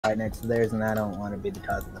right next to theirs, and I don't want to be the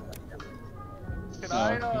cause of them.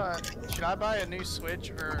 Should I buy a new Switch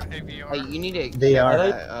or a VR? Hey, you need to VR.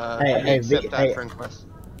 accept that friend request.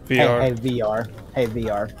 VR. Hey, VR. Hey,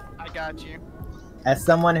 VR. I got you. As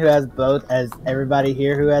someone who has both, as everybody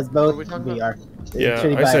here who has both, VR. Yeah,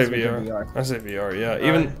 I say VR. I say VR. Yeah,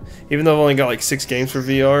 even though I've only got like 6 games for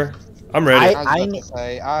VR, I'm ready.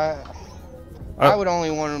 I would only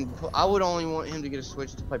want him. I would only want him to get a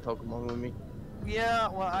Switch to play Pokemon with me. Yeah,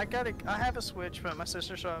 well, I have a Switch, but my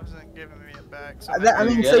sister wasn't giving me it back. So I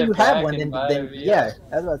mean, so you have one, then yeah,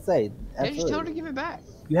 I was about to say. Yeah, just tell her to give it back.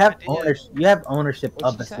 You have ownership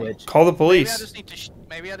of the Switch. Call the police.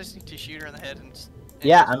 Maybe I just need to shoot her in the head and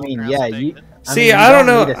yeah, I mean, yeah, you. See, I don't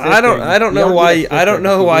know. I don't know why. I don't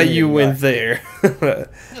know why you went there.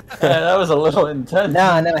 That was a little intense.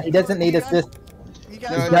 No, he doesn't need a sister.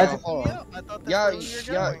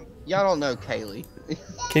 Y'all don't know Kaylee.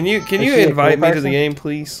 Can you invite me to the game,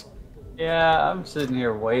 please? Yeah, I'm sitting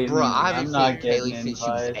here waiting. Bro, I haven't seen Kaylee since she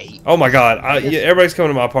was 8. Oh my god! Everybody's coming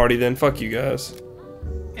to my party. Then fuck you guys.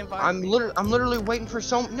 I'm literally waiting for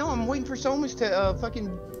I'm waiting for Somas to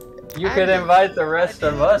fucking. You could invite the rest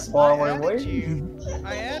of us while we're waiting.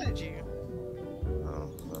 I added you.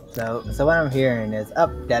 So what I'm hearing is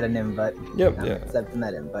got an invite. Yep, yeah. Accepting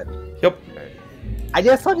that invite. Yep. I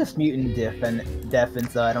guess I'll just mute and deafen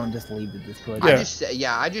so I don't just leave the Discord. Yeah.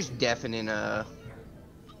 I just deafen in Oh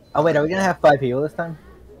wait, are we gonna have 5 people this time?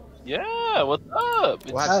 Yeah, what's up?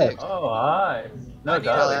 Oh, hi. No,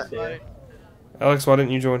 Alex. Alex, why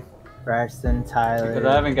didn't you join? Braxton, Tyler. Because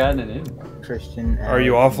I haven't gotten it in. Christian. Are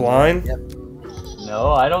you offline? Yep.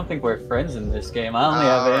 No, I don't think we're friends in this game. I only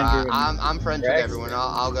have Andrew. I'm friends with everyone.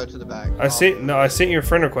 I'll go to the back. I sent your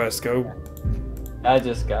friend request. Go. I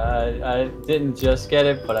didn't just get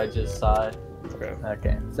it, but I just saw it.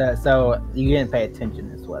 Okay. So you didn't pay attention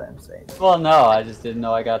is what I'm saying. Well, no, I just didn't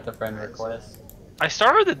know I got the friend request. I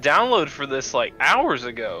started the download for this like hours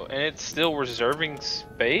ago, and it's still reserving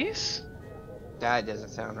space? That doesn't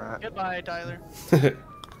sound right. Goodbye, Tyler. Okay,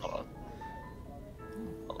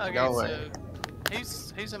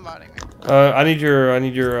 so who's inviting me? I need your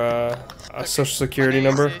social security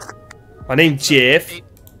number. My name's Jeff.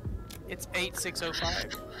 It's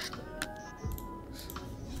 8605.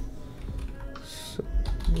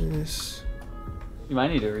 Yes. You might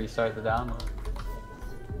need to restart the download.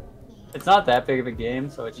 It's not that big of a game,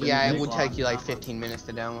 so it shouldn't it would take you like 15 minutes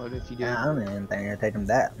to download if you do. I don't even think it'll take them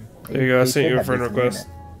that. There you go. I sent you a friend request.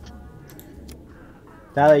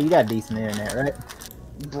 Tyler, you got decent internet, right?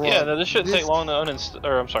 Bro, yeah, no, this shouldn't take long to uninstall.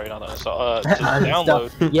 Or I'm sorry, not uninstall. To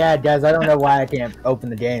download. Yeah, it does. I don't know why I can't open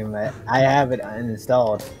the game, but I have it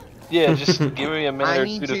uninstalled. Yeah, just give me a minute or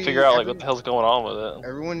two to figure out like what the hell's going on with it.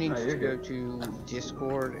 Everyone needs to go to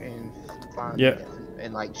Discord and find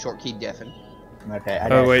and like shortkey deafen. Okay.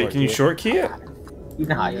 Oh wait, can you shortkey it? You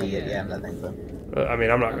can hotkey it. Yeah, I think so. I mean,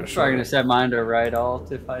 I'm not gonna. I'm probably gonna set mine to right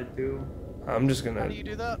alt if I do. I'm just gonna. How do you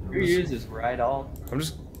do that? Who uses right alt? I'm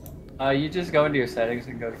just. You just go into your settings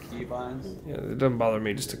and go to keybinds. Yeah, it doesn't bother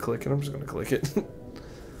me just to click it. I'm just gonna click it.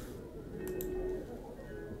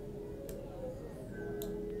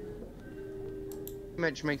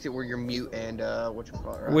 Which makes it where you're mute and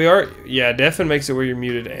right? We are, yeah. Deafen makes it where you're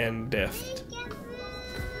muted and deafed.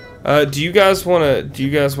 Do you guys wanna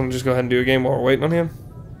just go ahead and do a game while we're waiting on him?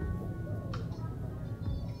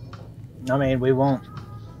 I mean, we won't.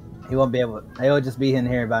 He won't be able. He'll just be in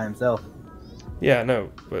here by himself. Yeah, no,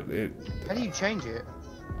 but it. How do you change it?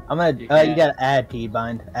 I'm gonna. You gotta add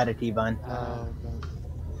keybind. Add a keybind.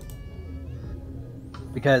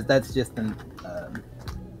 Because that's just an.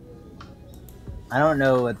 I don't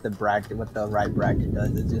know what the right bracket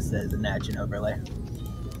does. It just says match and overlay.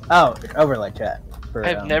 Oh, overlay chat.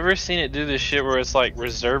 I've never seen it do this shit where it's like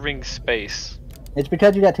reserving space. It's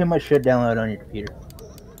because you got too much shit downloaded on your computer.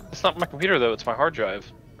 It's not my computer though. It's my hard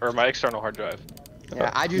drive or my external hard drive.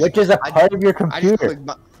 Yeah, which is a part of your computer.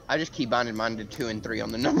 I just keep binding mine to 2 and 3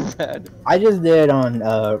 on the number pad. I just did on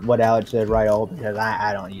what Alex said, right alt, because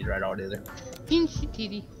I don't use right alt either.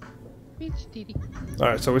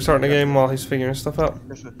 Alright, so we're starting the game while he's figuring stuff out.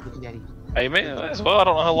 Hey, man, as well. I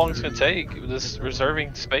don't know how long it's gonna take. This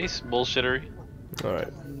reserving space bullshittery.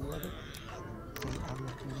 Alright.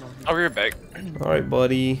 I'll be right back. Alright,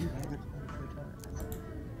 buddy.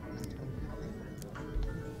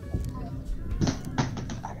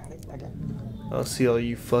 I'll see all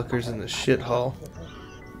you fuckers in the shithole.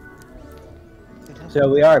 So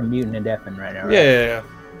we are muting and deafening right now, right? Yeah.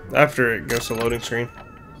 After it goes to loading screen.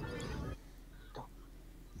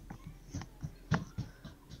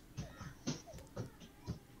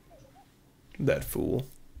 That fool.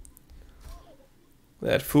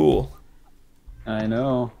 That fool. I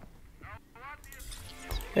know.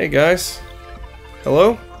 Hey guys.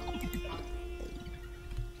 Hello?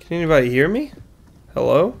 Can anybody hear me?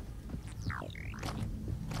 Hello?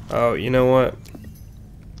 Oh, you know what?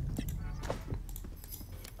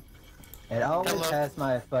 It always Hello? has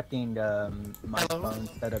my fucking microphone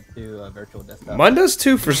set up to a virtual desktop. Mine does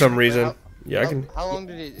too for some reason. Yeah, I can. How long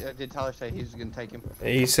did Tyler say he was gonna take him?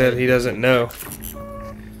 He said he doesn't know.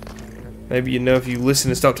 Maybe you know if you listen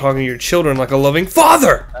and stop talking to your children like a loving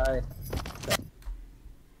father!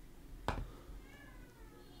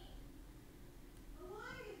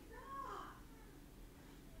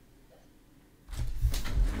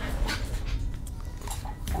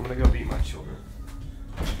 I'm gonna go beat my children.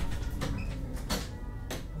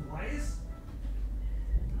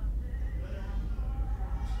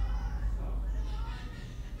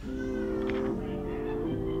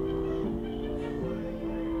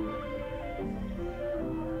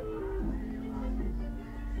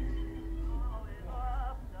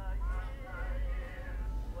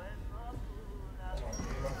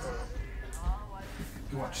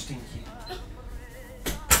 You watch Stinky.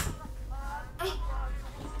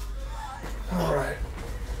 Alright.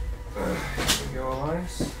 Here we go,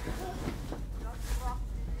 Elias.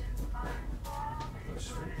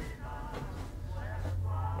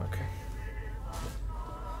 Okay.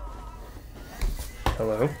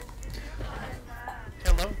 Hello.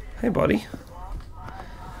 Hello. Hey, buddy.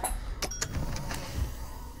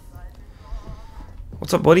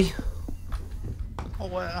 What's up, buddy? Oh,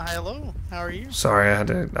 hello. How are you? Sorry, I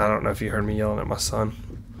don't know if you heard me yelling at my son.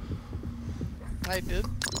 I did,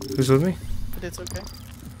 Who's with me? but it's okay.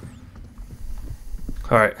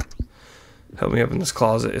 Alright. Help me open this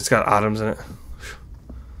closet. It's got items in it.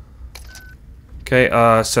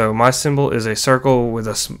 Okay, so my symbol is a circle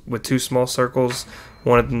with two small circles,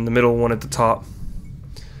 one in the middle, one at the top.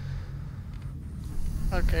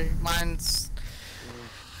 Okay, mine's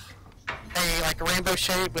like a rainbow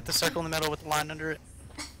shape with the circle in the middle with the line under it.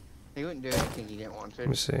 He wouldn't do anything he didn't want to. Let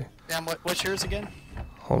me see. Damn, what's yours again?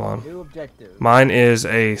 Hold on. New objective. Mine is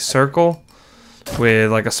a circle with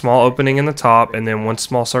like a small opening in the top, and then one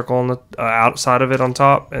small circle on the outside of it on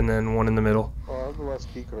top, and then one in the middle. Oh, I have the last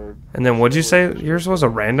key card. And then what'd you say? Yours was a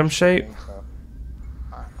random shape?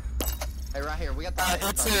 Hey, right here, we got the.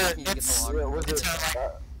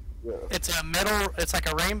 It's a middle. It's like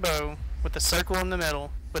a rainbow with a circle in the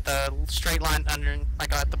middle with a straight line under,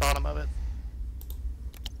 like at the bottom of it.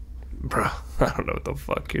 Bro, I don't know what the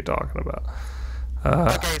fuck you're talking about.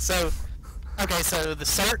 Okay, so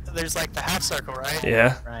there's like the half circle, right?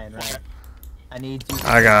 Yeah. Ryan. I need you.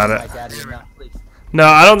 I got it. Like that, not, please. No,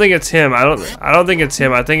 I don't think it's him. I don't think it's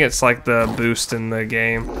him. I think it's like the boost in the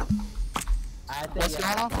game. I think What's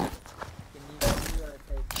going on?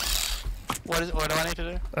 What do I need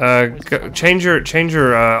to do? Change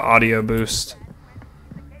your audio boost.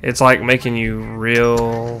 It's like making you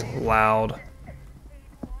real loud.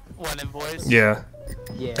 What, in voice? Yeah.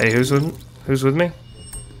 Yeah. Hey, who's with me?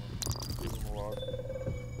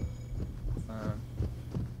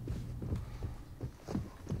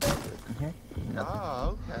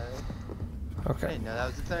 Oh, okay. I Okay. didn't know that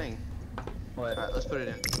was the thing. What? Alright, let's put it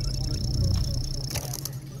in.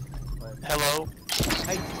 Hello?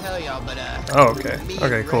 I hate to tell y'all, but Oh, okay. me and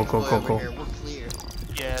Okay, cool, Red cool, Boy cool, over cool. here, we're clear.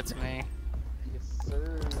 Yeah, it's me.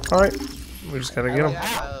 All right. We just gotta get him.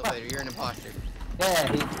 Elevator, you're an imposter.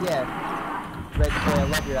 Yeah. Red Boy, I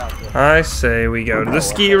love your outfit. I say we go to the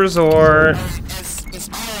ski resort. Is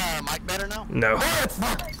my mic better now? No.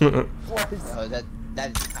 Oh, that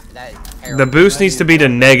is terrible. The boost needs to be to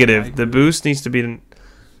negative. The boost needs to be to...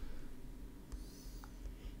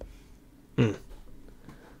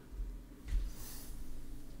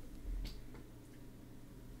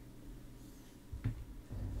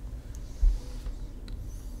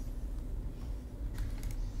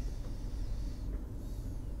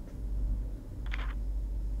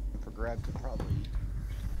 For grab to probably.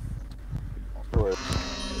 Go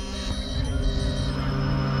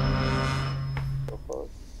Go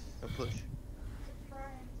push.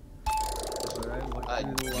 I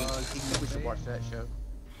think we should watch that show.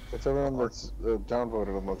 It's everyone that's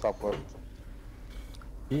downvoted on the top left.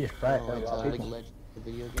 Jesus Christ, Oh, that it's was League of awesome. Legends, the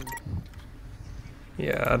video game.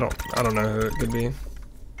 Yeah, I don't know who it could be.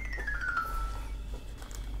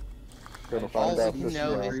 Gonna find out you this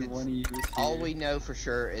know year. is all we know for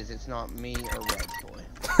sure is it's not me or Red Boy.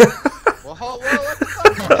 Well, what the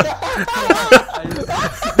fuck?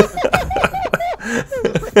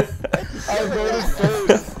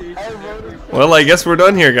 Well, I guess we're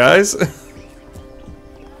done here, guys.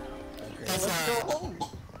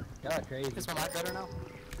 God, crazy. Is my mic better now?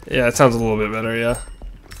 Yeah, it sounds a little bit better, yeah.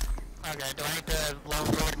 Okay, do I need to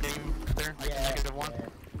there? Like a -1?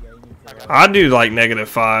 You need to, I do like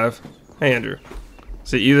 -5. Hey, Andrew.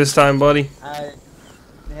 Is it you this time, buddy?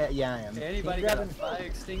 yeah, I am. Anybody Can you got a grab an- fire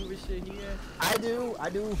extinguisher here? I do.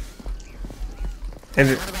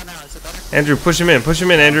 Andrew, What about now? Is it better? Andrew, push him in. Push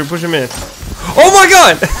him in, Andrew. Push him in. Oh my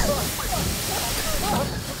God!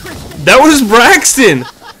 That was Braxton.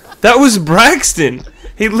 That was Braxton.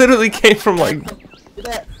 He literally came from like.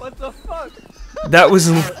 What the fuck? That was.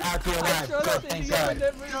 Out to your left. Good, thank God.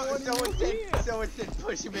 Someone said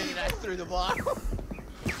push him in and I threw the block.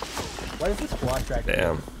 What is this squad track?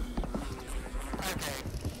 Damn. Okay.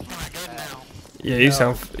 Am I good now? Yeah,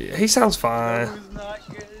 he sounds fine. Who's not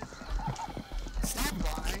good? Stop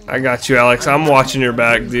lying. I got you, Alex. I'm watching your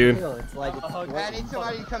back, dude. It's like it's I need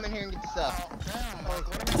somebody to come in here and get the stuff. Damn, like,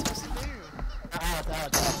 what am I supposed to do?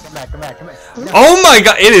 Come back. Oh my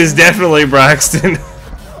God! It is definitely Braxton.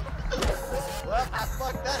 Well, I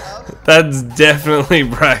fucked that up. That's definitely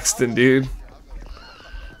Braxton, dude.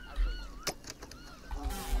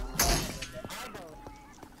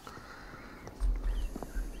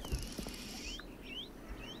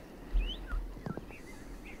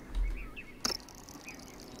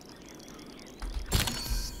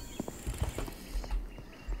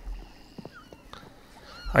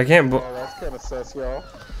 I can't. Oh, that's kind of sus, y'all.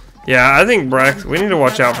 Yeah, I think we need to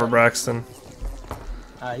watch out for Braxton.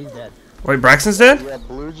 He's dead. Wait, Braxton's dead? Yeah,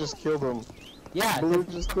 Blue just killed him. Yeah. Blue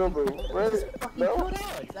just killed him. Right? No?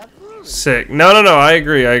 Sick. No. I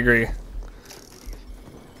agree.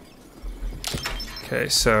 Okay,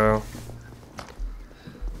 so.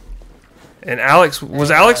 And Alex, was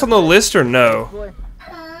Alex on the list or no? Boy,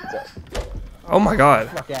 Oh my God.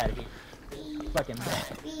 fuck out of here. Fucking bad.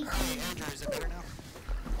 Andrew, is it better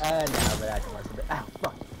now? No, but I can listen to it. Ow,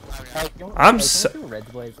 fuck. Hey, I'm can so- we do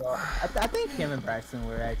Red Boy as well? I think him and Braxton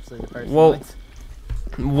were actually the first Well- ones.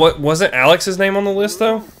 What wasn't Alex's name on the list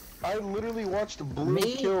though? I literally watched Blue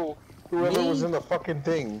Me? kill whoever Me? was in the fucking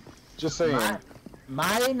thing. Just saying.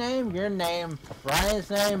 My name, your name, Ryan's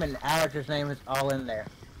name, and Alex's name is all in there.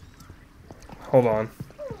 Hold on.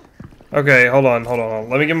 Okay, hold on.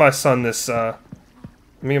 Let me give my son this. Let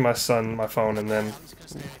me give my son my phone and then. I'm just gonna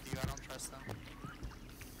stay with you. I don't trust them.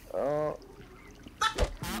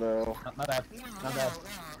 No. My bad.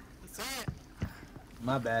 That's it.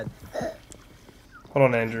 My bad. Hold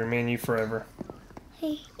on, Andrew. Me and you forever.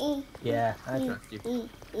 Yeah, I trust you.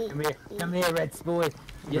 Come here, Red Boy.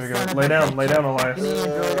 You There you son go. of Lay a down, bitch. lay down, Elias. You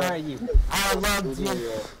android, aren't you? I loved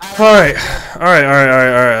you. All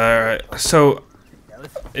right. So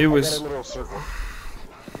it Got a was. little circle.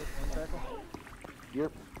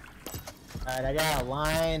 Yep. Alright, I got a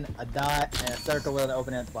line, a dot, and a circle with an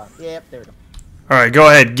open end at the bottom. Yep, there we go. All right, go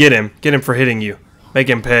ahead. Get him. Get him for hitting you. Make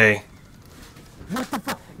him pay.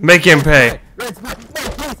 Make him pay. Red Boy, no,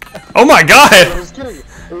 please. Oh my I God. was kidding.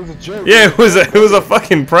 It was a joke. Yeah, it was a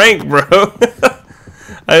fucking prank, bro.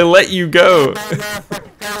 I let you go. Oh,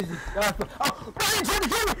 fucking crazy. Oh, Ryan, trying to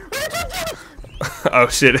kill me. Ryan, trying to kill me. Oh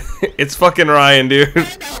shit. It's fucking Ryan, dude.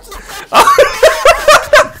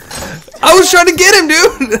 I was trying to get him,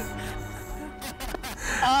 dude.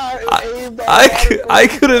 I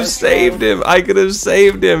could have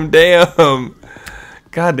saved him. Damn.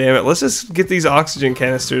 God damn it. Let's just get these oxygen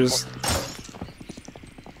canisters.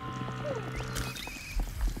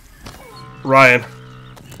 Ryan.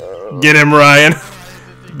 Get him, Ryan.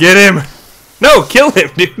 Get him. No, kill him,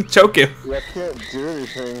 dude. Choke him. Yeah, I can't do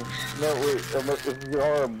anything. No, wait. If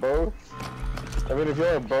y'all are both, I mean, if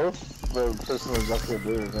y'all are both, the person is not gonna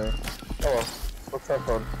do anything. Oh well, let's have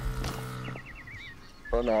fun.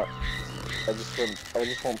 Or not. I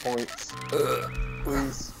just want points.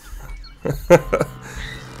 Please.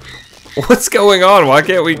 What's going on? Why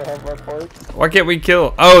can't we? Can I have my points? Why can't we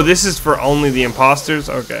kill? Oh, this is for only the imposters?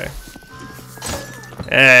 Okay.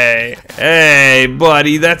 Hey,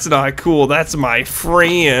 buddy, that's not cool. That's my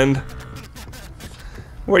friend.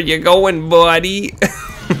 Where you going, buddy?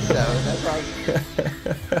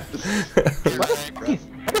 What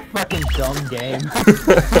a fucking dumb game.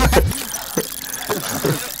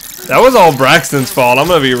 That was all Braxton's fault. I'm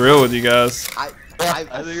gonna be real with you guys. I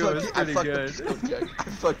think it was pretty good. I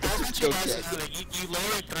fucked up the skill check. You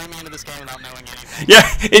literally threw me into this game without knowing anything. Yeah,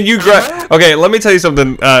 and you okay, let me tell you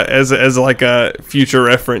something as like a future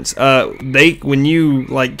reference. When you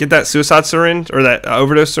like get that suicide syringe or that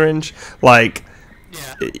overdose syringe, like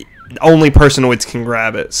Yeah. only personoids can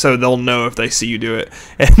grab it, so they'll know if they see you do it.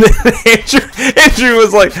 And then Andrew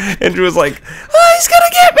was like, oh, he's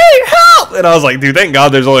gonna get me, help! And I was like, dude, thank God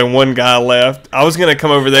there's only one guy left. I was gonna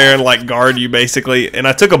come over there and like guard you basically, and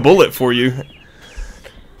I took a bullet for you.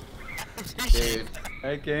 Dude,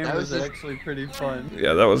 That game That was was just- actually pretty fun.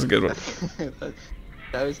 Yeah, that was a good one.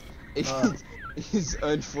 that It's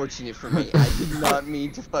unfortunate for me. I did not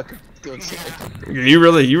mean to fuck up skill check. You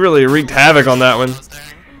really wreaked havoc on that one.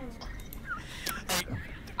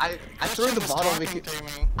 I threw the bottle because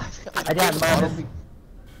I got mine.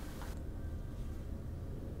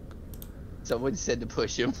 Someone said to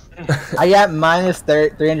push him. I got minus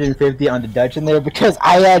 350 on deduction there because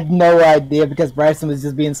I had no idea because Bryson was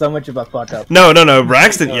just being so much of a fuck up. No,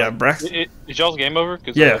 Braxton. Yeah, Braxton. Is y'all's game over?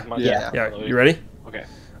 'Cause, Yeah. Yeah. You ready? Okay.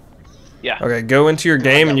 Yeah. Okay, go into your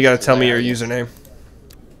game and you gotta tell me your username.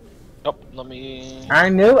 Oh, let me. I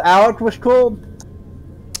knew Alex was cool,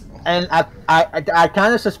 and I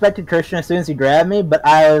kind of suspected Christian as soon as he grabbed me, but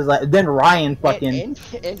I was like, then Ryan fucking.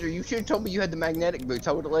 Andrew, you should have told me you had the magnetic boots.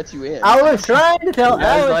 I would have let you in. I was trying to tell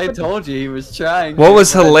Guys, I Alex. told you he was trying. What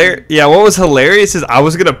was hilarious? Yeah, what was hilarious is I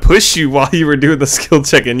was gonna push you while you were doing the skill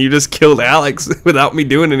check, and you just killed Alex without me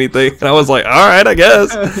doing anything. And I was like, all right, I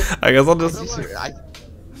guess I'll just.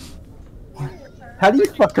 How do you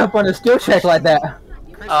fuck up on a skill check like that?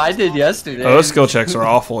 I did yesterday. Oh, those skill checks are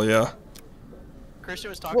awful. Yeah.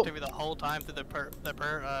 Christian was talking to me the whole time through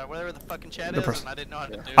whatever the fucking chat is, and I didn't know how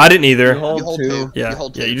to do it. I didn't either. You hold two. Yeah. You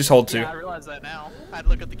hold Yeah, two. you just hold two. Yeah, I realize that now. I had to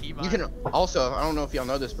look at the keybind. You can also, I don't know if y'all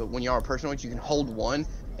know this, but when you are a personal, you can hold one,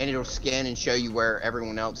 and it'll scan and show you where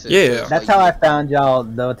everyone else is. Yeah. So it's That's like how I found y'all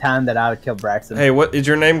the time that I would kill Braxton. Hey, what is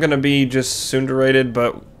your name gonna be? Just Sunderated,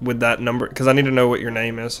 but with that number, because I need to know what your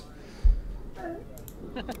name is.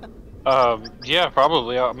 Yeah,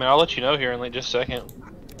 probably. I mean, I'll let you know here in like just a second.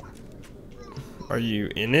 Are you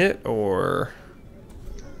in it or?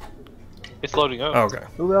 It's loading up. Oh, okay.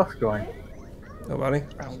 Who else joined? Nobody.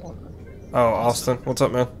 Oh, Austin, what's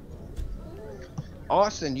up, man?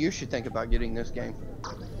 Austin, you should think about getting this game.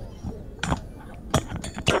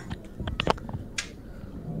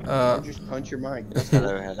 Or just punch your mic.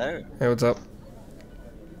 Hello. Hey, what's up?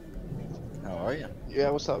 How are you? Yeah,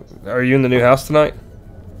 what's up? Are you in the new house tonight?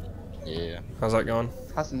 Yeah. How's that going?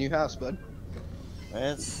 How's the new house, bud?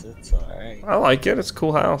 It's alright. I like it. It's a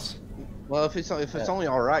cool house. Well, if it's only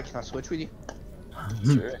alright, can I switch with you?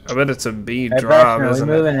 Sure. I bet it's a B Hey, drive, Braxton, are we isn't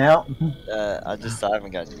it? moving out? I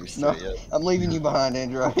haven't gotten used to No, it yet. I'm leaving you behind,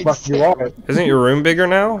 Andrew. Fuck you are. Isn't your room bigger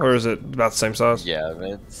now, or is it about the same size? Yeah,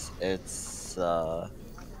 but it's I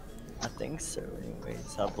think so.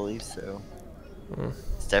 Anyways, I believe so.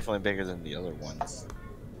 It's definitely bigger than the other ones.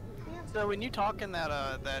 So when you talk in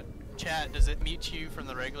that chat, does it mute you from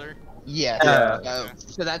the regular? Yeah.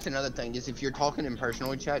 So that's another thing is if you're talking in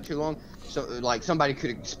personal chat too long, so like somebody could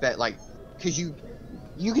expect like, cause you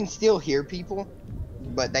can still hear people,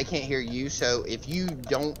 but they can't hear you. So if you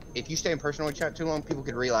stay in personal chat too long, people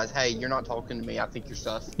could realize, hey, you're not talking to me. I think you're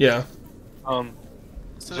sus. Yeah. So they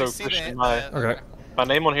So see Christian, that. Okay. my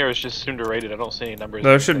name on here is just Sunderated. I don't see any numbers.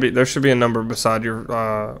 There should be a number beside your.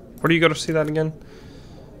 Where do you go to see that again?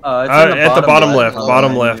 It's At the bottom left. below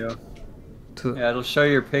Bottom menu. left. To the Yeah, it'll show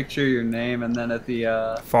your picture, your name, and then at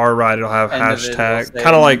the far right, it'll have End of it, it'll hashtag. say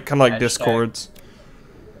Kind of like hashtag. Discords.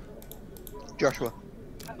 Joshua.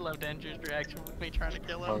 I loved Andrew's reaction with me trying to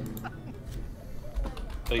kill him.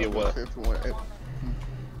 Tell you what.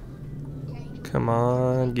 Come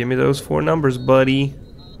on, give me those 4 numbers, buddy.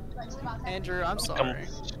 Andrew, I'm Come, sorry.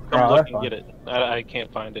 come Oh, look that's and get it. I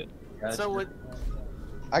can't find it. So what?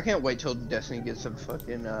 I can't wait till Destiny gets a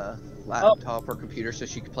fucking laptop or computer so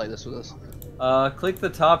she can play this with us. click the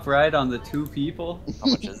top right on the 2 people.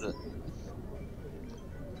 How much is it?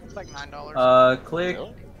 It's like $9. Click.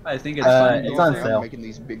 Really? I think it's It's on I'm sale. making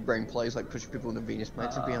these big brain plays like pushing people into Venus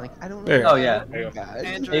planets and being like, I don't There. know. Oh yeah. There you go. Guys.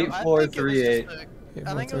 Andrew, 8438.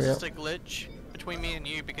 I think it was just a glitch between me and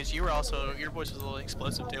you because you were also your voice was a little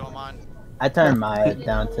explosive too on mine. I turned my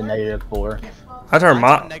down to -4. I turned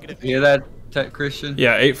Mine's on my. negative. You hear that, Christian?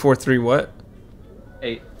 Yeah, 843 what?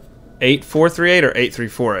 8. 8438 or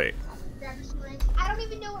 8348? I don't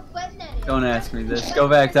even know what button that is. Don't ask me this. Go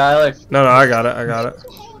back, Tyler. No, I got it.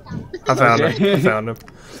 I found Okay. him. I found him.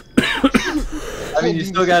 I mean, you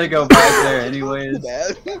still got to go back there anyways,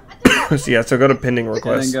 Bad. So yeah, so go to pending and then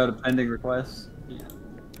requests. go to pending requests.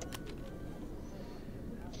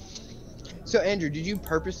 So Andrew, did you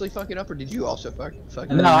purposely fuck it up or did you also fuck it And up?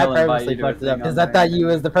 then No, I he'll invite purposely you to a fucked it up thing because on I thought there. you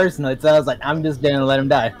was the person. So I was like, I'm just gonna let him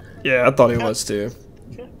die. Yeah, I thought he was too.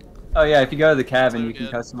 Oh yeah, if you go to the cabin, So you can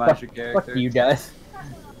good. customize your character. Fuck you guys.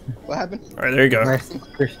 What happened? All right, there you go.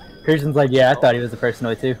 Christian's like, yeah, I thought he was the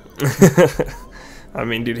personoid too. I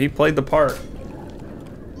mean, dude, he played the part.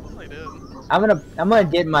 I did. I'm gonna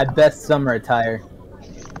get my best summer attire,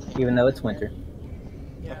 even though it's winter.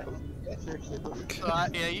 Yeah. So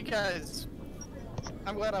yeah, you guys.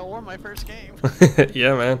 I'm glad I won my first game.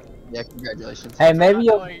 Yeah, man. Yeah, congratulations. Hey, maybe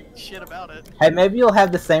you'll. Shit about it. Hey, maybe you'll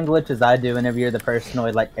have the same glitch as I do whenever you're the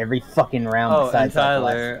personoid, like every fucking round. Oh, and besides that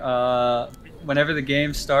last. Tyler, whenever the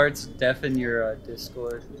game starts, deafen your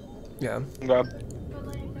Discord. Yeah.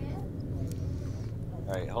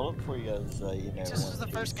 Alright, hold up before you guys, This is the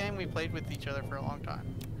first game we played with each other for a long time.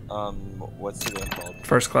 What's the game called?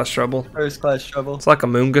 First Class Trouble. First Class Trouble. It's like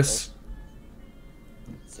Among Us.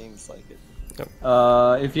 Seems like it. Yep.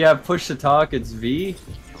 If you have push to talk, it's V.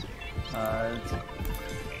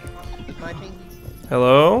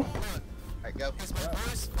 Hello? Alright, go.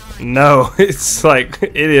 No, it's like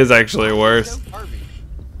it is actually worse.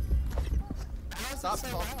 Stop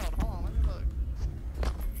talking. Hold on, let me look.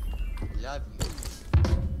 Love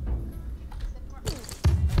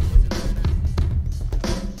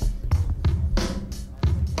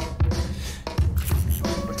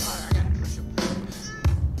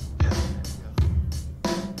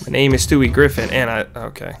you. My name is Stewie Griffin, and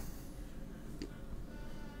okay.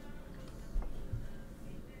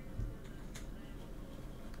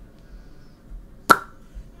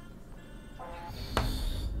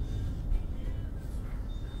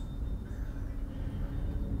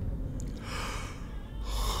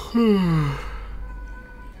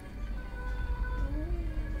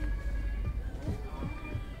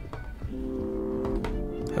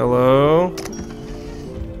 Hello?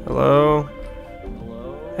 Hello?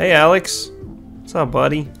 Hello? Hey, Alex. What's up,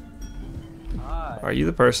 buddy? Hi. Are you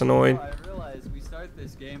the personoid? I realize we start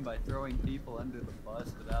this game by throwing people under the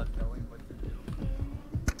bus without knowing what to do.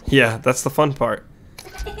 Yeah, that's the fun part.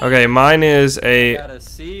 Okay, mine is I a... got a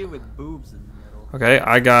C with boobs in the middle. Okay,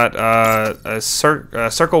 I got a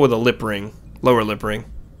circle with a lip ring. Lower lip ring.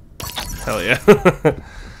 Hell yeah.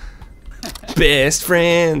 Best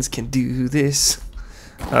friends can do this.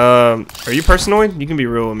 Are you personoid? You can be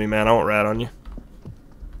real with me, man. I won't rat on you.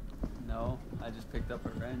 No, I just picked up a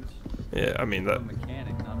wrench. Yeah, I mean that. I'm a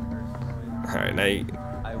mechanic, not a person. Alright, now you...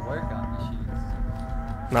 I work on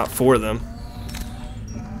machines. Not for them.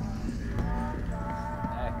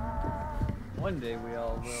 Heck, one day we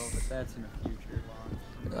all will, but that's in the future. Long.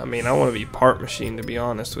 I mean, I want to be part machine, to be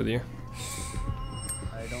honest with you.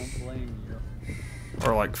 I don't blame you.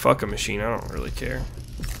 Or like fuck a machine. I don't really care.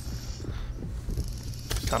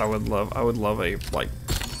 God, I would love a like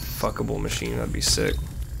fuckable machine. That'd be sick.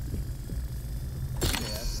 Yeah.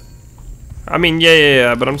 I mean,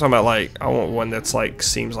 yeah, but I'm talking about like I want one that's like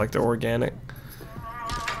seems like they're organic.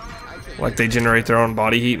 Like they generate their own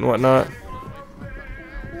body heat and whatnot.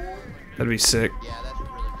 That'd be sick. Yeah, that's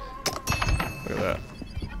really good. Look at that.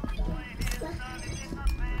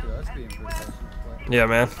 Dude, that's being professional. Yeah,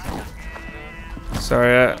 man.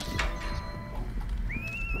 Sorry,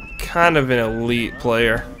 kind of an elite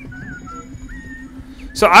player.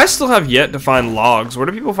 So I still have yet to find logs. Where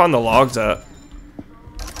do people find the logs at?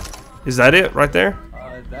 Is that it right there?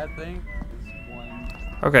 That thing is one.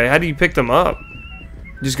 Okay, how do you pick them up?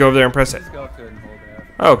 Just go over there and press it. Just go up to it and hold it up.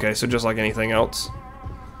 Oh, okay, so just like anything else.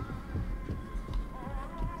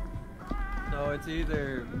 So it's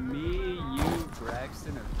either me, you,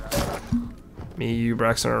 Braxton, or Ryan. Me, you,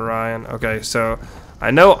 Braxton, or Ryan. Okay, so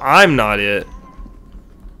I know I'm not it.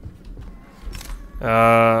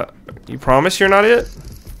 You promise you're not it?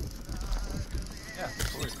 Yeah,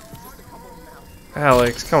 of course.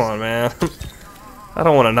 Alex, come on, man. I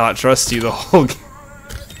don't want to not trust you the whole game.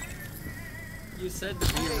 You said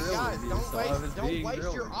to be real Guys, with you, so I was don't being waste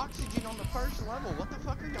real. your oxygen on the first level. What the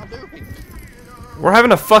fuck are y'all doing? We're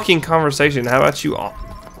having a fucking conversation. How about you all?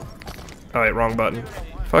 Oh, wait, wrong button.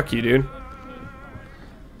 Fuck you, dude.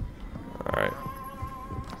 Alright.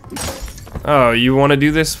 Oh, you want to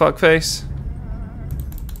do this, fuckface?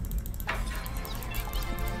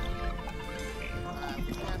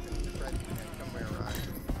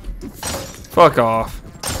 Fuck off.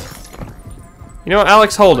 You know what,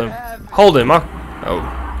 Alex? Hold him. Hold him. Oh,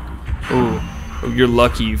 you're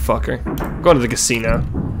lucky, you fucker. I'm going to the casino.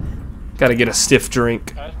 Gotta get a stiff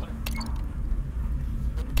drink. I'm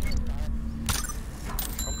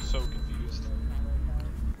so confused.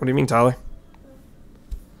 What do you mean, Tyler?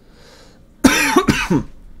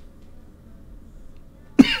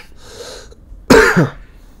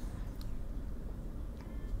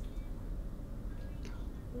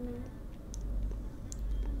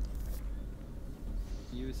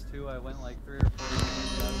 Used to, I went like 3 or 4 games.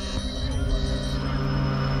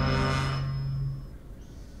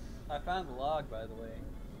 I found the log, by the way.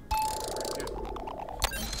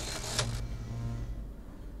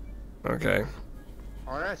 Okay.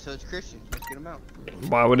 Alright, so it's Christian. Let's get him out.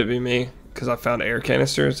 Why would it be me? Because I found air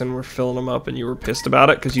canisters and we're filling them up and you were pissed about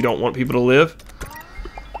it because you don't want people to live?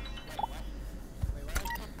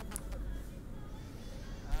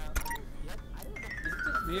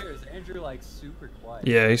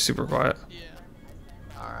 Yeah, he's super quiet. Yeah.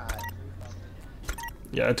 Alright.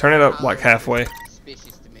 Yeah, turn it up like halfway.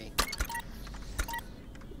 Suspicious to me.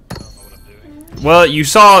 Well, you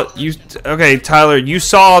okay, Tyler, you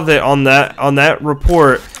saw that on that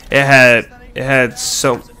report it had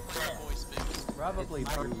so Probably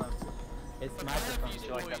it's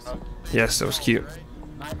microphone. yes, that was cute.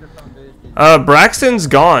 Braxton's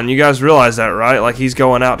gone. You guys realize that, right? Like he's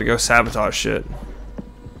going out to go sabotage shit.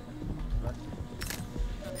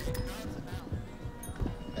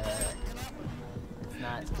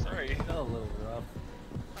 Sorry. Still a little rough.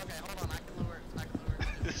 Okay, hold on. I can lower it. I can lower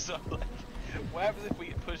it. So, like, what happens if we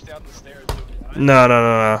get pushed down the stairs? No.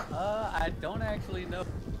 I don't actually know.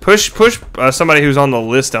 Push somebody who's on the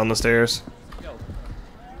list down the stairs. Yo.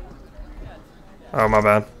 Oh, my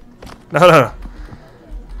bad. No.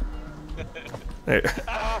 There.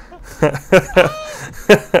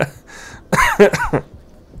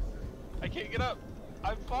 I can't get up.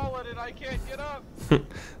 I've fallen and I can't get up.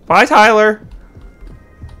 Bye, Tyler.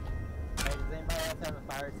 Hey, does anybody else have a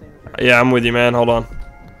fire extinguisher? Yeah, I'm with you, man. Hold on.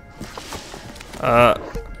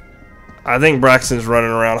 I think Braxton's running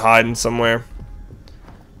around hiding somewhere.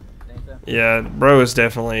 Think so? Yeah, bro is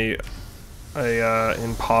definitely a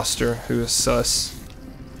imposter who is sus.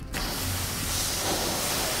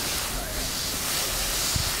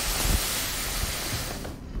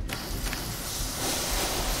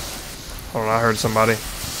 Hold on, I heard somebody.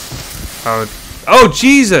 Oh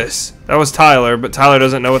Jesus! That was Tyler, but Tyler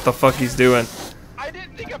doesn't know what the fuck he's doing. I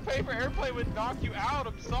didn't think a paper airplane would knock you out.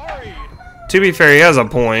 I'm sorry. To be fair, he has a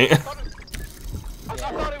point. I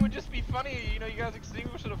thought it would just be funny, you know, you guys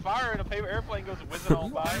extinguishing a fire and a paper airplane goes whizzing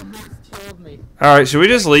on by. Killed me. Alright, should we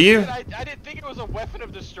just leave? I didn't think it was a weapon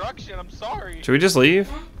of destruction. I'm sorry. Should we just leave?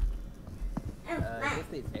 Is this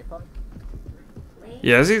the escape pod?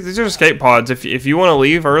 Yeah, these are escape pods. If you want to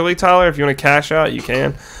leave early, Tyler, if you want to cash out, you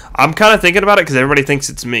can. I'm kind of thinking about it because everybody thinks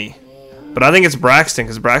it's me. But I think it's Braxton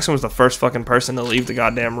because Braxton was the first fucking person to leave the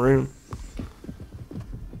goddamn room.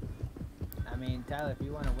 I mean, Tyler, if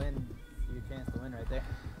you want to win, your chance to win right there.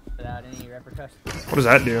 Without any repercussions. What does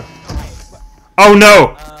that do? Oh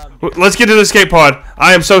no! Let's get to the escape pod.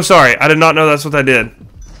 I am so sorry. I did not know that's what that did.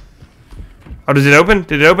 Oh, did it open?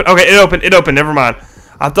 Did it open? Okay, it opened. It opened. Never mind.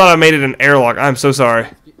 I thought I made it an airlock. I'm so sorry.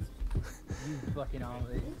 You fucking all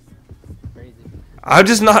crazy. I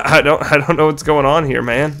don't know what's going on here,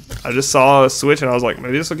 man. I just saw a switch and I was like,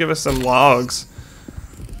 maybe this will give us some logs.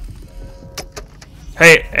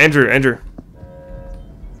 Hey, Andrew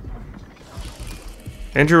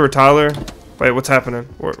or Tyler? Wait, what's happening?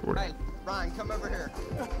 Hey, Ryan, come over here.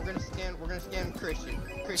 We're gonna scan Christian.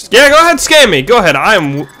 Yeah, go ahead, scan me. Go ahead. I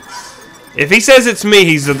am. If he says it's me,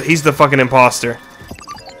 he's the fucking imposter.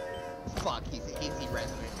 Fuck, he's the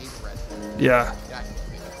resident. He's the resident. Yeah. I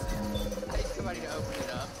need somebody to open it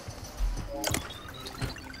up.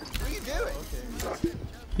 What are you doing?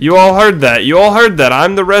 You all heard that. You all heard that.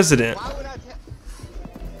 I'm the resident. Why would I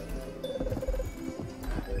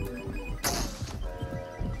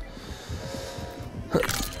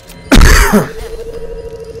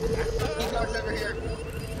Keycard's over here.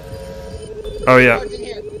 Oh yeah. Keycard's in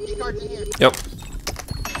here. Keycard's in here. Yep.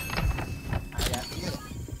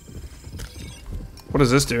 What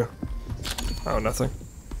does this do? Oh, nothing.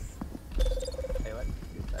 Hey, what?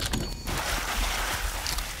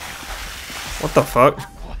 What the fuck?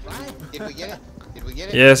 Ryan, did we get it? Did we get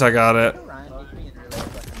it? Yes, I got it. Ryan, he's being really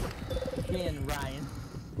fucking... Being Ryan.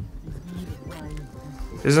 He's being Ryan.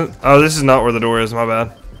 Isn't? Oh, this is not where the door is. My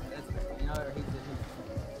bad. That's fair. You know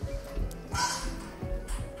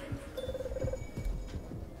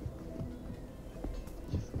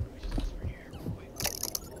what?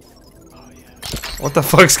 He's What the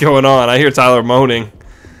fuck's going on? I hear Tyler moaning.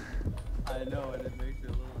 I know, and it makes it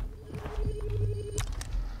a little.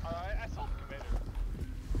 I saw the commander.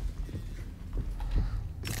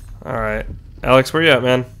 All right, Alex, where you at,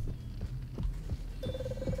 man?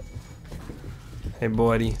 Hey,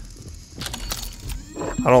 buddy.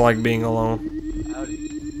 I don't like being alone.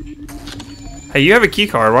 Howdy. Hey, you have a key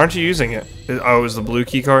card. Why aren't you using it? Oh, it was the blue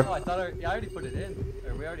key card. Oh, I thought I already put it in.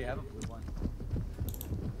 Or we already have a blue one.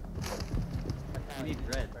 We need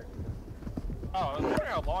red. Oh, I was wondering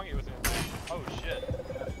how long it was going to take. Oh, shit.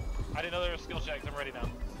 I didn't know there were skill checks. I'm ready now.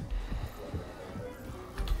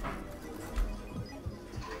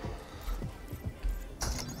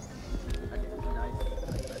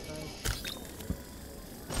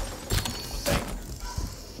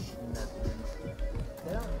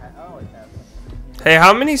 Hey,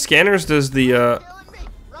 how many scanners does the Ryan's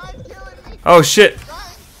killing me. Oh shit.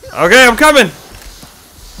 Okay, I'm coming.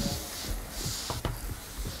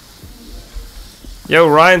 Yo,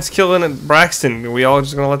 Ryan's killing it, Braxton. Are we all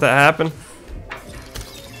just gonna let that happen?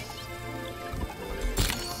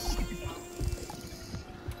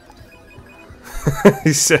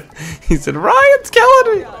 he said, Ryan's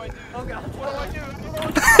killing me. Oh god.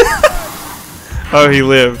 Oh, he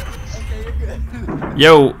lived. Okay, you're good.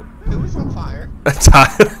 Yo. Who was on fire?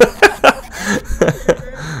 Tyler.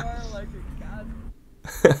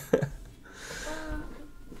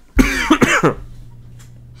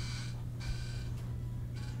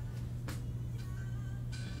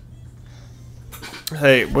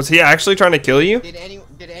 Hey, was he actually trying to kill you? Did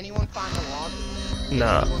anyone find the log?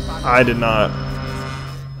 No, I did not.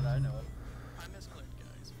 I misclicked,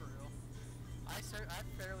 guys, for real. I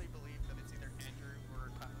fairly believe that it's either Andrew or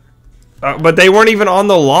Tyler. But they weren't even on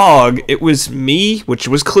the log. It was me, which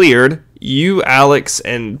was cleared, you, Alex,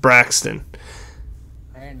 and Braxton.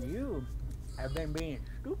 And you have been being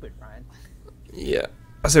stupid, Ryan. Yeah.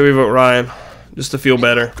 I say we vote Ryan, just to feel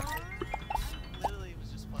better. Literally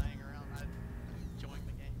was just playing around. I joined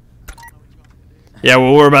the game. I don't know what you want me to do. Yeah,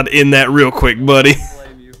 well, we're about to end that real quick, buddy.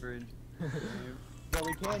 Blame you for it. But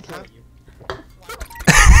we can kill you.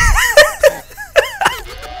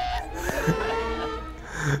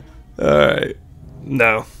 Alright.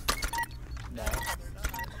 No.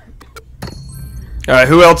 Alright,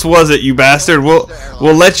 who else was it, you bastard? We'll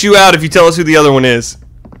let you out if you tell us who the other one is.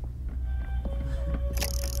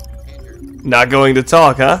 Not going to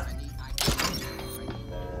talk, huh?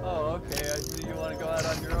 Oh, okay. I see you want to go out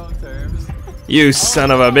on your own terms. You son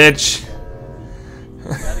of a bitch.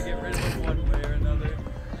 Gotta get rid of him one way or another.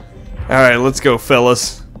 Alright, let's go,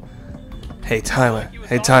 fellas. Hey, Tyler.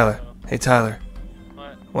 Hey, Tyler. Hey, Tyler.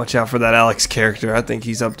 What? Watch out for that Alex character. I think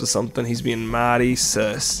he's up to something. He's being mighty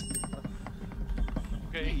sus.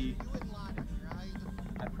 Okay.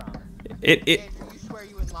 I promise. It Andrew, you swear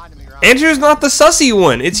you wouldn't lie to me, right? Andrew's not the sussy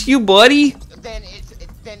one. It's you, buddy. Then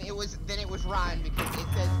it was Ryan because it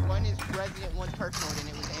says one is resident, one's personal, and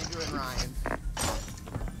it was Andrew and Ryan.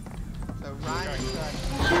 So Ryan is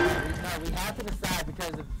No, we have to decide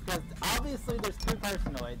because obviously there's two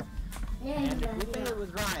personoids. And if we think it was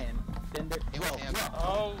Ryan, then there. It was him.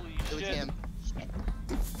 Holy It was shit. him.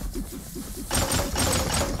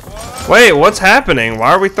 Wait, what's happening?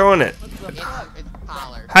 Why are we throwing it? It's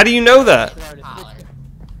Tyler. How do you know that? Tyler.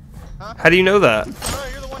 How do you know that? Oh,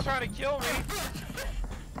 you're the one trying to kill me.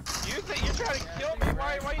 You think you're trying to kill me?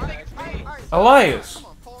 Why do you think it's me? Alright, Elias. come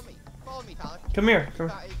on, follow me. Follow me, Tyler. Come here. Come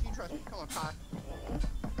here. If you trust me, come on, Tyler.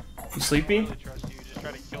 You sleepy? I really trust you. Just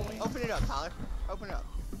try to kill me. Open it up, Tyler. Open it up.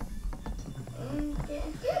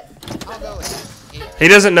 I'll go with it. He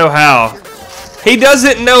doesn't know how. He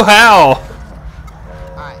doesn't know how.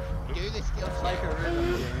 Alright, do the skill Like check. a rhythm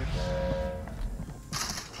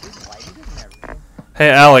game. Hey,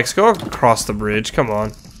 Alex, go across the bridge. Come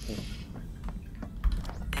on.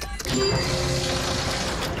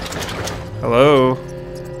 Hello?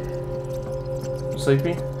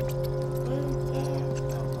 Sleepy?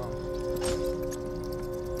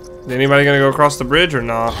 Is anybody gonna go across the bridge or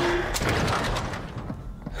not?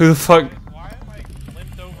 Who the fuck? Why am I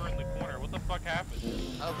limped over in the corner? What the fuck happened?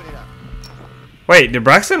 Open it up. Wait, did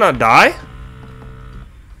Braxton not die?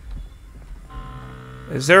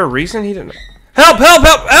 Is there a reason he didn't? Help! Help!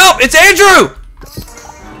 Help! Help! It's Andrew!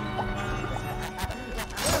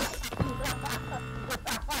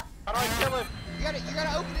 How do I kill him? You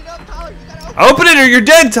gotta open it up, Tyler. You gotta open Open it or you're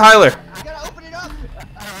dead, Tyler! You gotta open it up.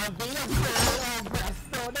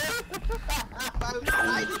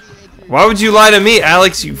 Why would you lie to me,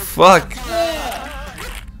 Alex, you fuck?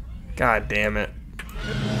 God damn it.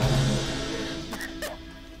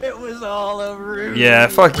 It was all over. Yeah,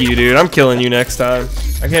 fuck you, dude. I'm killing you next time.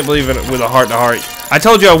 I can't believe it with a heart-to-heart. I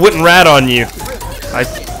told you I wouldn't rat on you.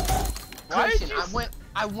 Christian,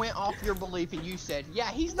 I went off your belief and you said,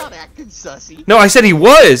 yeah, he's not acting sussy. No, I said he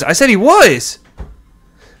was. I said he was.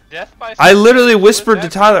 Death by I literally whispered to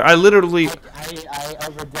Tyler. I literally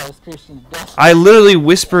overdosed Christian. I literally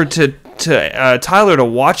whispered to Tyler to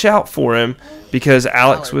watch out for him because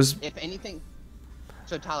Alex Tyler, was. If anything,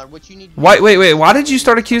 so Tyler, what you need. Wait. Why did you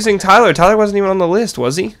start accusing Tyler? Tyler wasn't even on the list,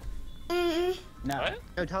 was he?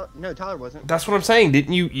 No, Tyler wasn't. That's what I'm saying.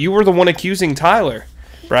 Didn't you? You were the one accusing Tyler,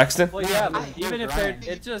 Braxton. Well, yeah, but I- even if they're,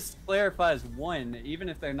 it just clarifies one. Even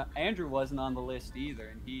if they're not, Andrew wasn't on the list either,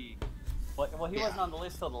 and he wasn't on the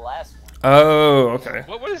list till the last one. Oh, okay.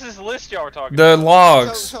 What is this list y'all were talking The about?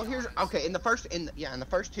 logs. So here's okay. In the first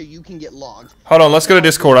two, you can get logs. Hold on. Let's go to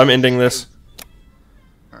Discord. I'm ending this.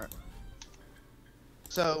 Alright.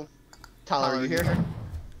 So, Tyler, are you here?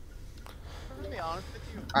 To be honest with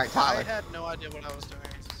you, Alright, I Tyler. had no idea what I was doing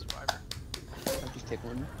as a survivor. I'm just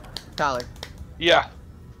tickling you. Tyler. Yeah.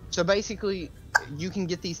 So basically, you can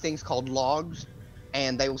get these things called logs,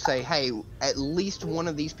 and they will say, hey, at least one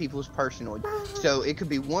of these people is personoid. So it could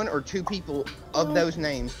be 1 or 2 people of those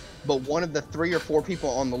names, but one of the 3 or 4 people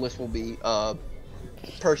on the list will be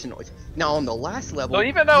personoids. Now on the last level, So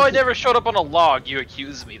even though I never showed up on a log, you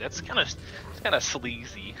accuse me. That's kind of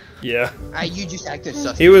sleazy. Yeah. You just acted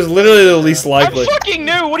sus. He was literally the least likely. I'm fucking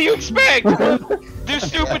new. What do you expect? Do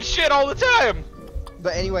stupid shit all the time.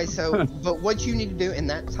 But anyway, but what you need to do in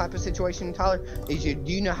that type of situation, Tyler, is do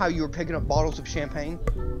you know how you were picking up bottles of champagne?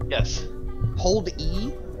 Yes. Hold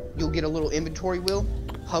E, you'll get a little inventory wheel.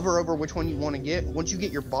 Hover over which one you want to get. Once you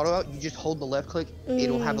get your bottle out, you just hold the left click.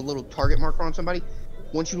 It'll have a little target marker on somebody.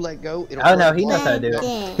 Once you let go, it'll. Oh no, he knows how to do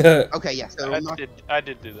it. Okay, yeah. So I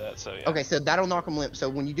did do that. So yeah. Okay, so that'll knock them limp. So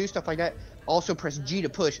when you do stuff like that, also press G to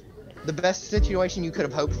push. The best situation you could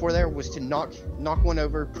have hoped for there was to knock one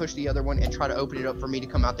over, push the other one, and try to open it up for me to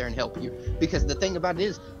come out there and help you. Because the thing about it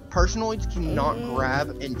is, personoids cannot grab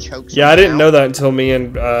and choke. Yeah, I didn't know that until me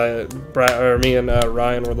and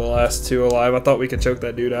Ryan were the last 2 alive. I thought we could choke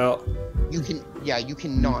that dude out. You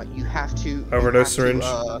cannot. You have to overdose syringe.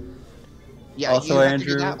 Yeah, also, you have Andrew,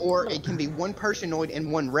 to do that, or it can be 1 personoid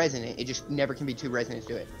and 1 resonant. It just never can be 2 resonants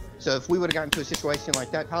do it. So if we would have gotten to a situation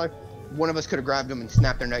like that, Tyler, one of us could have grabbed them and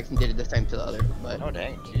snapped their necks and did it the same to the other. But Oh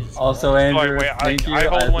dang, Jesus. Also, Andrew, wait, thank you. I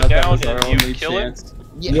hold thought one that down was our and you only kill it? chance.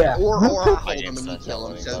 yeah, or I hold I them and you didn't kill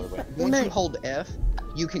them. start So by the way. once you hold F,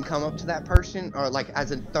 you can come up to that person, or like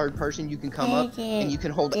as a third person, you can come up and you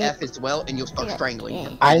can hold F as well, and you'll start strangling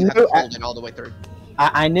him. I You have knew- to hold it all the way through.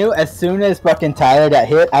 I knew as soon as fucking Tyler got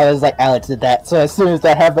hit, I was like, Alex did that. So as soon as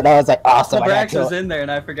that happened, I was like, awesome. So I got Brax was killed. in there, and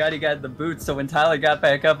I forgot he got the boots. So when Tyler got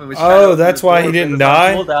back up, it was. Oh, that's why he didn't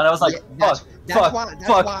die? I was like, That's why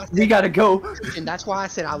I we gotta go. And that's why I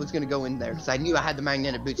said I was gonna go in there, because I knew I had the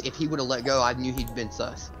magnetic boots. If he would have let go, I knew he'd been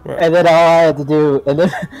sus. And then all I had to do, and then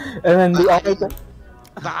the only thing.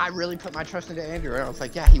 But I really put my trust into Andrew, and I was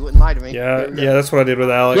like, yeah, he wouldn't lie to me. Yeah, that's what I did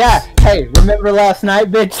with Alex. Yeah, hey, remember last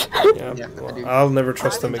night, bitch? Yeah, I do. I'll never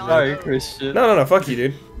trust him again. Sorry, Christian. No, fuck you,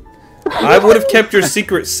 dude. I would have kept your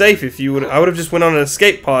secret safe if you would. I would have just went on an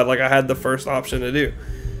escape pod like I had the first option to do.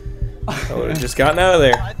 I would have just gotten out of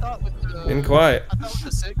there. I thought with the Been quiet. I thought with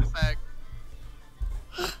the Sigma fact.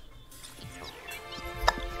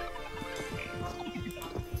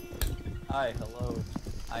 Hi, hello.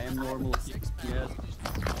 I am normal. Yes.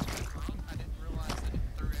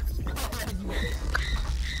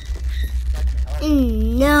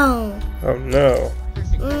 No. Oh no.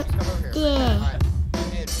 Come over here. Yeah. Alright.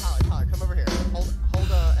 Hey, Tyler, come over here. Hold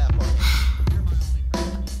F on me.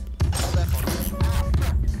 Hold F on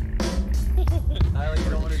me. Tyler, you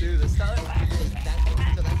don't want to do this, Tyler. So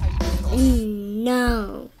that's how you do it.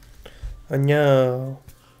 No. Oh no.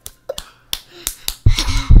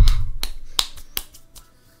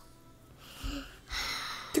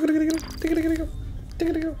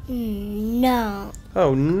 No.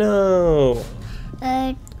 Oh no.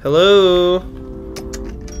 Uh, Hello.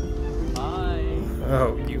 Hi.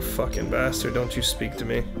 Oh, you fucking bastard! Don't you speak to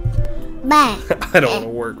me. bye. I don't want to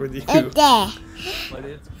work with you. There. But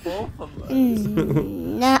it's both of us.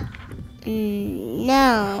 No.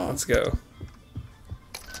 No. Let's go.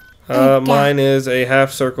 Mine is a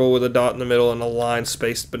half circle with a dot in the middle and a line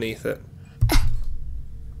spaced beneath it.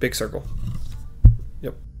 Big circle.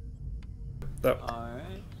 Yep. That. Alright.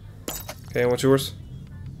 Okay, and what's yours?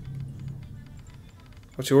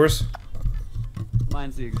 What's yours?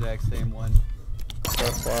 Mine's the exact same one.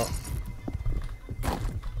 Oh, wow.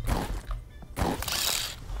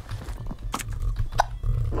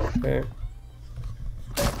 Okay.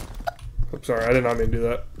 Oops, sorry, I did not mean to do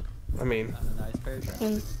that. I mean, I'm a nice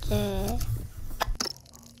person.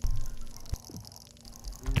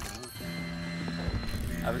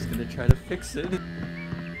 I was gonna try to fix it.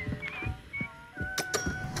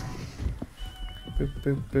 boop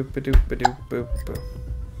boop boop boop boop boop boop.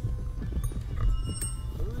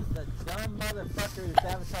 Who's the dumb motherfucker who's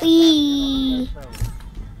sabotaging Wee.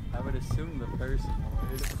 I would assume the person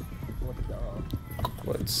would. What the dog?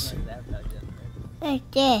 Let's see. Right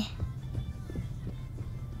there.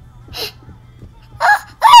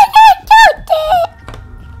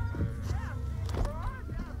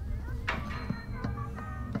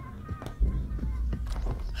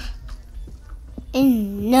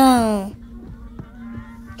 No.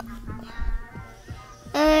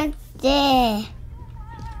 There.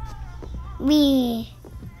 Me.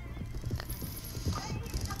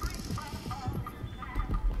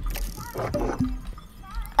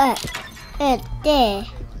 There.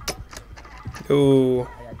 Ooh.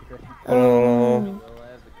 Oh.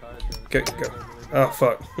 Go. Oh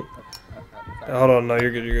fuck. Hold on, no, you're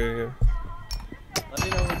good. You're good. Let me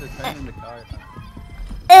know when to turn in the car.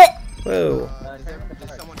 Whoa. Does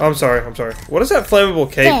someone I'm sorry. What does that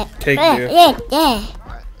flammable cake do?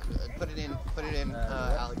 Alright, put it in,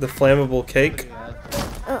 Alex. The flammable cake?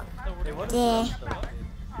 Hey, what is Yeah. this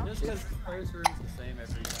though? Just because the first room's the same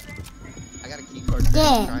every time. I got a key card.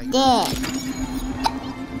 Try again.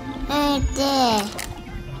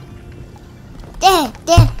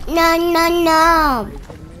 No, no, no.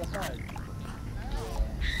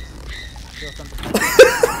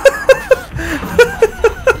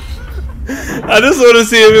 I just want to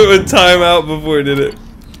see if it would time out before it did it.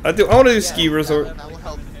 I want to do ski resort. That will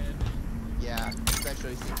help. Yeah,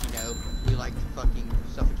 especially since, you know, we like to fucking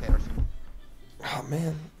suffocate ourselves. Oh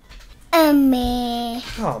man. Me.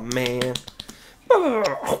 Oh man.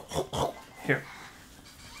 Here.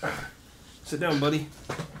 Sit down, buddy.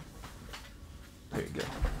 There you go.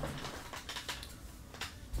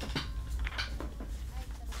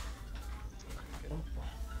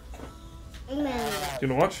 You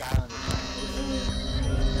wanna watch?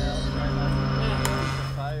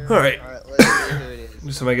 Alright. Alright, let's see who it is.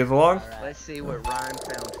 Did somebody get the log? Let's see what Ryan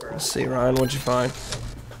found for Let's us. see, Ryan, what'd you find?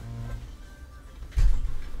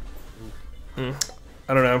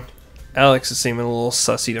 I don't know. Alex is seeming a little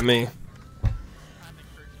sussy to me.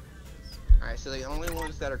 Alright, so the only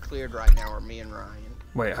ones that are cleared right now are me and Ryan.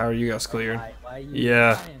 Wait, how are you guys cleared? Why are you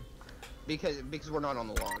Yeah. lying? Because we're not on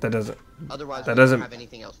the log. That doesn't Otherwise, that we doesn't- don't have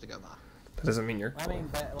anything else to go by. that doesn't mean you're I mean,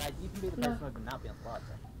 but like you can be the person who would not be on the log.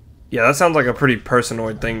 Right? Yeah, that sounds like a pretty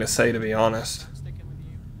personoid thing to say, to be honest. I'm sticking with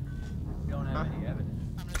you. You don't have any evidence.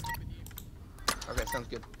 I'm gonna stick with you. Okay, sounds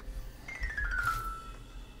good.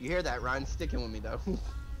 You hear that? Ryan's sticking with me, though.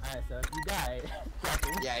 Alright, so if you die,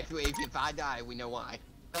 Yeah, if I die, we know why.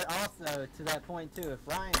 but also to that point too, if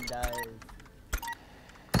Ryan dies,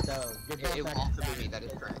 so you're It will both also not be me, that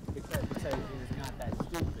is correct. because it was not that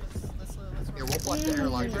stupid. Let's Here, we'll flush the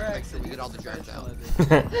airlock just to make sure we get all the germs out.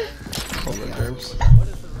 All the germs. What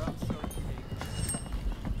is the rum soaked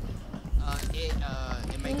cake?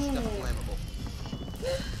 It makes stuff flammable.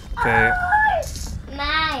 Okay.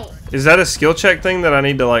 Mine. Is that a skill check thing that I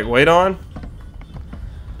need to, like, wait on?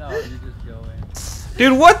 No, you just go in.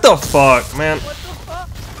 Dude, what the fuck, man?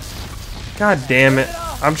 God damn it.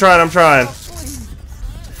 I'm trying.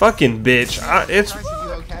 Fucking bitch. It's... Ryan, are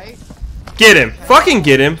you okay? Get him. Fucking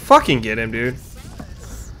get him, dude.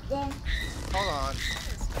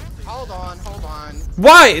 Hold on.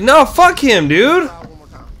 Why? No, fuck him, dude. One more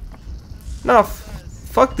time. No,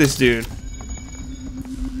 fuck this dude.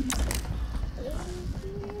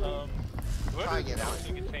 Try again, Alex.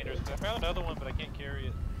 Containers. I found another one, but I can't carry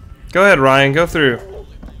it. Go ahead, Ryan. Go through.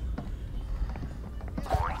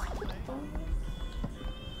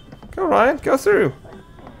 Go, Ryan. Go through.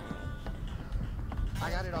 I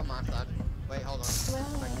got it on my side. Wait, hold on.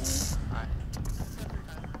 Alright.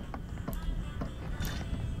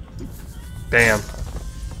 Damn.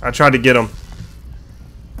 I tried to get him.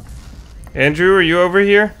 Andrew, are you over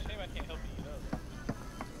here? Shame I can't help you get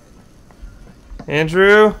up.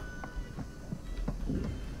 Andrew?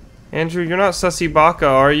 Andrew, you're not Sussy Baka,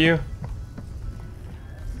 are you?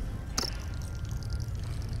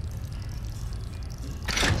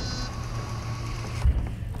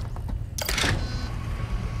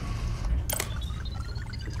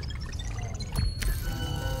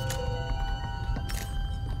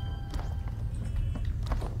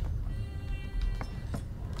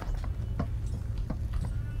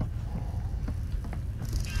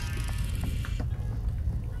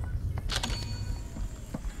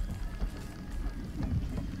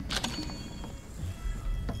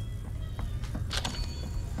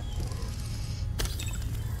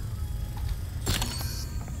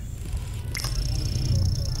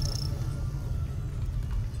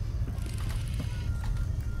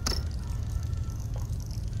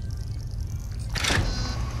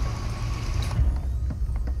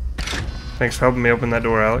 Thanks for helping me open that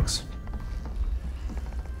door, Alex.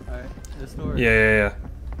 Alright, this door. Yeah.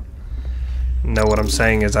 No, what I'm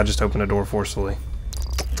saying is I just opened a door forcefully.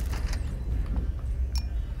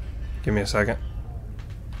 Give me a second.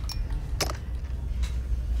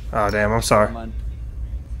 Oh, damn, I'm sorry. Mine's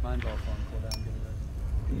all fun. Cool down.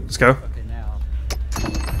 Give it Let's go. Okay, now.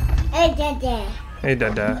 Hey, Dada. Hey,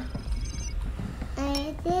 Dada.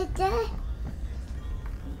 Hey, Dada.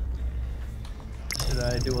 Should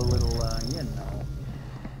I do a little, you know?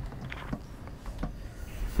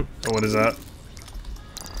 What is that?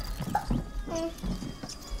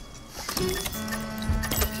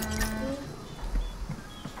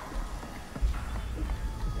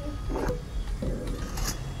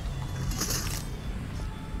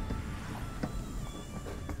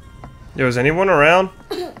 Yo, is anyone around?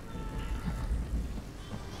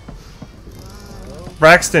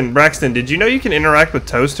 Braxton, did you know you can interact with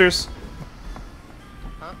toasters?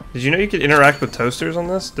 Huh? Did you know you could interact with toasters on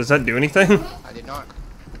this? Does that do anything? I did not.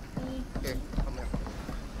 Here, come here.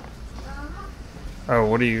 Oh,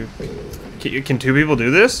 what do you... Can two people do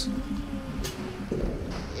this?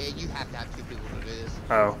 Yeah, you have to have two people to do this.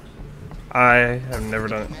 Oh. I have never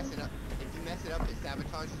done it. If you mess it up, it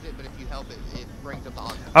sabotages it, but if you help it, it brings up the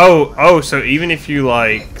odds. Oh, so even if you,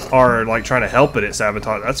 like, are, like, trying to help it, it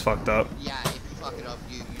sabotage. That's fucked up. Yeah, if you fuck it up,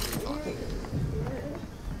 you lose odds.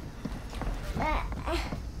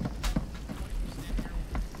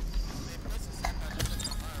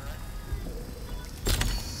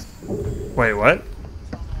 Wait, what?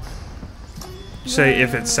 You say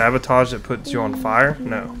if it's sabotage, it puts you on fire?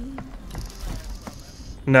 No.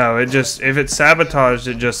 No, it just, if it's sabotaged,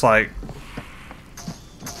 it just like...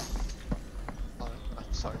 I'm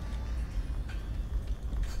sorry.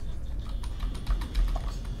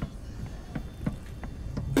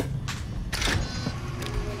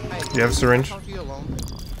 Hey, Do you have a syringe? talk to you alone?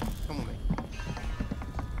 Come with me.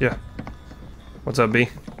 Yeah. What's up, B?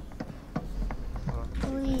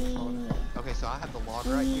 Okay, so I have the log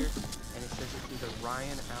right here, and it says it's either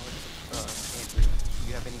Ryan, Alex, Andrew. Do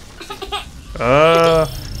you have any?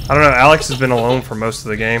 I don't know. Alex has been alone for most of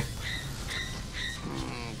the game.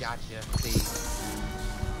 Gotcha.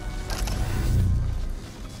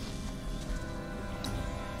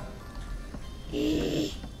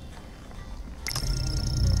 See.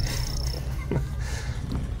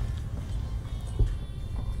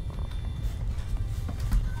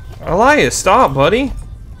 Elias, stop, buddy.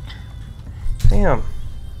 Damn.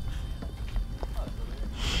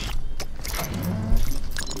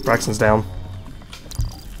 Braxton's down.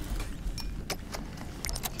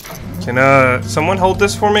 Can someone hold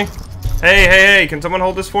this for me? Hey, can someone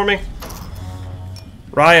hold this for me?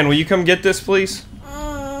 Ryan, will you come get this, please?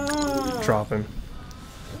 Drop him.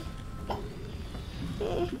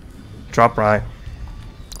 Drop Ryan.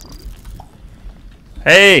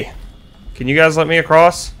 Hey! Can you guys let me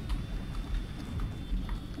across?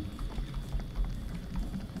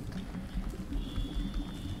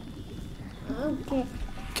 Okay.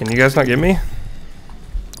 Can you guys not get me?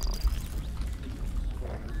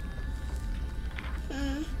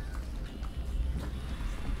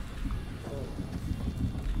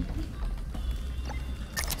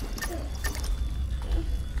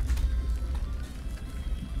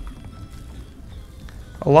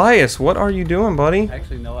 Elias, what are you doing, buddy?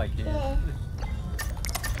 Actually, no, I can't.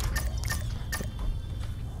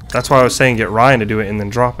 That's why I was saying get Ryan to do it and then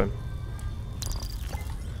drop him.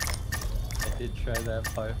 I did try that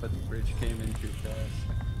part, but the bridge came in too fast.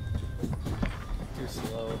 Too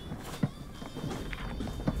slow.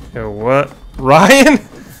 Yo, what? Ryan?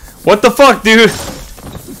 What the fuck, dude?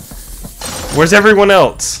 Where's everyone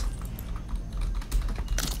else?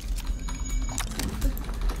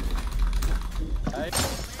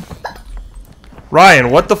 Ryan,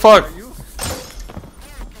 what the fuck?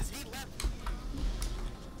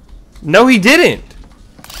 No, he didn't.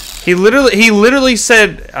 He literally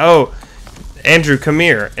said, "Oh, Andrew, come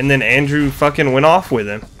here," and then Andrew fucking went off with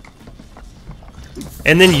him.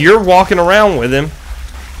 And then you're walking around with him.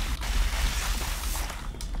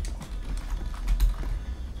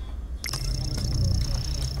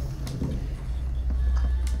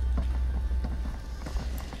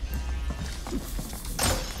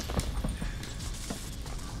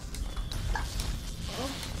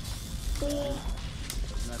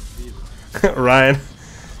 Ryan,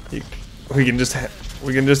 we can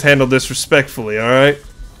just handle this respectfully, all right?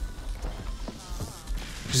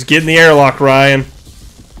 Just get in the airlock, Ryan.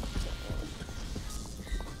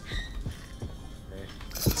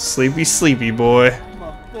 Sleepy, sleepy boy.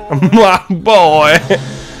 My boy.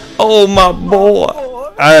 Oh, my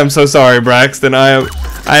boy. I am so sorry, Braxton. I am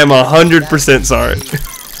 100% sorry.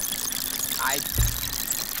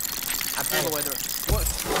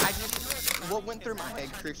 What went through my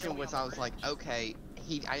head, Christian, was I was like, okay,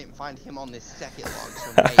 I didn't find him on this second log.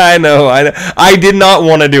 So I know. I did not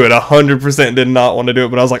want to do it. 100% did not want to do it,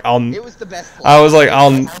 but I was like, It was the best play. I was like,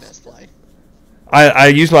 I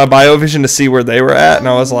used my biovision to see where they were at, and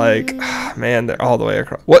I was like, man, they're all the way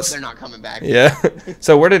across. They're not coming back. Yeah.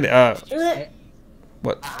 So where did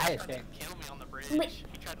what?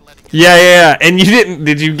 Yeah. And you didn't?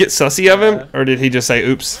 Did you get sussy of him, or did he just say,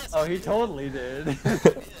 "Oops"? Oh, he totally did.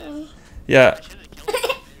 Yeah.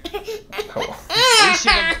 We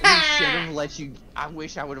should have let you. I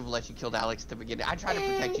wish I would have let you kill Alex to begin. I tried to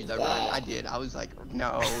protect you though, Ryan. I did. I was like,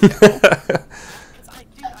 no.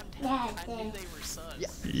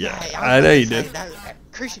 Yeah, I know you did.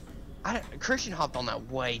 Christian hopped on that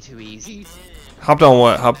way too easy. Hopped on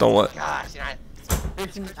what? Hopped on what? Gosh,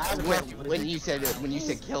 When you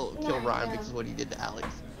said kill Ryan because of what he did to Alex.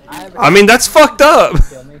 I mean, that's fucked up.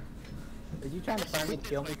 Are you trying to find me to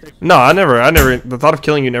kill me, Christian? No, I never. The thought of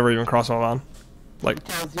killing you never even crossed my mind. Like.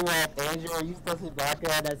 Because you have Andrew, are you supposed to be back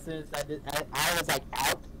there? And as soon as I was like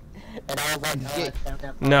out, and I was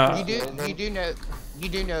like, no. You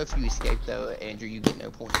do know if you escape though, Andrew, you get no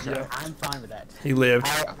points. Right? Yeah, I'm fine with that. He lived.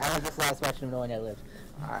 I was just last watching him knowing I lived.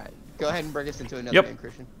 All right, go ahead and bring us into another game,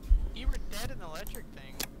 Christian. You were dead in the electric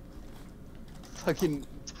thing. Fucking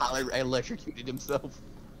Tyler electrocuted himself.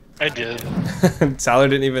 I did. Tyler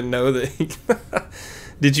didn't even know that he...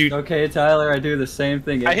 Did you... Okay, Tyler, I do the same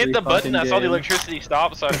thing. I hit the button, I saw the game. electricity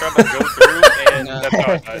stop, so I tried to go through, and that's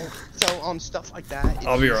how I died. So on stuff like that...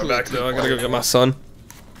 I'll be right back, though. I gotta go get my son.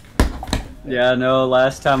 Yeah, no,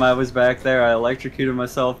 last time I was back there, I electrocuted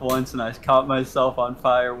myself once, and I caught myself on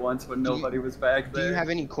fire once when nobody was back there. Do you have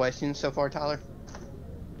any questions so far, Tyler?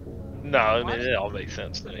 No, I mean, it all makes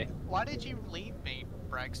sense to me. Why did you leave me,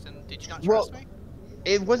 Braxton? Did you not trust me?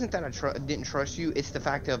 It wasn't that I didn't trust you. It's the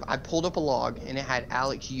fact of I pulled up a log and it had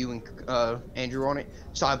Alex, you, and Andrew on it.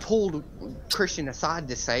 So I pulled Christian aside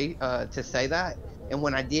to say that. And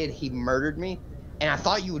when I did, he murdered me. And I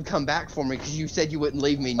thought you would come back for me because you said you wouldn't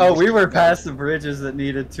leave me. Oh, we were past the bridges that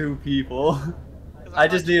needed 2 people. I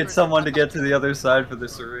just needed someone to get to the other side for the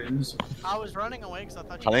syringe. I was running away because I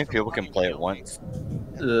thought you How many people can play at once?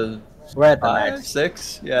 We're at the 5, max.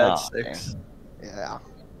 6? Yeah, Oh, it's 6. Yeah.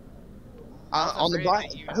 On the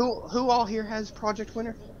bike, who all here has Project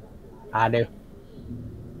Winter? I do.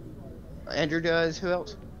 Andrew does. Who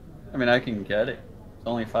else? I mean, I can get it. It's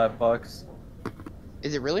only $5.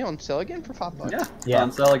 Is it really on sale again for $5? Yeah. Yeah.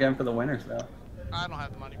 On sale again for the winners now. I don't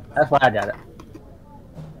have the money for that. That's why I got it.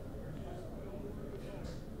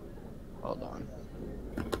 Hold on.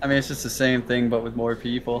 I mean, it's just the same thing, but with more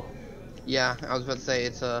people. Yeah, I was about to say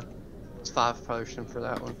it's 5 person for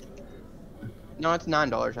that one. No, it's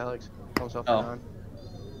 $9, Alex. On sale for 9.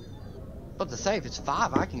 But to say if it's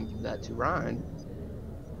 5, I can give that to Ryan.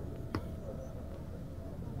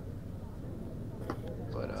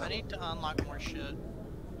 But I need to unlock more shit.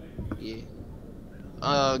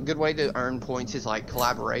 Yeah. Good way to earn points is like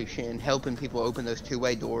collaboration, helping people open those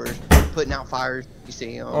two-way doors, putting out fires. You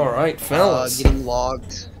see them. All right, fellas. Getting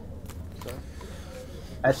logs. So.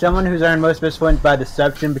 As someone who's earned most of his points by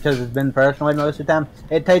deception because it's been personally most of the time,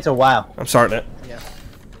 it takes a while. I'm starting it. Yeah.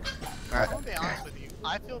 I'm gonna be honest with you.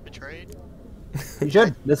 I feel betrayed. You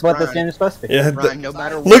should. That's what this game is supposed to be. Yeah. Ryan, no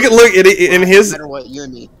matter what. Look in his. No matter what, you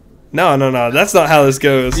and me. No, that's not how this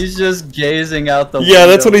goes. He's just gazing out the window. Yeah,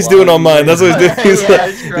 that's what he's doing on mine. That's what he's doing. He's, Yeah,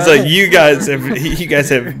 he's like, you guys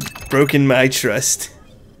have broken my trust.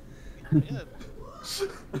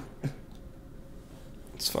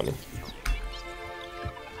 It's funny.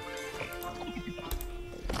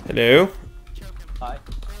 Hello. Hi.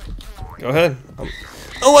 Go ahead.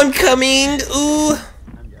 Oh, I'm coming. Ooh.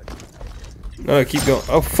 No, keep going.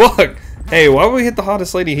 Oh fuck. Hey, why would we hit the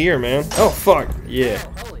hottest lady here, man? Oh fuck. Yeah.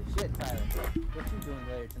 Holy shit, Tyler. What you doing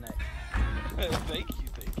later tonight? Thank you,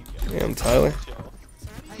 guys. Damn, Tyler.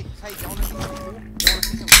 Hey, you wanna see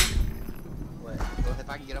something? What? Well, if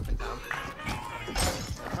I can get up in time.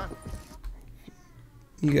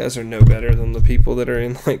 You guys are no better than the people that are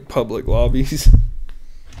in like public lobbies.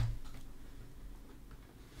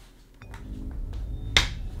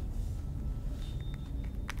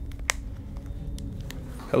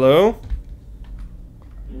 Hello?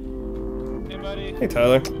 Hey, buddy. Hey,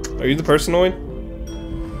 Tyler. Are you the personoid?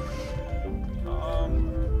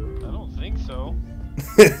 I don't think so.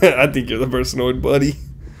 I think you're the personoid, buddy.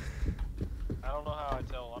 I don't know how I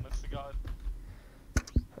tell, honest to God.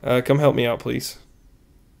 Come help me out, please.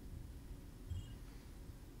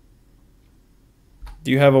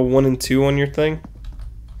 Do you have a 1 and 2 on your thing?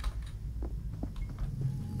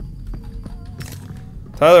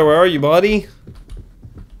 Tyler, where are you, buddy?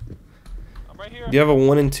 I'm right here. Do you have a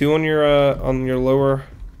 1 and 2 on your lower?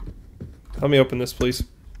 Help me open this, please.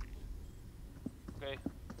 Okay.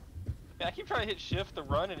 Yeah, I keep trying to hit shift to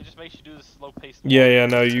run, and it just makes you do this slow pace. Yeah,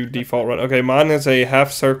 no, you default run. Okay, mine is a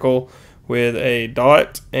half circle with a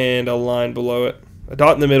dot and a line below it. A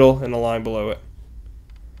dot in the middle and a line below it.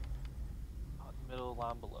 Middle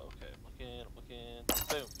line below. Okay, looking.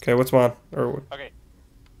 Boom. Okay, what's mine? Or Okay.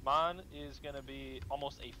 Mine is going to be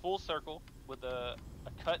almost a full circle with a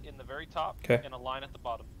cut in the very top and a line at the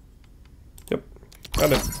bottom. Yep.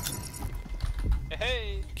 Got it.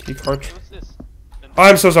 Hey! Key card. Hey, what's this? Oh,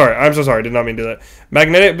 I'm so sorry. Did not mean to do that.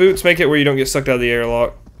 Magnetic boots make it where you don't get sucked out of the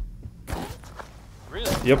airlock.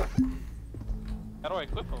 Really? Yep. How do I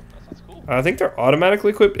equip them? That sounds cool. I think they're automatically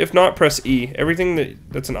equipped. If not, press E. Everything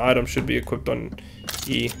that's an item should be equipped on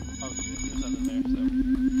E. Oh, there's nothing there, so.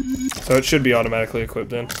 So it should be automatically equipped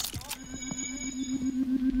then.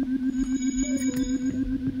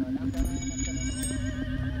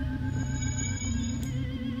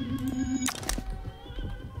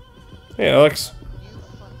 Hey, Alex. You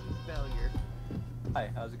fucking failure. Hi,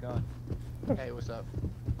 how's it going? Hey, what's up?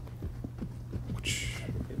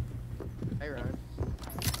 Hey, Ryan.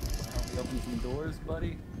 Help me open some doors,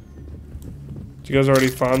 buddy? Did you guys already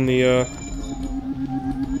find the,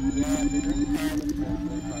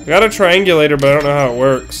 I got a triangulator, but I don't know how it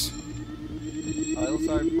works. Oh,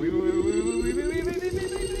 sorry. I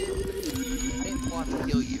didn't plot to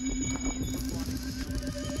kill you.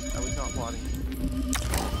 I was not plotting.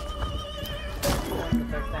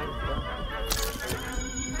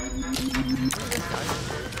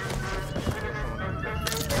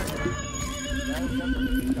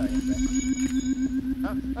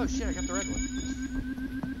 Oh shit, I got the red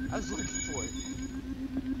one. I was looking for it.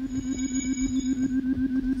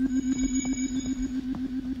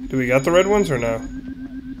 Do we got the red ones or no?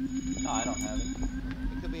 No, I don't have it.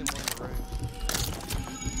 It could be in one of the rooms.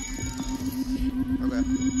 Okay.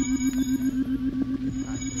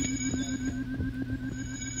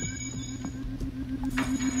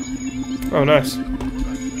 Oh, nice.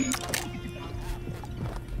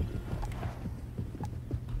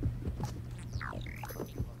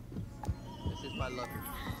 This is my luck.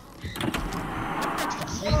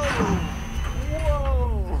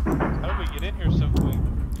 Whoa! How did we get in here so quick?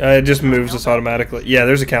 It just moves us automatically. Yeah,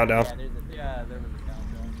 there's a countdown. Yeah, there was a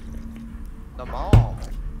countdown. The mall.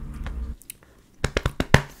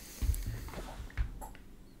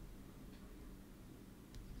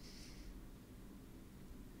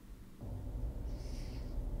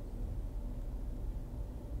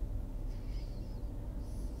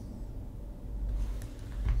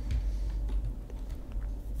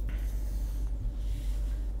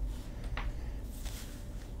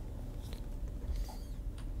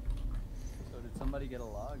 So did somebody get a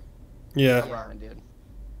log? Yeah. Ryan did.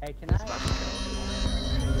 Hey, can I?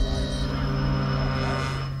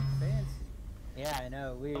 Fancy. Yeah, I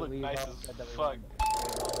know. We look nice all as said that we fuck.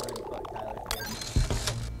 Tyler did.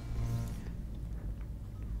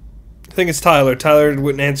 I think it's Tyler. Tyler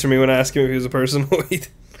wouldn't answer me when I asked him if he was a personoid.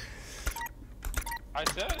 I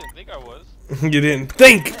said I didn't think I was. You didn't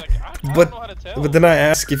think! Like, I don't know how to tell. But then I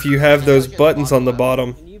ask if you have those buttons on the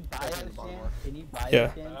bottom. Can you bioscan? Can you bioscan?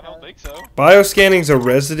 Yeah. I don't think so. Bioscanning's a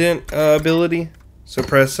resident ability. So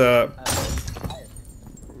press,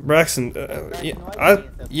 Braxton, yeah. Braxton's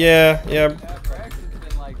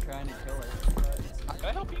been like trying to kill us. Can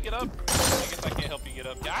I help you get up? I guess I can't help you get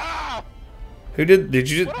up. Ah! Who did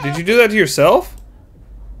you do that to yourself?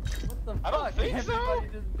 What the fuck? I don't think so. Everybody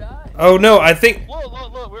just died. Oh no, I think,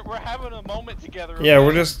 Look, we're having a moment together. yeah, okay?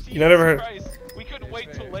 we're just, you Jesus never heard. Christ. We couldn't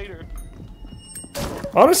wait till later.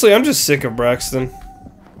 Honestly, I'm just sick of Braxton.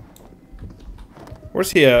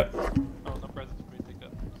 Where's he at? Oh, no presents for me to pick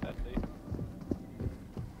up. Sadly.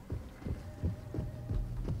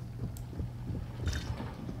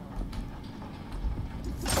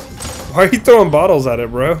 Why are you throwing bottles at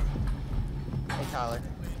it, bro? Hey, Tyler.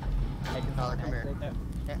 Hey, Tyler, come here.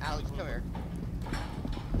 Hey, Alex, come here.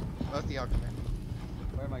 Both of y'all come here.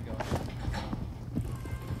 Where am I going?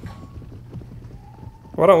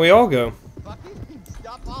 Why don't we all go? Fucking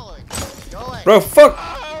stop following. Go away. Bro, fuck!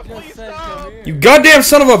 Ah, Just please said stop! come here. You goddamn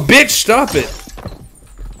son of a bitch, stop it!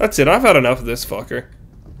 That's it, I've had enough of this fucker.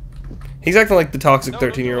 He's acting like the toxic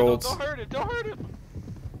 13-year-olds. Don't hurt him, don't hurt him!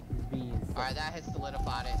 Alright, that has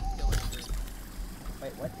solidified it. Kill it.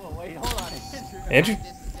 Wait, what? Whoa, wait, hold on. Andrew?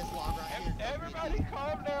 This log right here. Everybody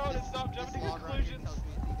calm down and stop jumping to This log right here conclusions. tells me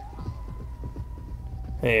it's either Tyler.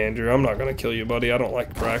 Hey Andrew, I'm not gonna kill you, buddy. I don't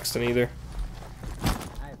like Braxton either.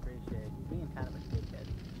 I appreciate it. You're being kind of a dickhead.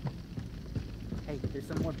 Hey, there's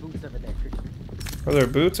some more boots over there, Christian. Are there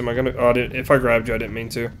boots? Am I gonna? Oh, if I grabbed you, I didn't mean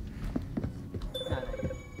to. No, no, you're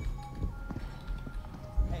good.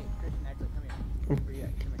 Hey, Christian, actually, come here. Where you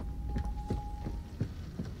at? Come here.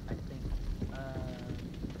 I think,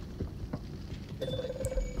 this way.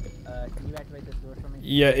 Can you activate this door for me?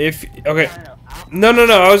 Yeah, if okay. No. No.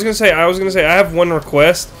 I was gonna say I have one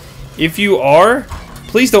request. If you are,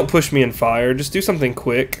 please don't push me in fire. Just do something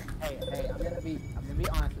quick. Hey, I'm gonna be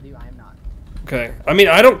honest with you. I am not. Okay. I mean,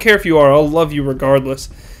 I don't care if you are. I'll love you regardless.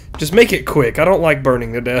 Just make it quick. I don't like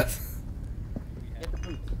burning to death. Get the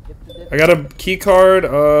boots. I got a key card.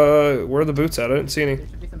 Where are the boots at? I didn't see any. There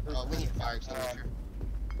should be some boots. We need a fire extinguisher.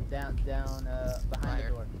 Down, behind the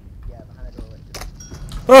door. Yeah, behind the doorway.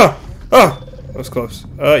 Oh, that was close.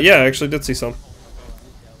 Yeah, I actually did see some.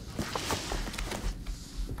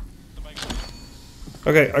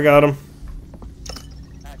 Okay, I got him.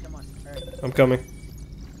 Alright, come on. Hurry. I'm coming.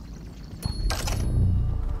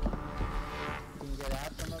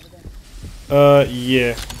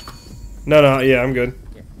 Yeah. No, yeah, I'm good.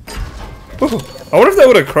 Ooh, I wonder if that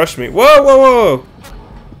would have crushed me. Whoa, whoa, whoa!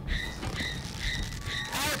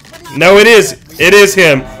 No, it is. It is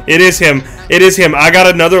him. It is him. It is him. I got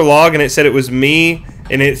another log and it said it was me,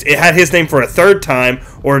 and it had his name for a third time,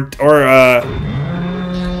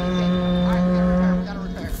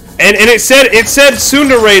 and it said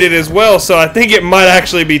Sunda rated as well, so I think it might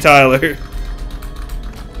actually be Tyler.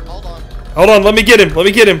 Hold on, let me get him. Let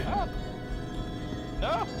me get him.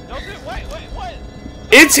 No, don't do it. Wait, what?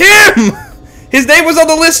 It's him! His name was on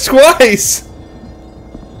the list twice.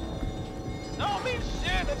 No, I mean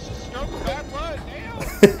shit. That's just stroke of bad luck. Damn.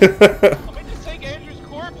 I mean, just take Andrew's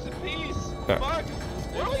corpse in peace. Fuck.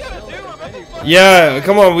 What do we gotta do? I'm at the fucking Yeah,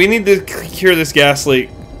 come on. We need to cure this gas leak.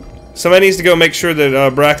 Somebody needs to go make sure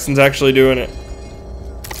that Braxton's actually doing it.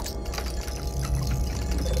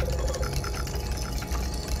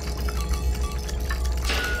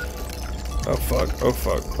 Oh fuck, oh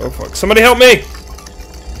fuck, oh fuck. Somebody help me!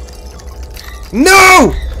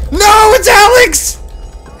 No! No, it's Alex!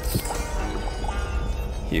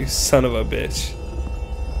 You son of a bitch.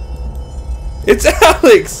 It's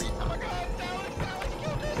Alex!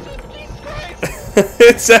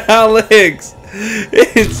 It's Alex!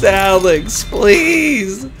 It's Alex,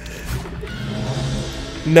 please!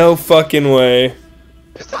 No fucking way.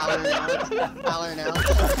 Tyler and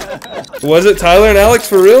Alex. Was it Tyler and Alex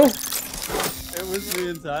for real? It was me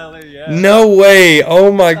and Tyler, yeah. No way!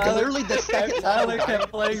 Oh my god. Literally the second Tyler kept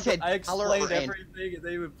playing. said I Tyler explained or everything, and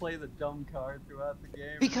they would play the dumb card throughout the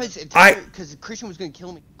game. Because Christian was gonna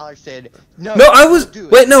kill me. Tyler said no. No, I was. don't do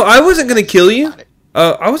it. Wait, no, I wasn't gonna kill you.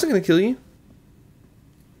 I wasn't gonna kill you.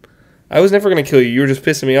 I was never gonna kill you. You were just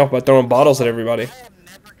pissing me off by throwing bottles at everybody. I am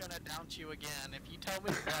never gonna doubt you again. If you tell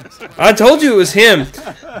me that I told you it was him.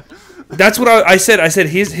 That's what I said. I said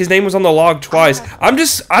his name was on the log twice. I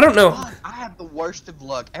don't know. God, I have the worst of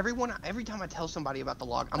luck. Every time I tell somebody about the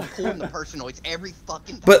log, I'm pulling the personoids every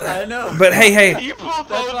fucking time. But I know. But hey. You pulled That's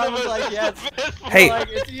both why I of was us. like, yeah, Hey. like,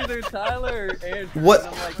 it's either Tyler or Andrew. What and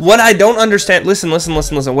I'm like, what I don't understand. Listen.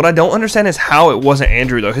 What I don't understand is how it wasn't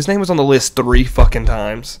Andrew though. His name was on the list 3 fucking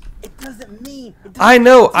times. It doesn't mean. It doesn't I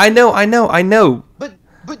know.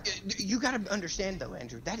 But you gotta understand though,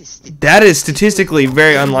 Andrew. That is statistically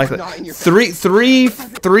very unlikely. Three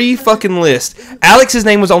fucking lists. Alex's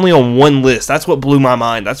name was only on 1 list. That's what blew my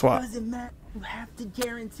mind. That's why. doesn't matter. You have to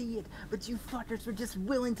guarantee it. But you fuckers were just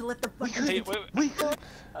willing to let the fucking. Hey, wait.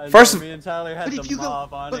 First me and Tyler had the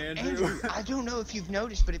mob on Andrew. I don't know if you've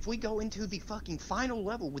noticed, but if we go into the fucking final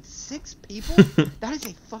level with 6 people, that is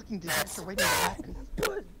a fucking disaster waiting to happen.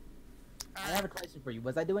 I have a question for you.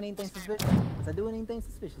 Was I doing anything suspicious?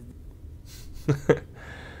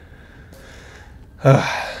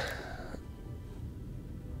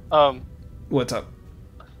 What's up?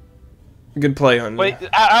 Good play on. Wait,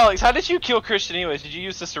 Alex, how did you kill Christian anyways? Did you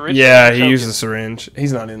use the syringe? Yeah, he used a syringe.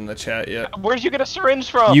 He's not in the chat yet. Where'd you get a syringe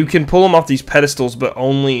from? You can pull them off these pedestals, but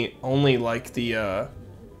only like the. Are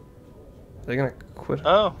they gonna quit?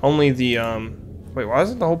 Oh. Only the Wait, why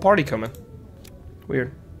isn't the whole party coming?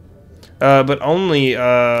 Weird. But only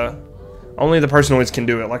the personoids can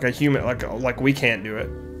do it. Like a human, like we can't do it.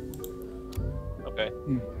 Okay.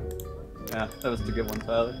 Yeah, that was the good one,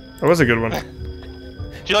 Tyler. That was a good one.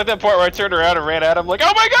 Do you like that part where I turned around and ran at him like,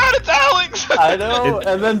 oh my god, it's Alex! I know,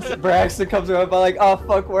 and then Braxton comes around by like, oh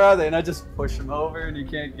fuck, where are they? And I just push him over and you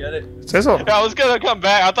can't get it. I was gonna come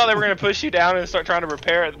back. I thought they were gonna push you down and start trying to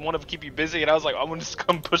repair it and want to keep you busy, and I was like, I'm gonna just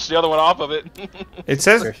come push the other one off of it. It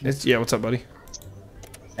says, yeah, what's up, buddy?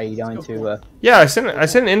 Are you going to, Yeah, I sent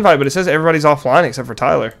an invite, but it says everybody's offline except for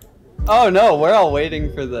Tyler. Oh no, we're all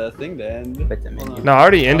waiting for the thing to end. No, I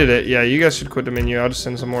already ended it. Yeah, you guys should quit the menu. I'll just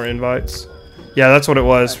send some more invites. Yeah, that's what it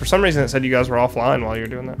was. For some reason, it said you guys were offline while you were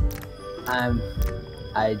doing that.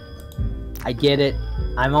 I get it.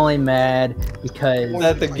 I'm only mad because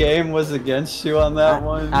that the game was against you on that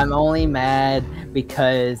one. I'm only mad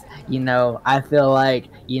because I feel like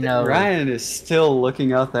Ryan is still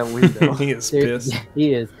looking out that window. He is pissed.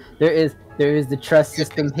 He is. There is the trust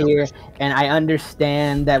system here, and I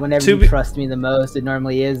understand that whenever you trust me the most, it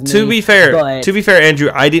normally is me. To be fair, Andrew,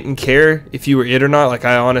 I didn't care if you were it or not. Like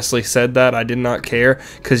I honestly said that I did not care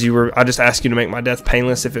because you were. I just asked you to make my death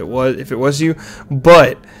painless if it was you.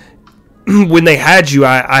 But when they had you,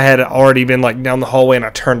 I had already been like down the hallway, and I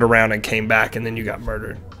turned around and came back, and then you got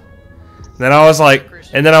murdered. And then I was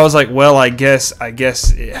like, well, I guess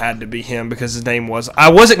it had to be him because his name was. I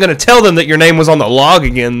wasn't gonna tell them that your name was on the log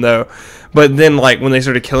again though. But then, like, when they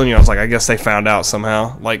started killing you, I was like, I guess they found out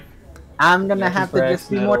somehow. Like, I'm gonna Yeah, have to just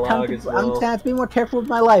be Braxton more had a log as comfortable. I'm well. just gonna have to be more careful with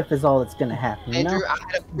my life. Is all that's gonna happen. You know. Andrew, I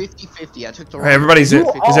had a 50-50. I took the All right, everybody's in. You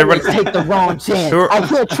Is always everybody? take the wrong chance. Who are- I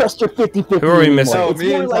can't trust your 50-50 Who are we anymore. missing? No, It's me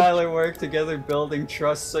more and like- Tyler worked together building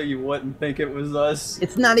trust so you wouldn't think it was us.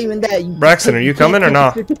 It's not even that. Braxton, are you coming or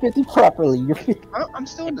not? 50-50 properly. You're 50. I'm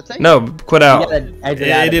still in the thing. No, quit out. You gotta exit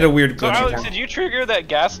It out of did it. a weird So glitch. Alex, did you trigger that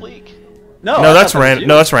gas leak? No, No, I that's thought that was random. you.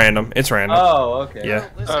 No, that's random. It's random. Oh, okay. Yeah.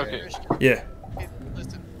 Listen, Okay. Christian, Yeah.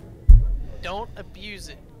 listen. Don't abuse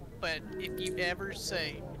it, but if you ever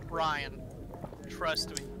say, Ryan, trust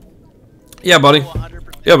me. Yeah, buddy. I will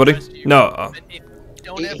 100% Yeah, buddy. trust you, No, but if-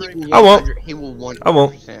 don't ever abuse I won't. He will 100% I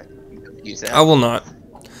won't. use that. I will not.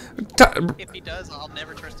 If he does, I'll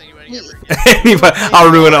never trust anybody ever again. Anybody,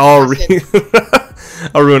 I'll ruin all.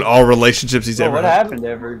 I'll ruin all relationships he's So ever what had. happened to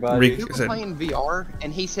everybody? We were playing VR,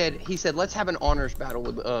 and he said, let's have an honors battle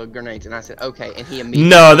with grenades, and I said, okay, and he immediately.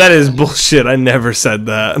 No, that is bullshit. I never said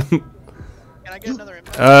that. Can I get another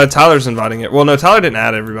invite? Tyler's inviting it. Well, no, Tyler didn't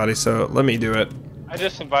add everybody, so let me do it. I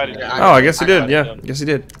just invited you. Oh, I guess he did. invited Yeah, him. guess he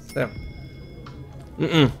did. Yeah. You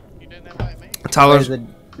didn't invite me. Tyler's.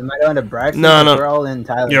 Am I going to Braxton? No, Or no. We're all in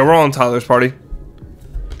Tyler. Yeah, we're all in Tyler's party.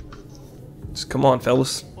 Just come on,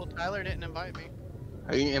 fellas. Well, Tyler didn't invite me.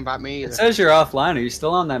 Oh, you didn't invite me It either. says you're offline. Are you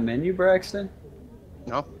still on that menu, Braxton?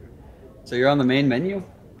 No. So you're on the main menu?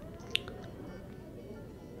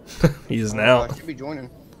 He is now. I should be joining.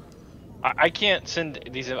 I can't send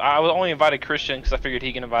these. I only invited Christian because I figured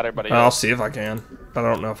he can invite everybody I'll else. see if I can. I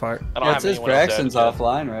don't know if I. I don't Yeah, have it says anyone else Braxton's added.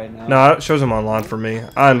 offline right now. No, it shows him online for me.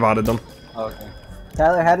 I invited them. Okay.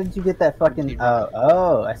 Tyler, how did you get that fucking?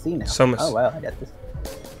 Oh, I see now. So much- Oh wow, I got this.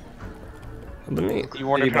 Let me. You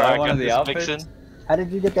wondered Did you buy how I one got of the this outfits? vixen? How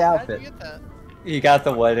did you get the How did outfit? you get that? You got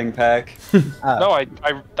the wedding pack. Oh. No,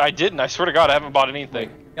 I didn't. I swear to God, I haven't bought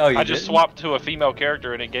anything. Oh, you I just didn't? swapped to a female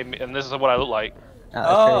character and it gave me, and this is what I look like. that's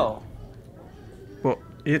Oh. Well,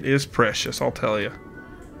 it is precious. I'll tell you.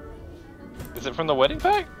 Is it from the wedding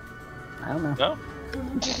pack? crazy. I don't know. No.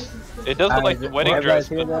 It does look like the wedding everybody's dress,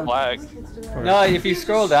 here but then? black. No, if you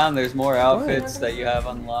scroll down, there's more outfits that you have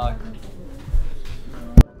unlocked.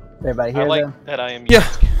 Everybody I here like though. that I am. Yeah,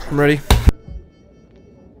 I'm ready.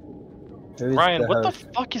 Who's Ryan, what the host?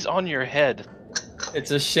 fuck is on your head?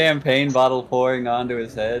 It's a champagne bottle pouring onto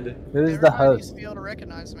his head. Who's the Everybody needs host? to be able to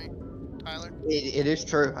recognize me, Tyler. It is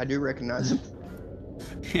true. I do recognize him.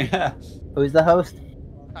 Yeah. Who's the host?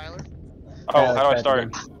 Tyler. Oh, how do I try it start?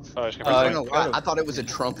 again. Oh, I just I gotta don't know why. I thought it was a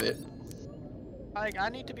trumpet. I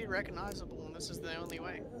need to be recognizable, and this is the only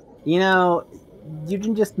way. You know, you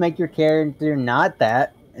can just make your character not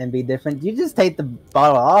that and be different. You just take the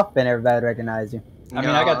bottle off and everybody would recognize you. I mean,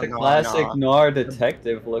 I got the No, classic no. noir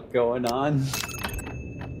detective look going on.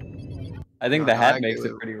 I think No, the hat I makes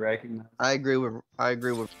agree it pretty recognizable. I agree with.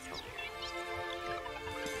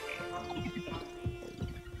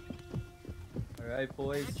 Alright,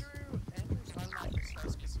 boys. Andrew's unlike this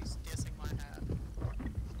house because he's dissing my hat.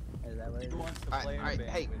 Is that what it is? Who wants to Alright, play in a alright, band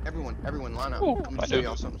hey, with me? everyone, line up. Ooh, I'm I gonna show do.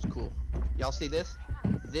 y'all something cool. Y'all see this?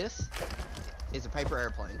 This is a paper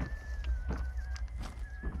airplane.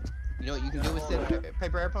 You know what you can do with this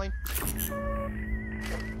paper airplane? You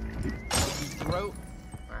throw.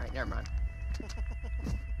 Alright, never mind.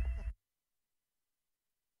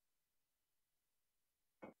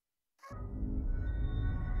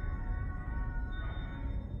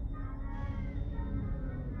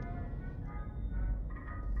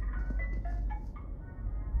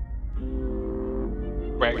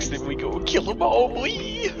 Braxton, we go kill them all,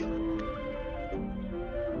 boy.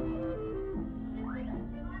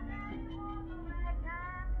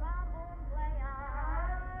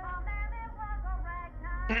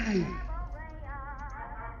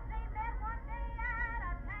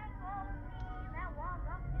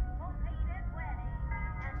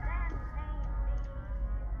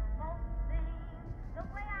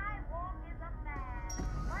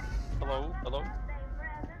 Hello, hello,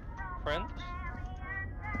 friends.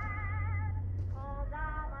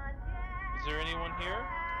 Is there anyone here?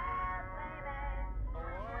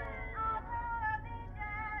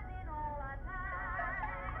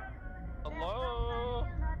 Hello?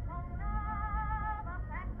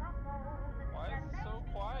 Why is it so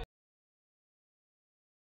quiet?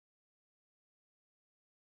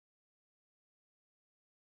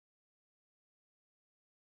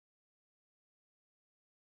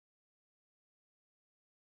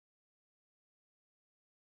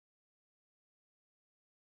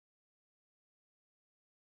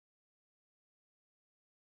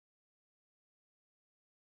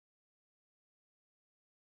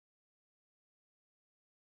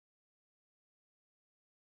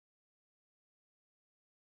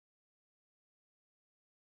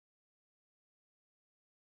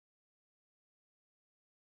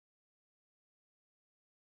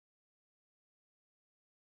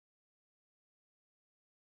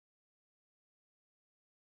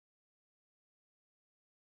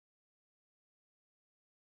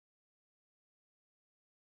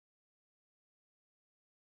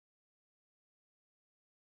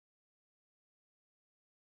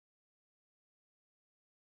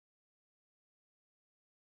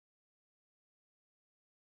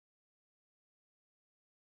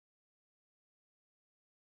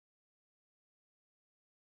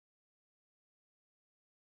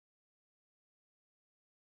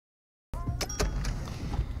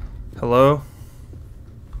 Hello?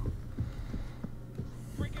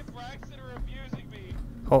 Freaking Braxton are abusing me.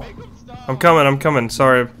 Oh, Make them stop. I'm coming.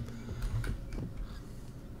 Sorry.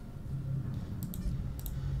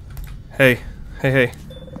 Hey. Hey.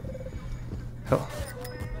 Hell.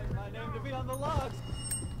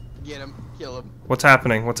 Get him. Kill him. What's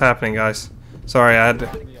happening? What's happening, guys? Sorry, I had to...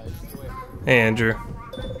 Hey, Andrew.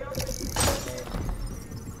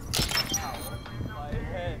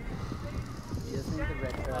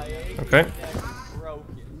 Okay.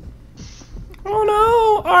 Oh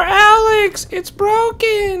no! Our Alex! It's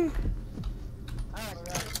broken!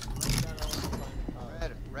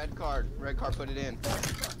 Red card. Red card, put it in. What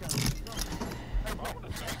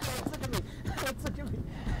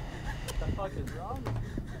the fuck is wrong?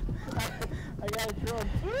 I got a drone.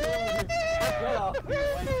 Get off me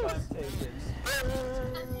when I'm taken.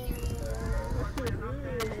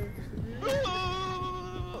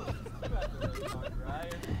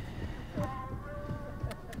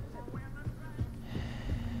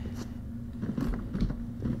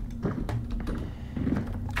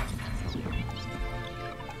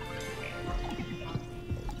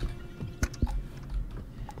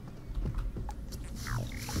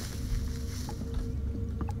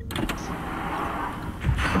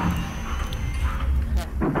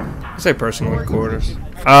 I say personal quarters.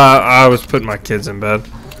 I was putting my kids in bed.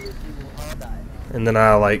 And then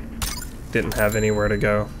I, like, didn't have anywhere to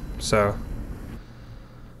go, so.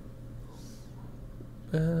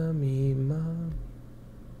 Mom.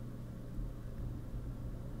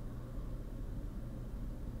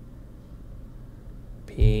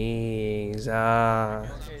 Pizza.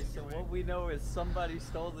 Okay, so what we know is somebody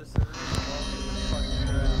stole the syringe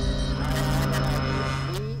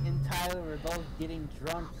Me and Tyler were both getting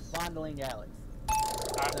drunk, fondling Alex.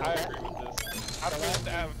 I agree with this. I'm going to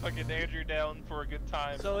have fucking Andrew down for a good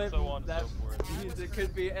time, so and so on and so forth. Means it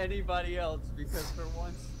could be anybody else because for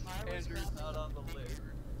once Andrew's not on the list.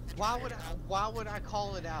 Why would I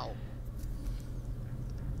call it out?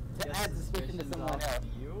 To add suspicion to someone else.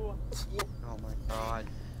 You? Oh my god.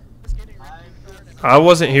 I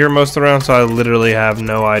wasn't here most of the round, so I literally have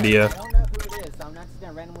no idea. I don't know who it is, so I'm not just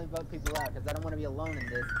gonna randomly vote people out because I don't want to be alone in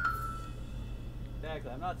this.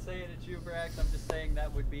 Exactly. I'm not saying it's you, Brax. I'm just saying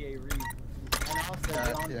that would be a reason. And also,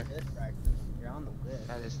 you're on the list, Braxton. You're on the list.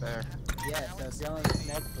 That is fair. Yeah, so if you're on the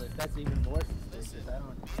next list, that's even more suspicious. I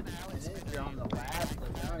don't. And then if you're on the last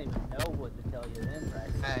list, I don't even know what to tell you then,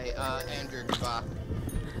 Braxton. Hey, Andrew, goodbye.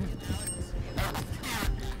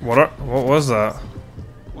 What was that?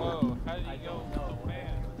 Whoa, how did you go? Oh,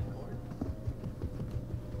 man.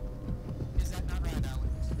 Is that not right,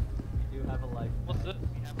 Alex? You do have a life. What's it?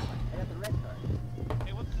 I got the red card.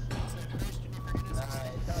 Hey, what's this?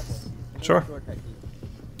 Sure.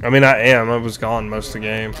 I mean, I am. I was gone most of the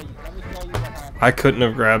game. I couldn't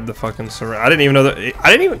have grabbed the fucking syringe. I didn't even know that. I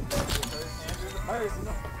didn't even.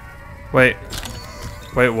 Wait,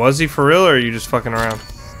 was he for real, or are you just fucking around?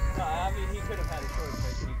 No, I mean, he could have had a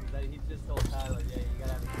choice, but he just told Tyler, yeah, you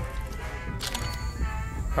gotta have a choice.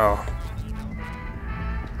 Oh.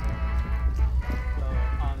 So,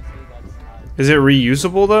 honestly, that's not... Is it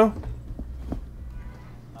reusable, though?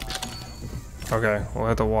 Okay, we'll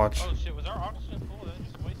have to watch. Oh shit, was our oxygen full? Did I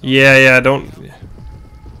just waste Yeah, don't...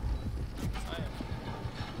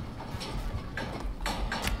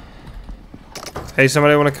 Hey,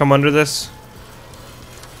 somebody want to come under this?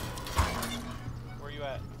 Where you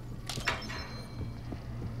at?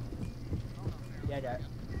 Yeah, Dad.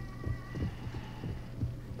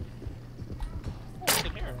 What's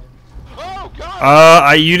in here? Oh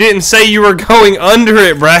god! You didn't say you were going under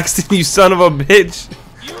it, Braxton, you son of a bitch.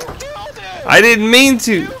 You killed it! I didn't mean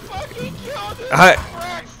to. You fucking killed it!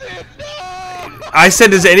 Braxton, no! I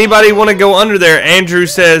said, does anybody want to go under there? Andrew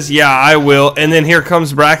says, yeah, I will. And then here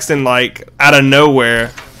comes Braxton, like, out of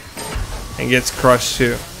nowhere. And gets crushed,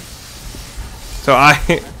 too. So I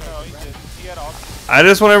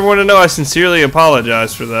just want everyone to know I sincerely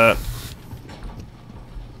apologize for that.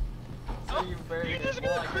 You just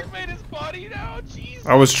cremate his body now? Jesus.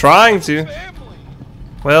 I was trying to.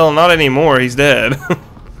 Well, not anymore. He's dead.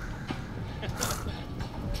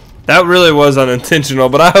 That really was unintentional,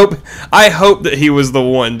 but I hope that he was the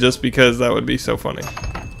one, just because that would be so funny.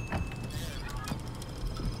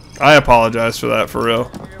 I apologize for that, for real.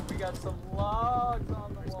 We got some logs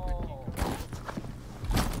on the wall.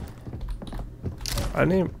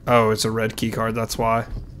 Oh, it's a red key card, that's why.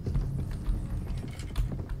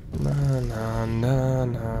 Na na na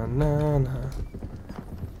na na na.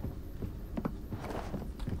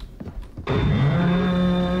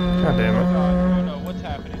 God damn it. Oh no, what's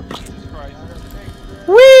happening? Jesus Christ.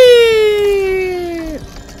 Whee!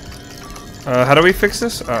 How do we fix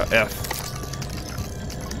this? F.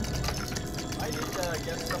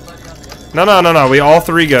 No. We all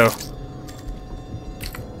three go.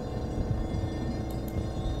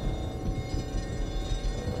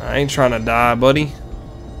 I ain't trying to die, buddy.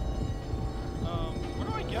 Where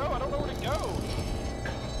do I go? I don't know where to go.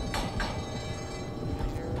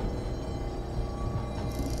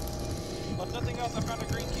 But nothing else. I found a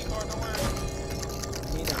green key card. Don't worry.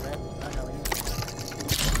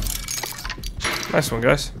 Nice one,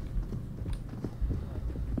 guys.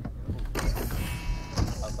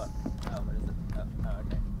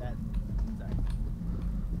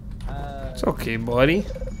 It's okay, buddy.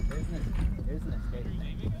 There's an escape.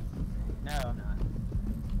 No, I'm not.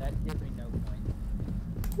 That gives me no point.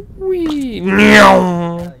 Wee. Oh, you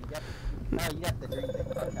got the green thing.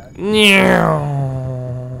 Okay.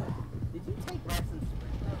 Did you take lessons?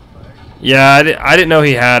 Yeah, I didn't know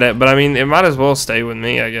he had it, but I mean, it might as well stay with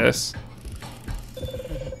me, I guess. Come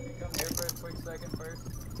here for a quick second first.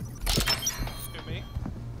 To me?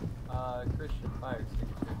 Christian fire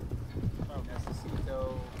extinguisher.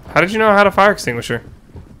 Necesito. How did you know I had a fire extinguisher?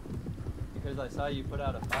 Because I saw you put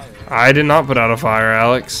out a fire. I did not put out a fire,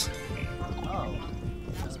 Alex. Oh.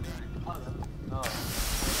 Oh.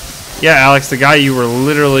 Yeah, Alex, the guy you were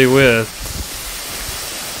literally with.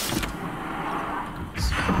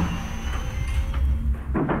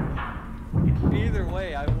 Either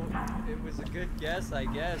way, it was a good guess, I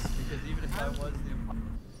guess, because even if I was the...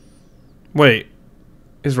 Wait,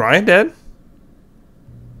 is Ryan dead?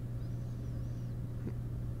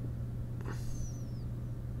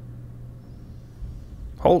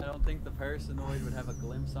 Hold. I don't think the personoid would have a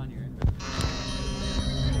glimpse on your inventory.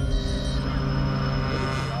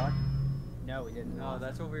 No, we didn't. No,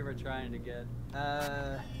 that's what we were trying to get.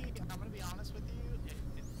 I'm gonna be honest with you.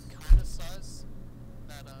 It's kind of sus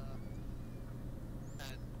that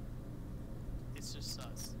that it's just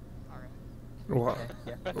sus. All right. What?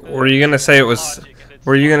 Were you gonna say it was?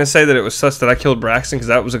 Were you gonna say that it was sus that I killed Braxton? Because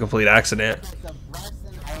that was a complete accident. I don't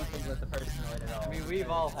think that's the personoid at all. I mean, we've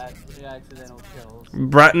all had accidental kills.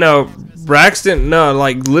 Braxton, no,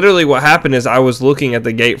 like literally what happened is I was looking at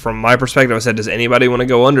the gate from my perspective. I said, does anybody want to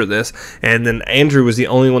go under this? And then Andrew was the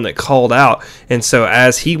only one that called out. And so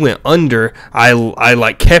as he went under, I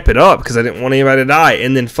like kept it up because I didn't want anybody to die.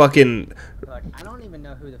 And then fucking I don't even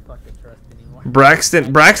know who the fuck to trust anymore.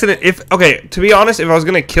 Braxton, okay, to be honest, if I was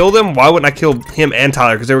going to kill them, why wouldn't I kill him and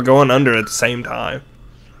Tyler? Because they were going under at the same time.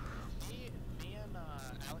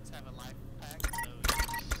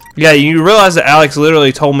 Yeah, you realize that Alex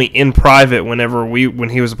literally told me in private when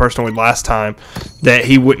he was the personoid last time that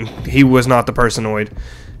he was not the personoid.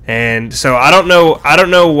 And so I don't know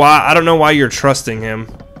why you're trusting him.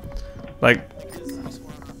 Like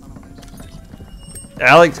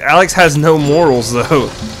Alex has no morals though,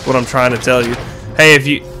 what I'm trying to tell you. Hey, if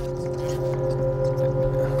you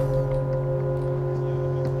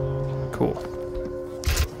Cool.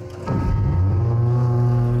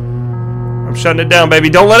 I'm shutting it down, baby.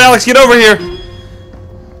 Don't let Alex get over here.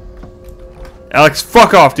 Alex,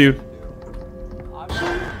 fuck off, dude.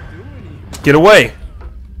 Get away.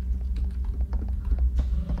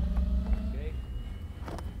 Okay.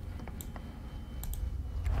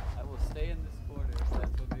 I will stay in this corner if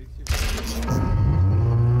that's what makes you feel.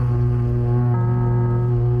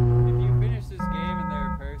 If you finish this game and there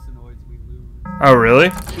are personoids, we lose. Oh,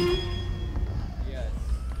 really?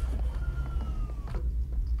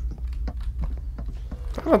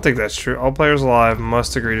 I don't think that's true. All players alive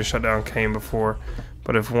must agree to shut down Kane before.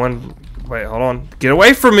 But if one... Wait, hold on. Get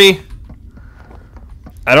away from me!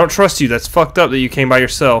 I don't trust you. That's fucked up that you came by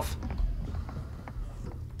yourself.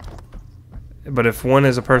 But if one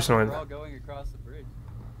is a personoid... We're all going across the bridge.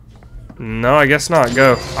 No, I guess not.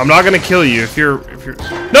 Go. I'm not gonna kill you if you're...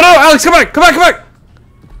 No, Alex, come back! Come back, come back!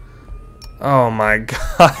 Oh my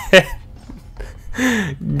god.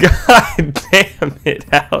 God damn it,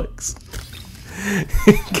 Alex.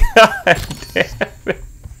 God damn it.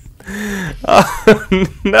 Oh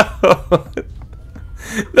no.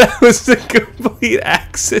 That was a complete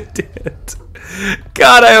accident.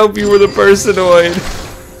 God, I hope you were the personoid.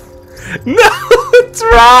 No, it's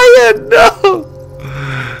Ryan. No.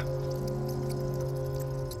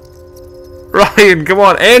 Ryan, come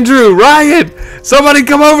on. Andrew, Ryan. Somebody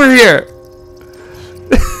come over here.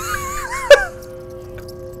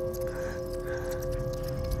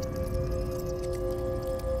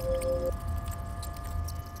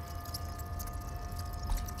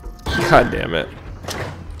 God damn it.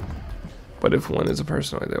 But if one is a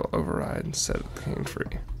personoid, they will override and set Kane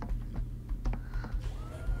free.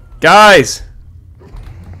 Guys!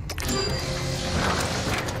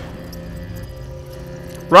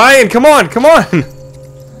 Ryan, come on, come on,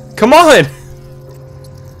 come on.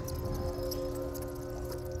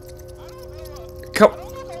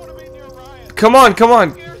 Come on, come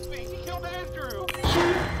on.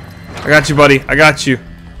 I got you, buddy. I got you.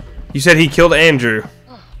 You said he killed Andrew.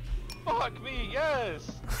 Fuck me,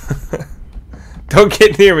 yes. Don't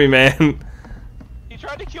get near me, man. He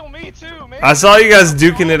tried to kill me too, man. I saw you guys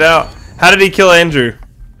duking it out. How did he kill Andrew?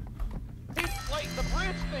 Like the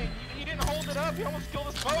bridge thing. He didn't hold it up. He almost killed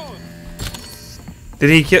us both. Did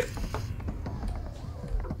he kill?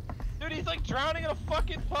 Dude, he's like drowning in a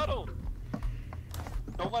fucking puddle.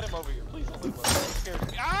 Don't let him over here. Please don't let him over here. He scares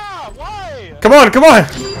me. Ah, why? Come on, come on.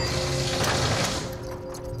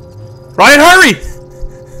 Ryan, hurry!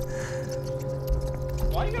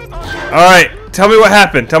 Why you gonna knock me over? Alright, tell me what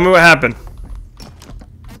happened. Tell me what happened.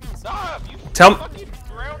 Stop! You Tell me. fucking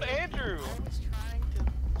drowned Andrew. I was trying to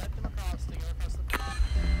let them across to go across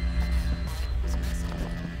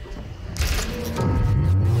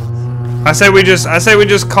the I say we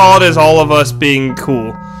just call it as all of us being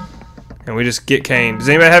cool. And we just get Kane. Does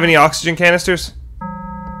anybody have any oxygen canisters? No,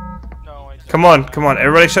 I don't. Come on, come on.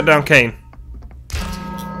 Everybody shut down Kane.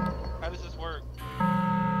 How does this work?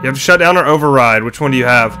 You have to shut down or override. Which one do you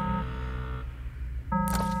have?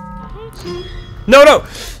 No, no!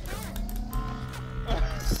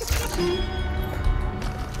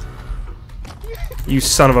 You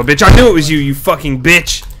son of a bitch. I knew it was you, you fucking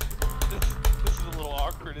bitch. This is a little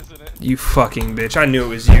awkward, isn't it? You fucking bitch. I knew it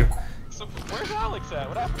was you. So, where's Alex at?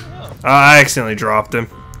 What happened to him? I accidentally dropped him.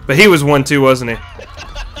 But he was 1-2, wasn't he?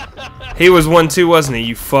 He was 1-2, wasn't he,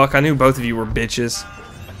 you fuck? I knew both of you were bitches.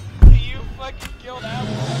 You fucking killed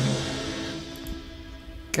Alex.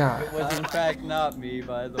 God. It was in fact not me,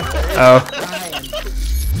 by the way. Oh.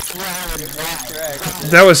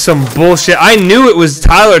 That was some bullshit. I knew it was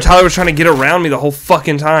Tyler. Tyler was trying to get around me the whole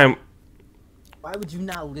fucking time. Why would you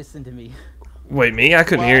not listen to me? Wait, me? I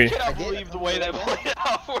couldn't hear you. I cannot believe the way that played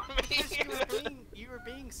out for me. You were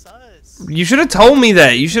being sus. You should have told me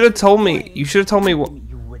that. You should have told me. You should have told me what.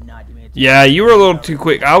 You would not do it. Yeah, you were a little too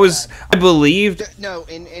quick. I believed. No,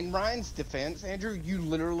 in Ryan's defense, Andrew, you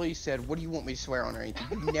literally said, "What do you want me to swear on or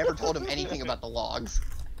anything?" You never told him anything about the logs.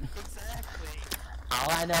 Exactly. All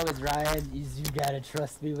I know is, Ryan, is you gotta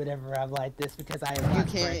trust me whenever I'm like this because I am You not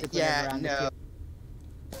can't. practically Yeah, around the no. kill.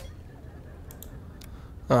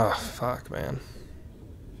 Oh, fuck, man.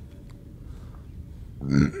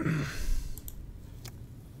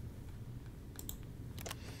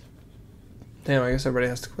 Damn, I guess everybody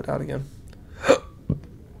has to quit out again.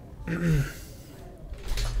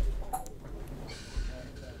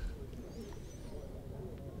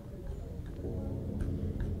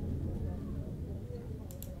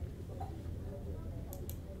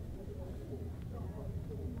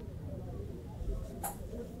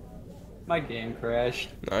 My game crashed.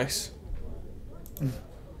 Nice.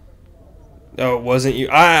 Oh, it wasn't you.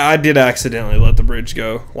 I did accidentally let the bridge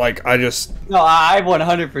go. Like, I just... No, I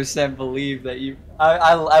 100% believe that you...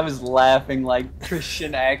 I was laughing like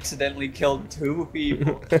Christian accidentally killed 2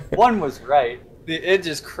 people. One was right. It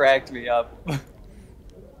just cracked me up.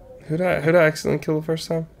 Who'd I accidentally kill the first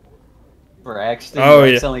time? Braxton Oh,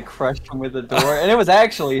 yeah. accidentally crushed him with the door. And it was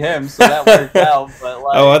actually him, so that worked out. But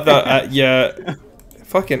like, Oh, I thought... yeah.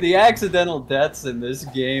 Fucking... the accidental deaths in this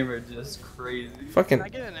game are just crazy. Fucking... Can I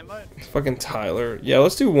get an invite? Fucking Tyler. Yeah,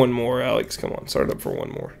 let's do one more, Alex. Come on, start up for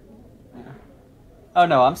one more. Oh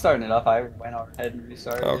no, I'm starting it off. I went ahead and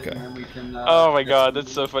restarted Okay. it, and then we can, Oh my god, that's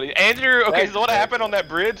so funny. Andrew, okay, so what happened on that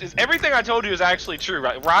bridge is everything I told you is actually true,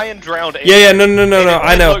 right? Ryan drowned Andrew. Yeah, no.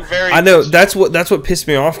 I know. looked very I know. That's what pissed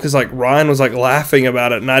me off because like Ryan was like laughing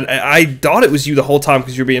about it, and I thought it was you the whole time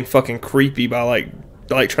because you're being fucking creepy by like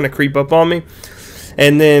trying to creep up on me,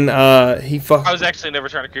 and then he fuck. I was actually never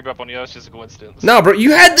trying to creep up on you. That was just a coincidence. No, bro,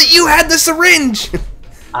 you had the syringe.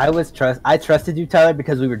 I trusted you, Tyler,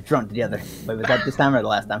 because we were drunk together. Wait, was that this time or the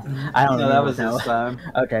last time? I don't know. No, that was this time.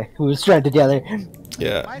 Okay, we were drunk together.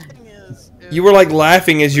 Yeah. My thing is, You were like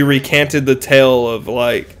laughing as you recanted the tale of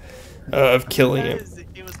like of killing him.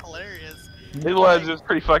 it was hilarious. It was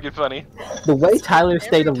pretty fucking funny. The way Tyler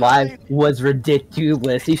stayed alive was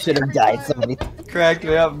ridiculous. He should have died. Somebody. Cracked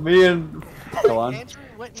me up. Me and go on. Andrew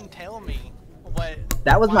wouldn't tell me what.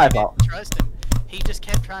 That was why my I didn't fault. Trust him. He just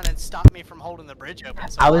kept trying to stop me from holding the bridge open.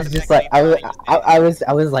 So I was just like, I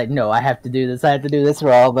was like, no, I have to do this. I have to do this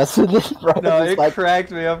for all of us. No, It's it like,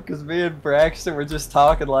 cracked me up because me and Braxton were just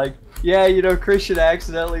talking like, yeah, you know, Christian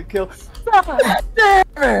accidentally killed. damn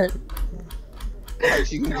it.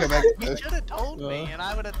 Alright, you can come back. He should have told me, and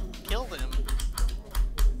I would have killed him.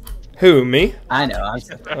 Who, me? I know.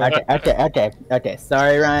 Okay.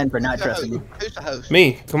 Sorry, Ryan, for not trusting you. Who's the host?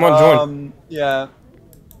 Me. Come on, join. Yeah.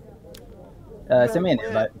 Send me an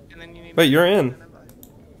invite. Wait, you're in.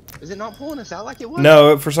 Is it not pulling us out like it was?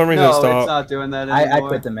 No, for some reason it No, stopped. it's not doing that anymore. I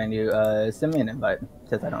quit the menu. Send me an invite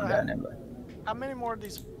because I don't got an invite. How many more of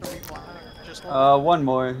these are we flying? Just one? One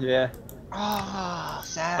more, yeah. Oh,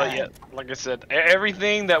 sad. But yeah, like I said,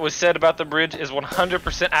 everything that was said about the bridge is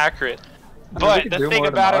 100% accurate. But the thing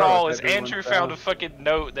about it all is Andrew found a fucking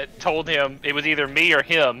note that told him it was either me or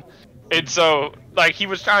him. And so, like, he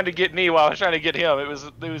was trying to get me while I was trying to get him. It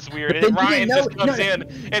was weird. And Ryan just comes in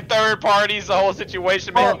and third parties the whole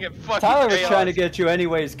situation, making it fucking Tyler was chaos. trying to get you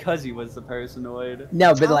anyways because he was the personoid.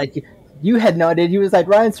 No, but like, you had no idea. He was like,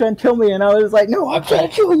 Ryan's trying to kill me, and I was like, no, I'm trying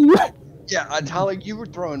to kill you. Yeah, Tyler, you were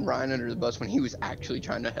throwing Ryan under the bus when he was actually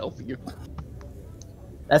trying to help you.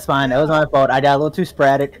 That's fine. That was my fault. I got a little too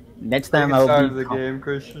sporadic. Next time I'll Start of be the game,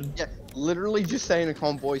 Christian. Yeah, literally just saying a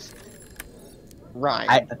calm voice.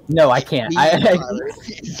 Ryan. No, I can't.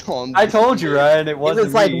 I told you, Ryan. It wasn't. It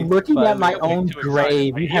was like me, looking but- at my own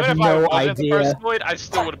grave. You have no idea. I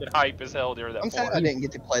still would have been hype as hell during that I'm sad point. I didn't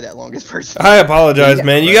get to play that longest person. I apologize,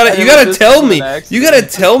 man. You gotta tell me. You gotta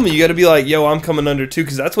tell me. You gotta be like, yo, I'm coming under too,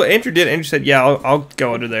 because that's what Andrew did. Andrew said, yeah, I'll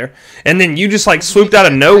go under there, and then you just like swooped out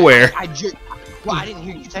of nowhere. Well, I didn't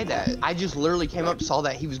hear you say that. I just literally came up, saw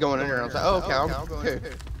that he was going under, and I was like, oh, okay, I'll go here.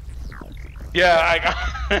 Yeah,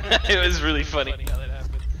 it was really funny how that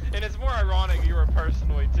happened. And it's more ironic you were a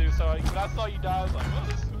personoid too, so like, when I saw you die, I was like, well,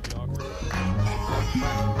 this is gonna be awkward.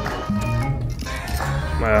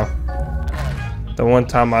 Well, the one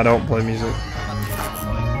time I don't play music.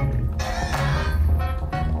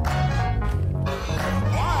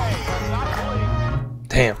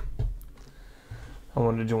 Damn. I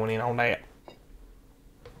wanted to join in on that.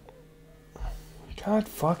 God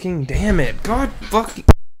fucking damn it. God fucking...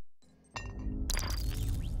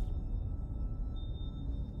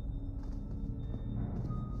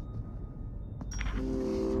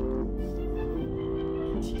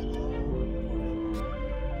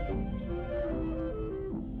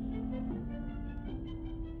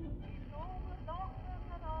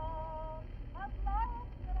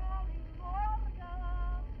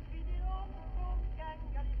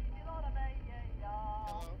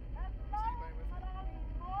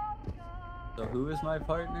 So who is my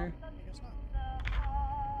partner?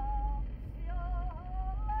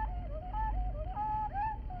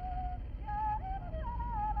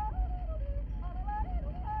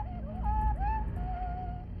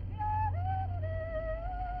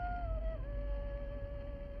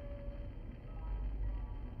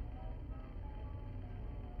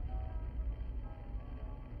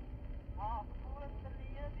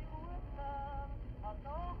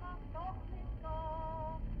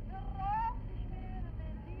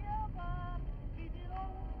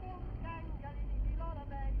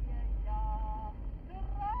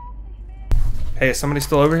 Hey, is somebody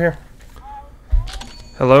still over here?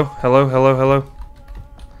 Hello? Hello? Hello? Hello?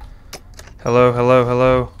 Hello? Hello?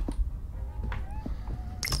 Hello?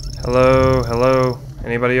 Hello? Hello?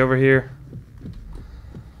 Anybody over here?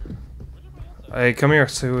 Hey, come here.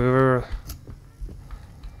 So whoever...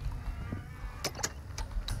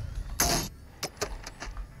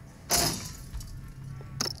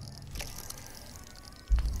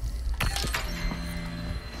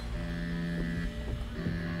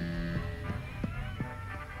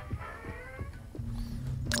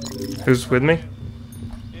 Who's with me?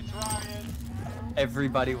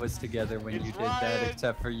 Everybody was together when you did that,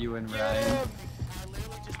 except for you and Ryan.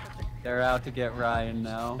 They're out to get Ryan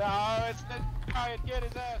now. No, it's not Ryan, get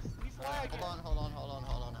his ass. He's lagging. Hold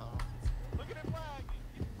on. Look at him lag.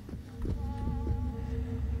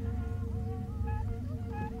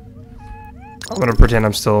 I'm gonna pretend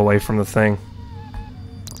I'm still away from the thing.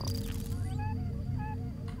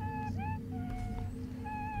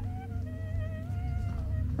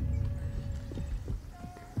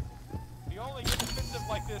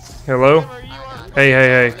 Hello?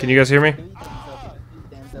 Hey, can you guys hear me?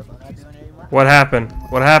 What happened?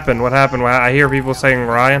 I hear people saying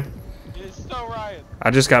Ryan. It's still Ryan.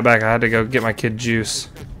 I just got back. I had to go get my kid juice.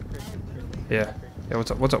 Yeah,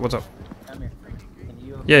 what's up?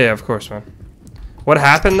 Yeah, of course, man. What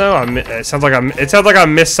happened though? It sounds like I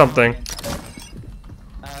missed something.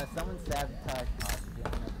 Someone sabotaged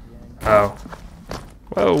oxygen. Oh.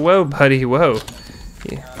 Whoa, buddy, whoa.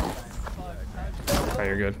 Yeah. Oh,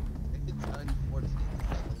 you're good.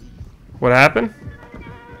 What happened?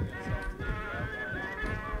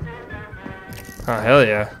 Oh, hell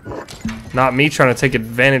yeah. Not me trying to take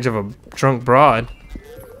advantage of a drunk broad.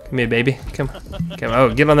 Come here, baby. Come.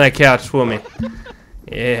 Oh, get on that couch for me.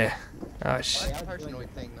 Yeah. Oh, shit.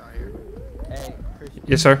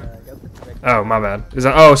 Yes, sir? Oh, my bad.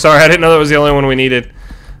 Oh, sorry. I didn't know that was the only one we needed.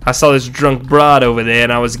 I saw this drunk broad over there,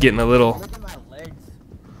 and I was getting a little. Look at my legs.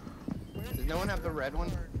 Does no one have the red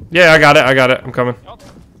one? Yeah, I got it. I got it. I'm coming. Does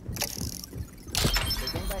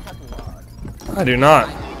anybody have a log? I do not.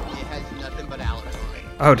 It has nothing but Alex on it.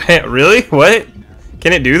 Oh damn! Really? What?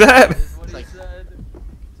 Can it do that? Is what he like said.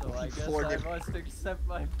 So I guess four I different- must accept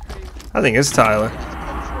my fate. I think it's Tyler.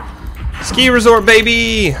 Ski resort,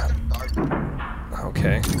 baby.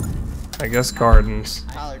 Okay. I guess gardens.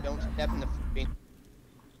 Tyler, don't step in the.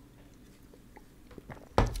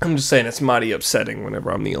 I'm just saying it's mighty upsetting whenever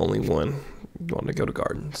I'm the only one wanting to go to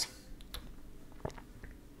gardens.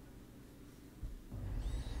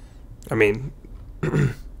 I mean,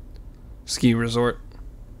 ski resort.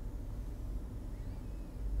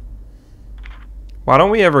 Why don't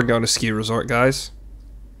we ever go to ski resort, guys?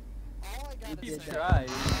 Keep trying.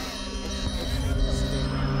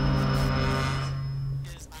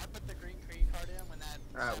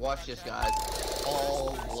 Alright, watch this, guys.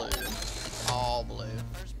 All blue. All blue.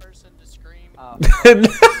 First person to scream. Oh,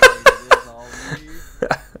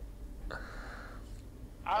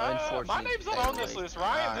 My name's not on this list,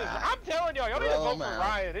 Ryan. I'm telling y'all, y'all need to vote for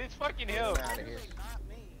Ryan. It's fucking him.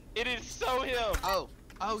 It is so him.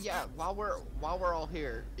 Oh yeah. While we're all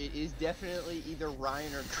here, it is definitely either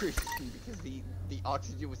Ryan or Christian because the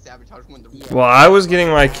oxygen was sabotaged when the. Well, I was getting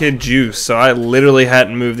my kid juice, so I literally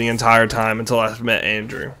hadn't moved the entire time until I met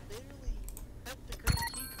Andrew.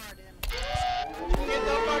 Get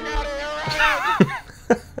the fuck out of here,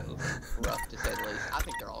 Ryan. Rough to say the least. I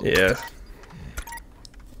think they're all. Yeah.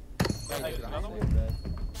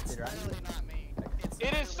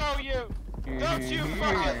 It is so you. Don't you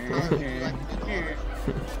fucking.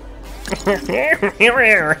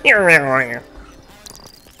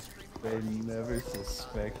 They never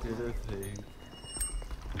suspected a thing.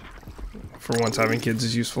 For once, having kids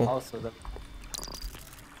is useful. Also,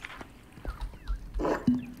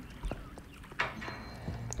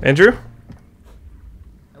 Andrew?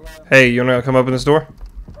 Hello? Hey, you wanna come open this door?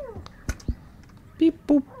 Beep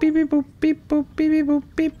boop, beep beep boop, beep boop, beep beep boop,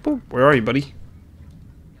 beep boop. Where are you, buddy?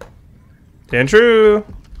 Andrew!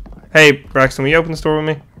 Hey, Braxton, will you open this door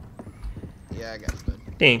with me? Yeah, I got it.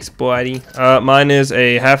 Thanks, buddy. Mine is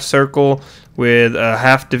a half circle with a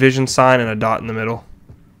half division sign and a dot in the middle.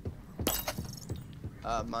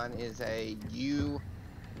 Mine is a U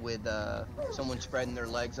with someone spreading their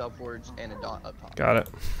legs upwards and a dot up top. Got it.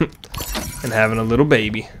 And having a little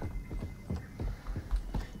baby.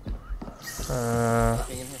 Hold on,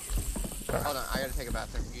 I gotta take a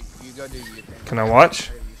bathroom. You go do your thing. Can I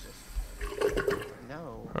watch?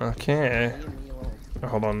 No. Okay. Leave me alone.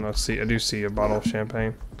 Hold on, let's see. I do see a bottle of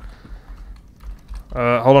champagne.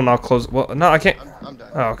 Hold on, I'll close. Well, no, I can't. I'm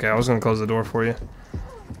done. Oh, okay. I was gonna close the door for you.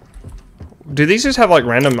 Do these just have like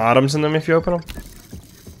random items in them if you open them?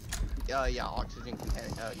 Yeah, oxygen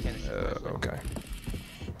canister. Okay.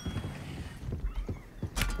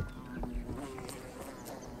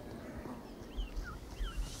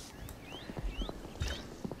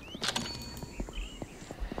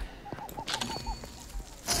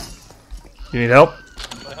 You need help?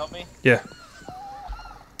 Will it help me? Yeah.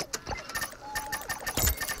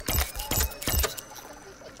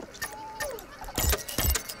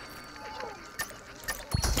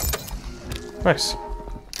 Nice.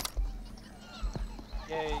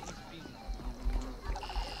 Yay.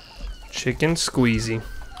 Chicken squeezy.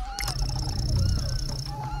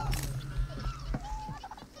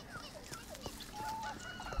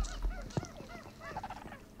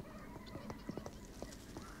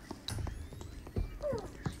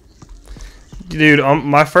 Dude,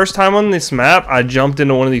 my first time on this map, I jumped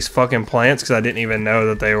into one of these fucking plants because I didn't even know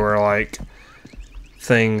that they were, like,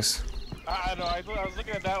 things. I know, I was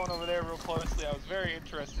looking at that one over there real closely. I was very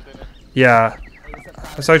interested in it. Yeah.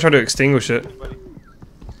 That's how I tried to extinguish it.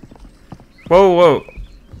 Whoa, whoa.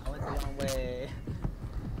 I went the wrong way.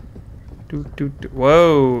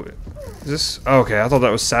 Whoa. Is this... Okay, I thought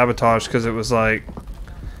that was sabotage because it was, like...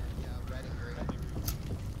 Red and green.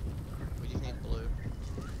 We just need blue.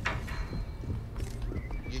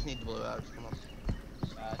 You just need the blue out. Come on.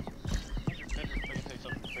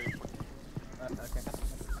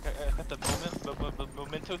 The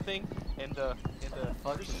memento thing and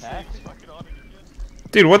fucking hack.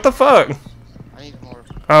 Dude, what the fuck? I need more.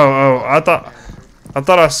 Oh, I thought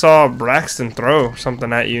I saw Braxton throw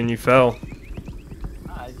something at you and you fell.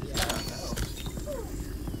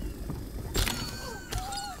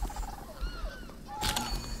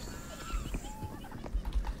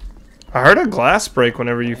 I heard a glass break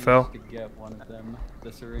whenever you fell. To get one of them,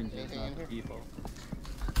 the syringes, not the people.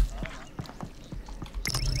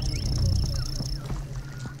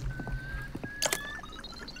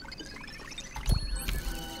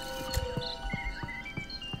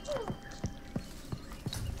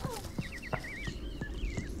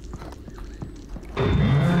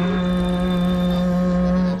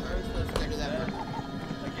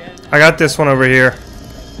 I got this one over here.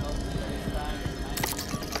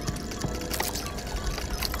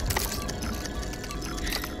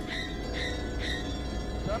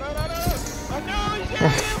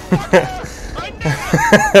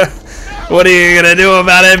 What are you gonna do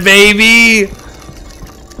about it, baby?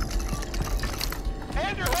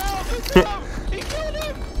 Andrew, help! It's him! He killed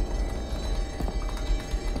him!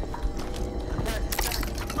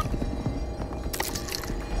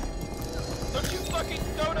 Don't you fucking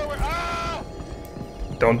go nowhere! Ah!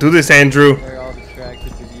 Don't do this, Andrew. They're all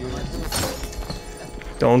distracted with you.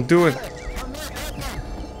 Don't do it.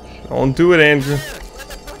 Don't do it, Andrew.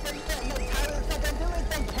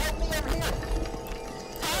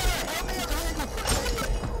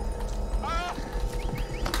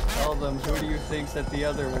 Tell them, who do you think's at the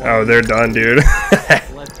other one? Oh, they're done, dude.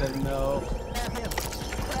 Let them know.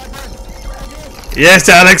 Yes,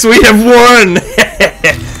 Alex, we have won!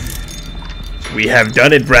 We have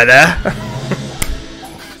done it, brother.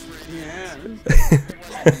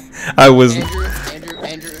 I was... Andrew,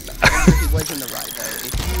 he was in the right though.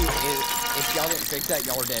 If y'all didn't fix that,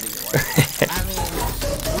 y'all were dead anyway. I mean,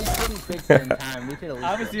 we couldn't fix it in time. We could have.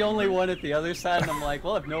 I was the only one at the other side, and I'm like,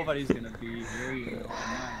 well, if nobody's gonna be here, you know.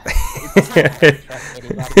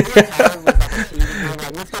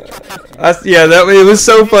 Yeah, it was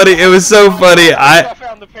so funny. It was so funny. I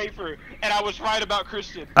found the paper, and I was right about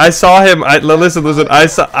Christian. I saw him. Listen.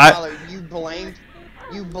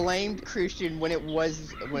 You blamed Christian when it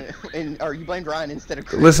was or you blamed Ryan instead of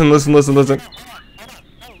Christian. Listen.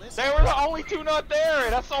 They were the only two not there,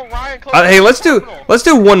 and I saw Ryan close. Hey, let's do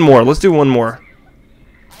one more. Let's do one more.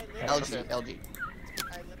 LG. I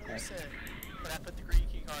literally said, but I put the green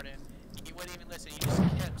key card in. You wouldn't even listen. You just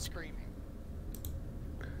kept screaming.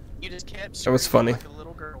 You just kept screaming. That was funny. Like a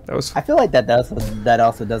little girl. That was. I feel like that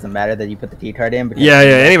also doesn't matter that you put the key card in. Yeah.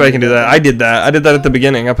 Anybody can do that. I did that. I did that at the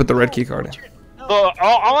beginning. I put the red key card in.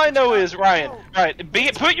 All I know is Ryan. Right,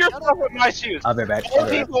 put yourself in my shoes. I'll be back. Four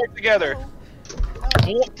people are together.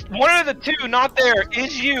 One of the two not there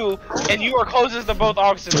is you, and you are closest to both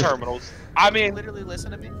oxygen terminals. I mean, Literally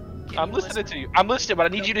listen to me. I'm listening to you. I'm listening, but I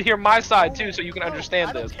need you to hear my side too, so you can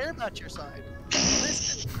understand this. I don't care about your side.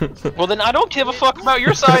 Listen. Well, then I don't give a fuck about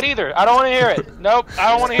your side either. I don't want to hear it. Nope, I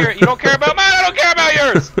don't want to hear it. You don't care about mine. I don't care about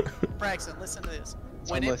yours. Braxton, listen to this.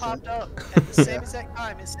 When it popped up, at the same exact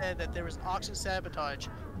time, it said that there was oxygen sabotage.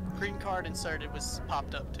 Green card inserted was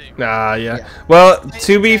popped up too. Yeah. Well,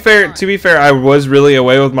 to be fair, I was really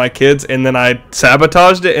away with my kids, and then I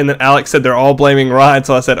sabotaged it, and then Alex said they're all blaming Ryan,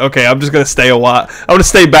 so I said, okay, I'm just gonna stay a while. I'm gonna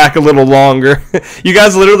stay back a little longer. You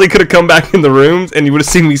guys literally could have come back in the rooms, and you would have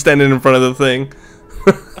seen me standing in front of the thing.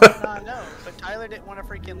 I know, but Tyler didn't want to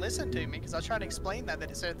freaking listen to me because I was trying to explain that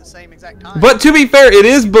it said at the same exact time. But to be fair, it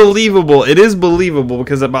is believable. It is believable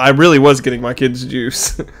because I really was getting my kids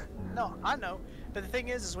juice. No, I know. But the thing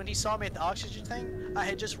is when he saw me at the oxygen thing, I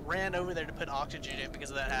had just ran over there to put oxygen in because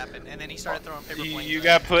of that happened, and then he started throwing paper planes. You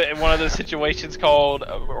got put in one of those situations called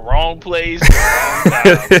wrong place.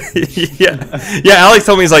 Wrong Yeah. Alex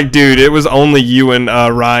told me, he's like, dude, it was only you and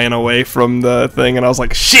Ryan away from the thing, and I was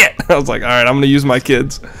like, shit. I was like, all right, I'm gonna use my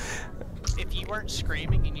kids. If you weren't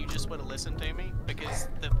screaming and you just would have listened to me, because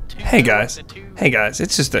the two. Hey guys,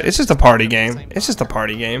 it's just a party game. It's just a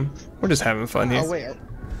party game. We're just having fun here. Oh wait.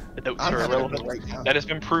 That has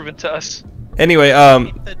been proven to us. Anyway,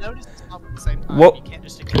 The notice is not at the same time. You can't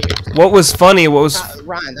just what was funny?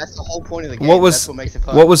 Ryan, that's the whole point of the game. That's what makes it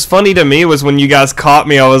fun. What was funny to me was when you guys caught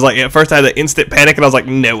me. I was like, at first I had an instant panic, and I was like,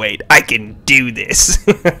 no wait, I can do this.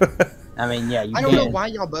 I mean, yeah, you I don't know why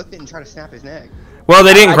y'all both didn't try to snap his neck. Well,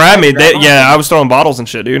 they didn't grab me. I was throwing bottles and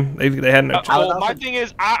shit, dude. They had no. Well, my thing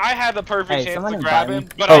is, I had the perfect chance to grab him.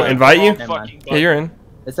 But invite you? Yeah, you're in.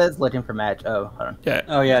 It says looking for match. Oh, hold on. Yeah.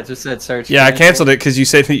 Oh yeah, it just said search. Yeah, I canceled it because you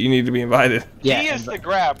said that you need to be invited. Yeah. He is the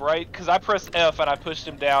grab, right? Because I pressed F and I pushed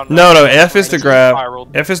him down. No, F is to grab.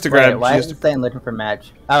 F is to grab. Why is it saying looking for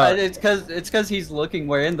match? Oh, it's because he's looking.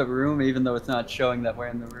 We're in the room, even though it's not showing that we're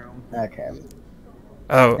in the room. Okay.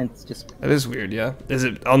 Oh, it's just. That is weird. Yeah. Is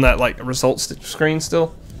it on that like results screen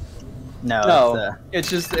still? No.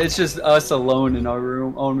 It's just us alone in our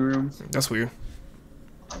own rooms. That's weird.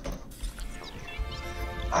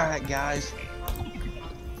 All right, guys.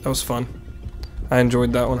 That was fun. I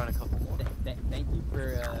enjoyed that one. Thank you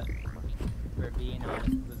for being honest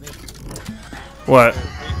with me. What?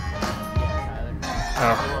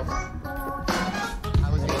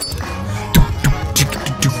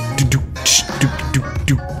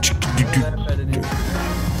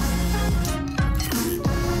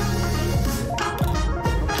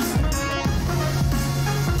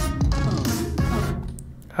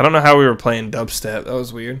 I don't know how we were playing dubstep. That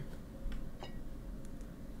was weird.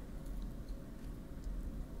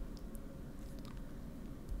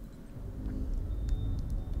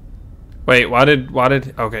 Wait, why did,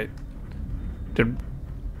 okay.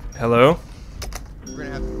 Hello? We're gonna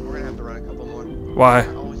have to run a couple more. Why?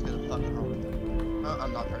 I'm always gonna fucking roll.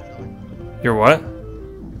 I'm not personally. You're what?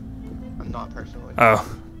 I'm not personally.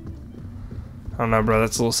 Oh. I don't know, bro.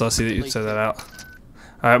 That's a little sussy that you said that out.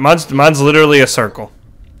 Alright, mine's literally a circle.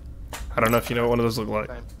 I don't know if you know what one of those look like.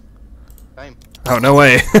 Same. Oh, no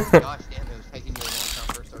way. Gosh damn, it was taking you a long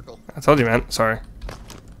time for a circle. I told you, man. Sorry.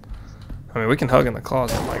 I mean, we can hug in the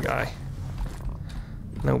closet, my guy.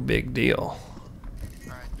 No big deal.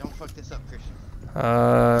 Alright, don't fuck this up, Christian.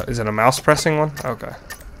 Is it a mouse pressing one? Okay.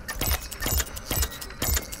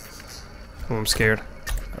 Oh, I'm scared.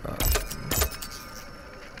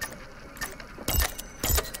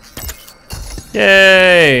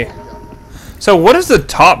 Yay! So what is the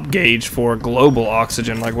top gauge for global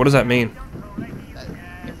oxygen? Like, what does that mean?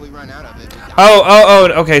 If we run out of it, we die. Oh,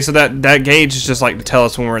 okay, so that gauge is just like to tell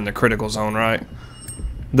us when we're in the critical zone, right?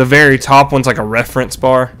 The very top one's like a reference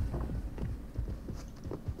bar?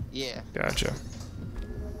 Yeah. Gotcha.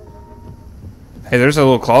 Hey, there's a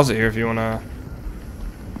little closet here if you wanna...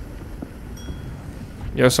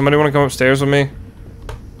 Yo, somebody wanna come upstairs with me?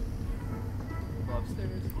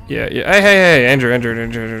 Yeah. Hey, Andrew.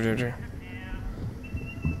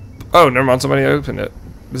 Oh, never mind, somebody opened it.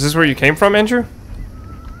 Is this where you came from, Andrew?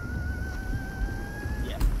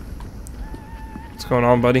 Yeah. What's going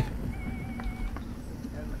on, buddy?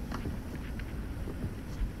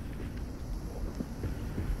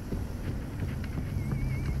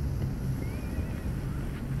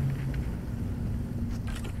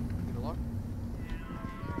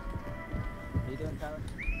 How you doing, Tyler?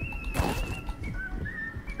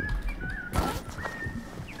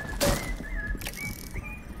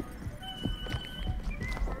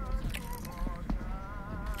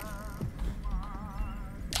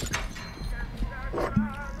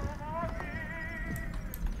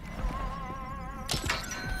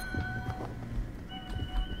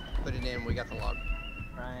 Put it in, we got the log.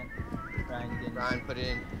 Ryan, you getting Ryan, put it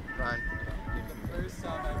in. Ryan. First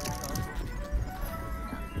time I ever saw it.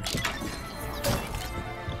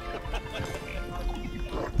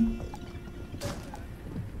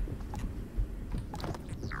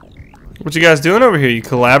 What you guys doing over here? You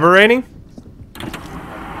collaborating? We were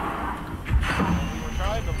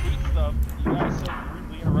trying to leak stuff. You guys so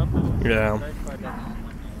rudely interrupted us. Yeah.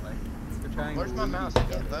 Where's my mouse? I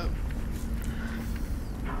can't vote.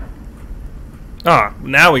 Ah,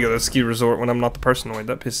 now we go to the ski resort when I'm not the personoid.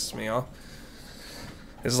 That pisses me off.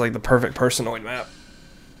 This is like the perfect personoid map.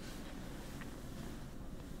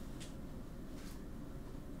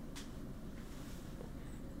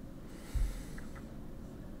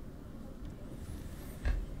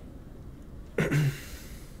 Hey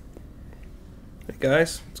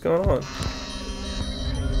guys, what's going on? I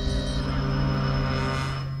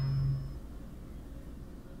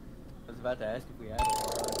was about to ask if we had a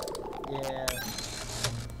log. Yeah.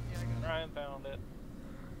 Ryan found it.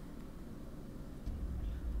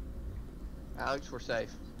 Alex, we're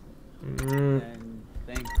safe. And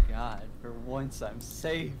thank God, for once I'm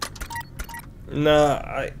safe.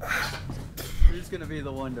 Nah, Who's gonna be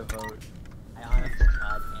the one to vote? I honestly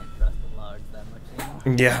God can't trust the logs that much anymore.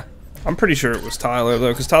 yeah. I'm pretty sure it was Tyler though,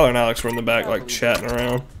 because Tyler and Alex were in the back like chatting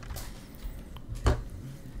around.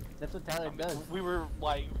 That's what Tyler does. We were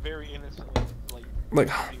like very innocently Like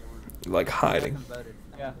hiding.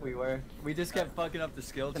 Yeah, we were. We just kept fucking up the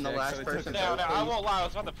skill check. the last so it person took Now, I won't lie. I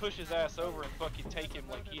was about to push his ass over and fucking take him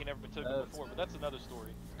like he ain't never took him before, but that's another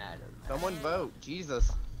story. Someone vote.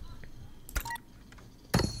 Jesus.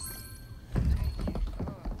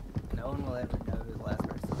 No one will ever know who the last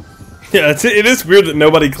person is. Yeah, it is weird that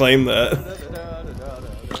nobody claimed that.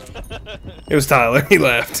 It was Tyler. He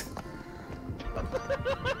left. I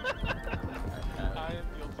am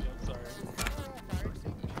guilty. I'm sorry.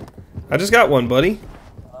 I just got one, buddy.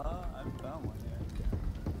 I found one,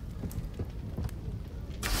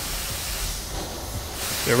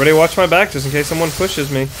 yeah. Everybody watch my back just in case someone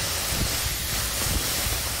pushes me.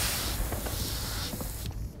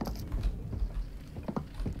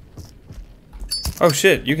 Oh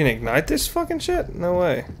shit, you can ignite this fucking shit? No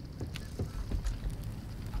way.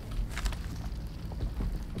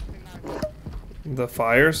 The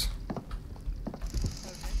fires?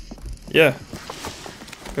 Yeah.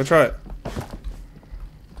 Go try it.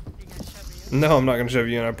 No, I'm not gonna shove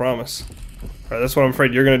you in, I promise. Alright, that's what I'm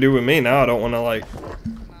afraid you're gonna do with me now. I don't wanna like...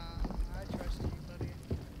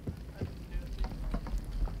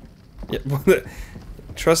 Yeah, well,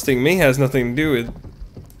 trusting me has nothing to do with...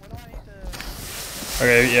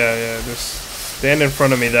 Okay, yeah, just stand in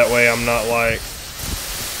front of me, that way I'm not like...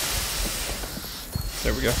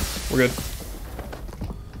 There we go. We're good.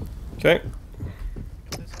 Okay.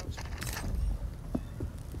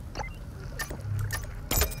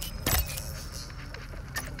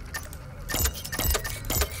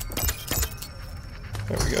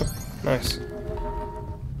 There we go. Nice.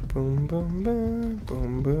 Boom, boom, bam,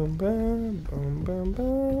 boom, boom, bam, boom, boom,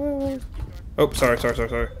 bam. Oh, sorry.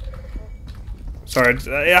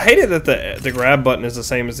 Sorry, I hate it that the grab button is the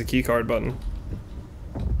same as the keycard button.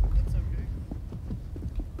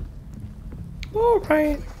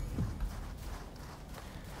 Alright.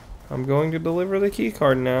 I'm going to deliver the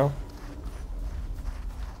keycard now.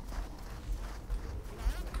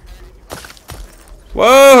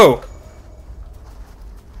 Whoa!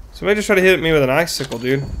 Somebody just tried to hit me with an icicle,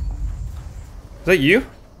 dude. Is that you?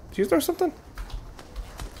 Did you throw something?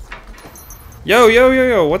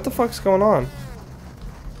 Yo, what the fuck's going on?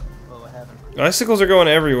 What happened? Icicles are going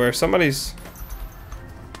everywhere. Somebody's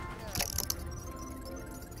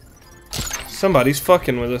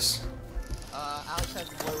fucking with us. Alex has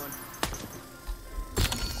the blue one.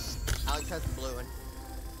 Alex has the blue one.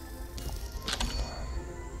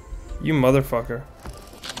 You motherfucker.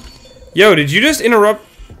 Yo, did you just interrupt?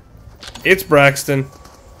 It's Braxton. I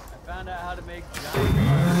found out how to make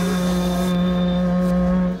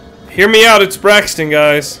Hear me out, it's Braxton,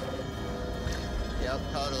 guys. Yep,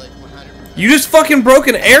 totally, 100%. You just fucking broke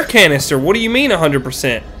an air canister. What do you mean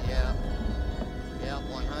 100%? Yeah. Yep,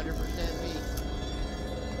 100% me.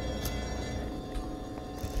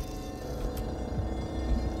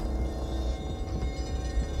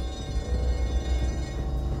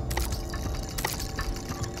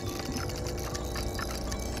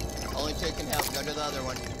 Only two can help. Go to the other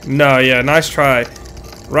one. No, yeah, nice try.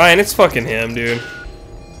 Ryan, it's fucking him, dude. Yeah,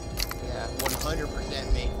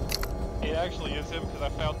 100% me. It actually is him because I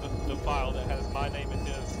found the file that has my name and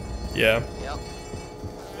his. Yeah. Yep.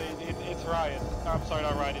 It's Ryan. I'm sorry,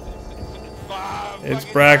 not Ryan. It's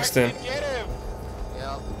Braxton. Get him!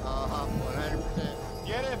 Yep, 100%.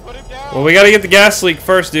 Get him! Put him down! Well, we gotta get the gas leak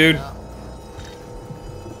first, dude. Yep.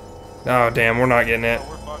 Oh, damn, we're not getting it.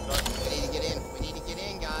 We're fucked up. We need to get in. We need to get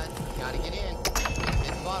in, guys. Gotta get in. Get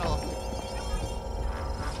the bottle.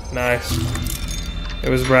 Nice. It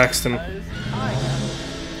was Braxton. God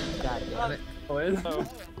damn it. Oh.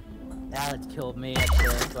 Alex killed me at the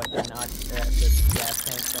fucking at the gas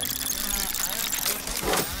tank thing.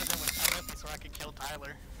 So I could kill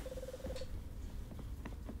Tyler.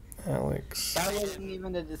 Alex. That wasn't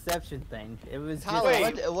even a deception thing. It was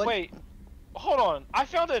Tyler, just Wait. Hold on. I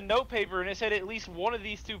found a notepaper and it said at least one of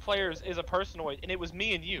these two players is a personoid, and it was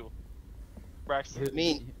me and you, Braxton.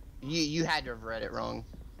 You had to have read it wrong.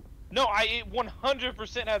 No, it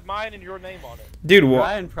 100% had mine and your name on it. Dude, what?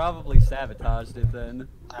 Ryan probably sabotaged it then.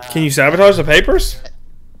 Can you sabotage the papers?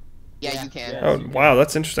 Yeah, you can. Oh, wow,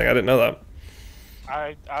 that's interesting. I didn't know that.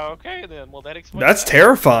 Okay then. Well, that explains. That's that.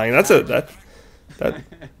 terrifying. That's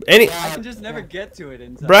any. I can just never get to it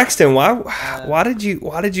in time. Braxton, why did you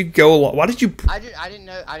go along? Why did you? I didn't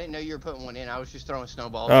know you were putting one in. I was just throwing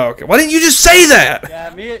snowballs. Oh, okay. Why didn't you just say that?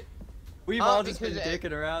 Yeah, we've all just been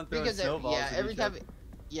dicking around throwing snowballs.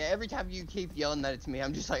 Every time you keep yelling that it's me,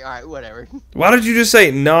 I'm just like, all right, whatever. Why did you just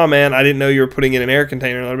say, "Nah, man, I didn't know you were putting in an air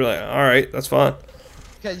container"? And I'd be like, "All right, that's fine."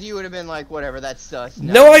 Because you would have been like, whatever, that's sus.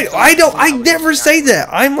 No, I don't. I never say that.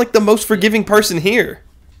 I'm like the most forgiving person here.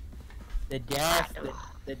 the gas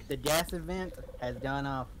event has gone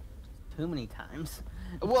off too many times.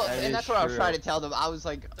 Well, and that's what I was trying to tell them. I was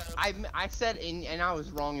like, I said, and I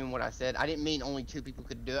was wrong in what I said. I didn't mean only 2 people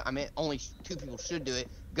could do it. I meant only 2 people should do it.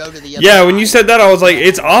 Go to the other Yeah, when you said that, I was like,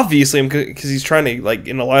 it's obviously him because he's trying to, like,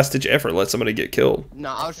 in a last-ditch effort, let somebody get killed. No,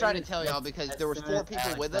 I was trying to tell y'all because there was 4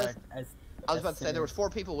 people with us. I was about to say there was 4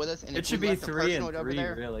 people with us, and it should be 3 and 3,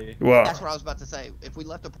 really. Wow. That's what I was about to say. If we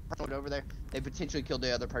left a person over there, they potentially killed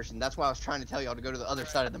the other person. That's why I was trying to tell y'all to go to the other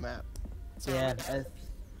side of the map. Yeah.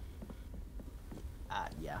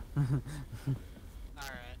 Yeah. Alright.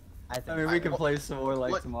 I mean, we can play some more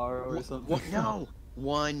like tomorrow or something. No,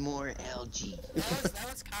 one more LG. That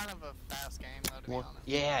was kind of a fast game, though, to be honest.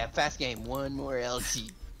 Yeah, fast game. One more LG.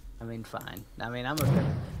 I mean, fine. I mean, I'm okay.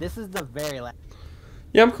 This is the very last.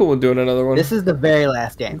 Yeah, I'm cool with doing another one. This is the very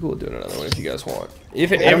last game. I'm cool with doing another one if you guys want.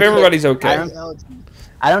 If everybody's okay.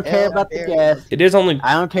 I don't care about the gas. It is only.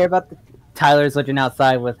 I don't care about the Tyler's looking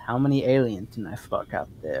outside with how many aliens can I fuck out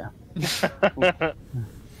there.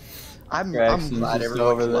 I'm glad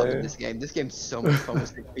everyone's loving this game. This game's so much fun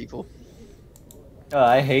with 6 people.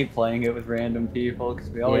 I hate playing it with random people because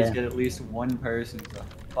we always get at least one person who's a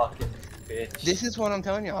fucking bitch. This is what I'm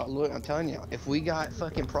telling y'all. Look, I'm telling y'all. If we got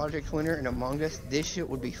fucking Project Winter and Among Us, this shit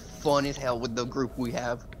would be fun as hell with the group we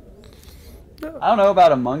have. I don't know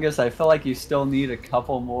about Among Us. I feel like you still need a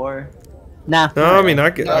couple more. Nah. No, I mean I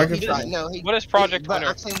can. What is Project But Winter?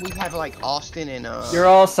 I'm saying we have like Austin and You're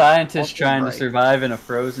all scientists Austin trying to break. survive in a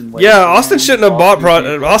frozen wasteland. Yeah, Austin shouldn't have bought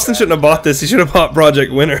Austin trapped shouldn't have bought this. He should have bought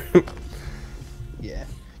Project Winter. Yeah.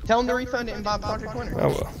 Tell him to refund it and buy Project Winter. Oh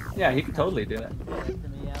well. Yeah, he could totally do that.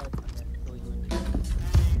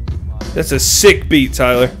 That's a sick beat,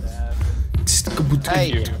 Tyler.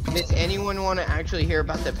 Hey, does anyone want to actually hear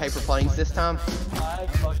about the paper planes this time? 5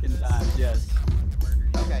 fucking times, yes.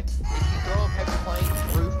 Okay. If you throw a paper plane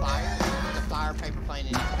through fire, the fire paper plane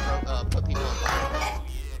and you can throw, put people on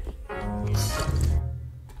fire.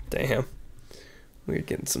 Damn. We're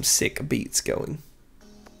getting some sick beats going.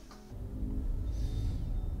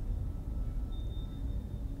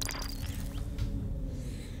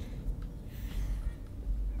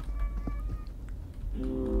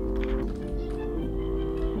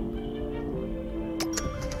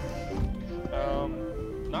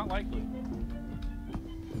 Not likely.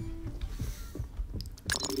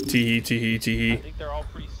 Tee tee I tee. think they're all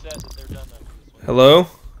pretty set that they're done after this one. Hello?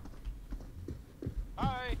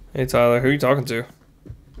 Hi. Hey Tyler, who are you talking to?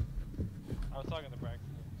 I was talking to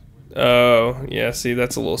Braxton. Oh, yeah, see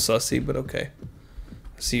that's a little sussy, but okay.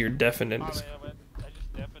 I see you're deafened in. I just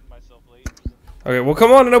deafened myself late. Okay, well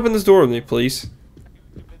come on and open this door with me, please.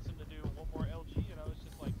 Convinced him to do one more LG, and I was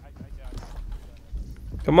just like, I doubt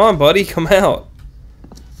it. Come on, buddy, come out.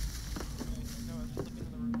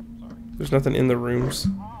 There's nothing in the rooms.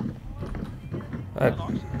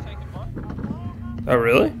 Oh,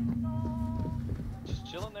 really? Just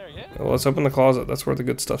chilling there, yeah. Well, let's open the closet. That's where the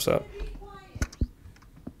good stuff's at.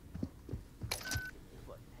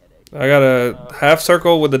 I got a half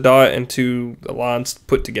circle with a dot and 2 lines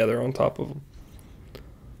put together on top of them.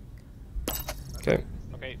 Okay.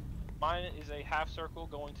 Okay, mine is a half circle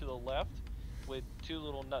going to the left with 2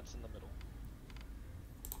 little nuts in the middle.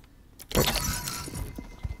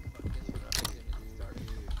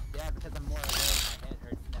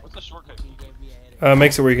 What's the shortcut?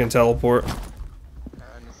 Makes it where you can teleport.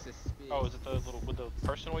 Oh, is it the little with the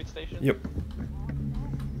personoid station? Yep.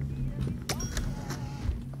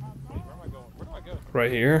 Wait, where am I going? Where do I go?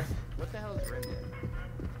 Right here. What the hell is Remnant?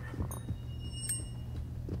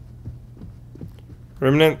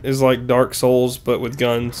 Remnant is like Dark Souls, but with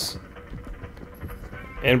guns.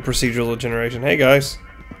 And procedural generation. Hey, guys.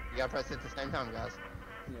 You gotta press it at the same time, guys.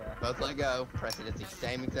 Yeah. Both let go. Press it at the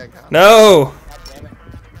same exact time. No!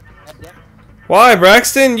 Why,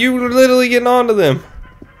 Braxton? You were literally getting onto them.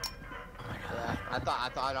 Yeah, I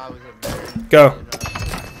thought I was a better. Go.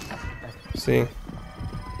 See.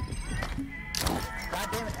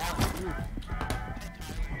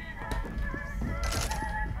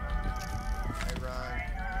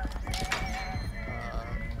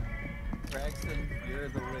 Braxton, you're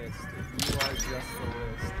the list. You are just the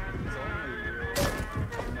list. It's only you,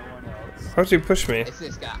 no one else. How'd you push me? It's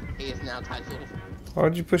this guy. He is now titled.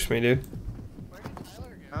 Why'd you push me, dude?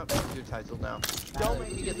 Oh, you're titled now. Don't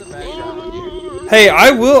make me get the background. Hey,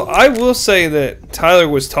 I will say that Tyler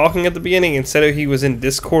was talking at the beginning and said he was in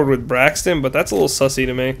Discord with Braxton, but that's a little sussy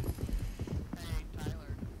to me.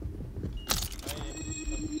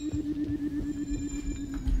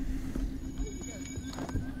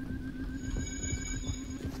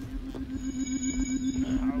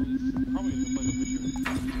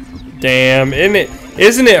 Damn,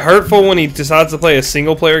 isn't it hurtful when he decides to play a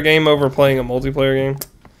single player game over playing a multiplayer game?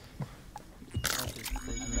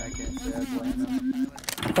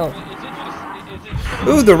 Oh.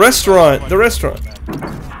 Ooh, the restaurant! The restaurant!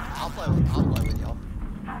 I'll play with y'all.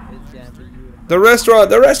 The restaurant!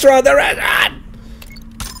 The restaurant! The restaurant!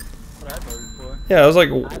 Yeah, I was like,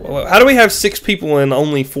 how do we have 6 people and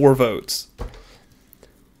only 4 votes?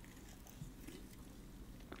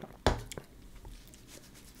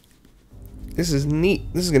 This is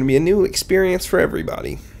neat. This is going to be a new experience for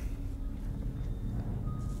everybody.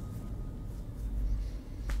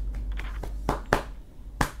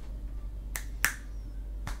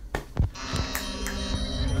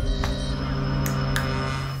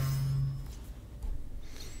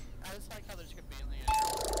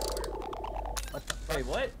 Hey,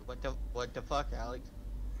 what? What the fuck, Alex?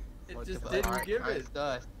 It What just the didn't fuck? give Kinda it.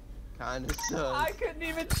 sus. Kinda sus. I couldn't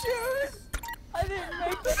even choose. I didn't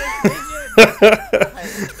make the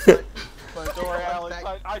decision. Don't worry, Alex.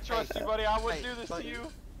 I trust you, buddy. I wouldn't do this to you.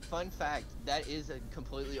 Fun fact, that is a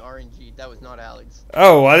completely RNG. That was not Alex.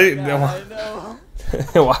 Oh, I didn't know. I know.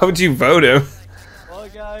 Why would you vote him? Well,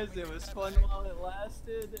 guys, it was fun while it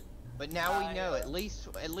lasted. But now we know at least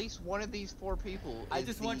one of these 4 people. I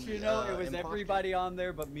just want you to know it was imposter. everybody on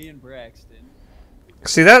there but me and Braxton.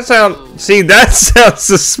 See that sounds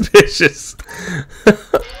suspicious.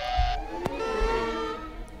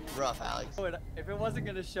 Rough, Alex. wasn't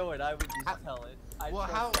gonna show it, I would just tell it. Well,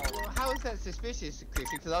 how is that suspicious,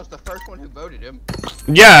 Christian? Because I was the first one who voted him.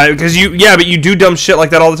 Yeah, because but you do dumb shit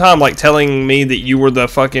like that all the time, like telling me that you were the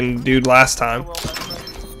fucking dude last time.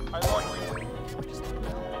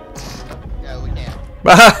 No, we can't.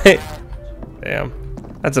 Bye. Damn,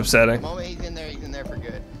 that's upsetting. The moment he's in there for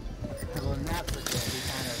good. Well, not for good. He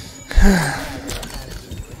kind of.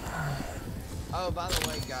 Oh, by the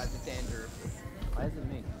way, guys, it's Andrew. Why is it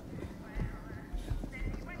me?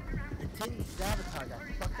 It didn't sabotage. I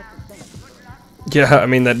fucked up the thing. Yeah, I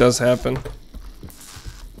mean that does happen.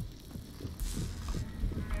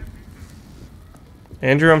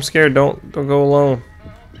 Andrew, I'm scared. Don't go alone.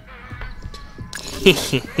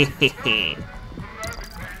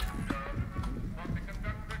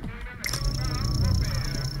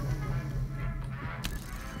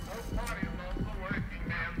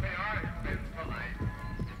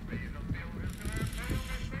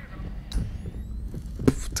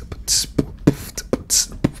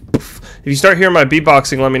 If you start hearing my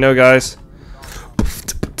beatboxing, let me know, guys.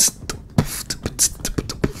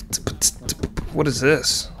 What is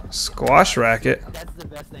this? Squash racket? That's the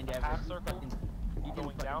best thing ever. Half circle,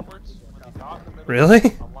 going downwards with a dot in the middle. Really?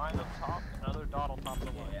 A line up top, another dot on top of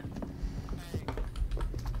the line.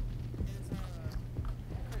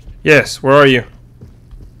 Yes, where are you?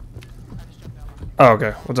 Oh,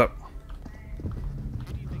 okay. What's up? Who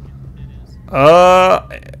do you think it is?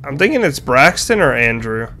 I'm thinking it's Braxton or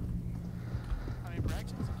Andrew. I mean,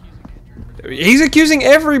 Braxton's accusing Andrew. He's accusing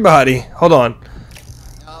everybody. Hold on.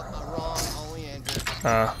 No, I'm wrong. Only Andrew.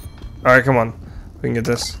 Alright, come on. We can get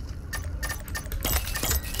this.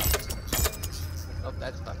 Oh,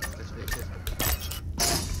 that's fucking suspicious.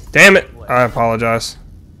 Damn it! I apologize.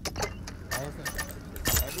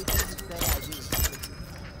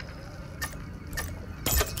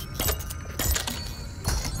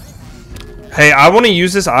 Hey, I want to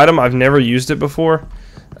use this item. I've never used it before.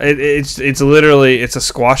 It's literally a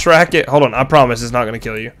squash racket. Hold on, I promise it's not gonna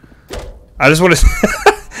kill you. I just want to.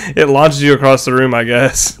 It launches you across the room, I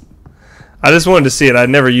guess. I just wanted to see it. I'd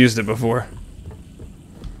never used it before.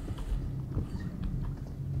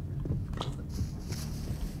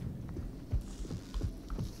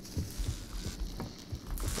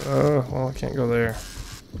 Oh, well, I can't go there.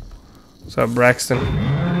 What's up, Braxton?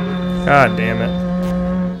 God damn it.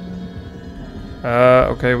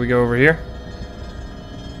 Okay, we go over here.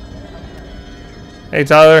 Hey,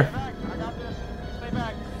 Tyler.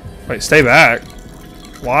 Wait, stay back?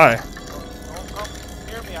 Why?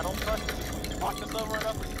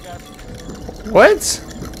 What?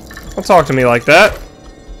 Don't talk to me like that.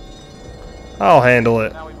 I'll handle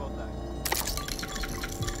it.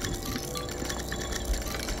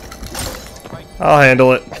 I'll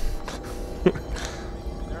handle it.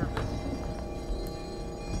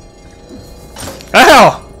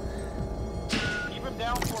 Ow! Keep him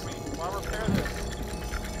down for me while I repair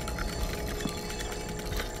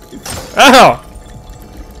this. Ow!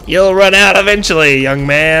 You'll run out eventually, young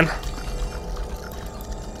man.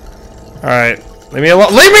 Alright. Leave me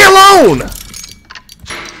alone. Leave me alone!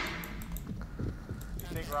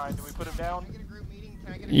 Big Ryan, do we put him down?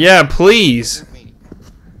 Yeah, please.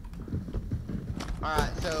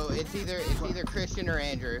 Alright, so it's either Christian or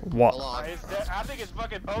Andrew. What? I think it's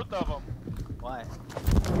fucking both of them. Why?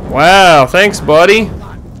 Wow, thanks, buddy.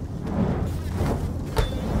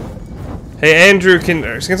 Hey, Andrew,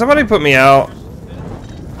 can somebody put me out?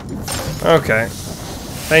 Okay.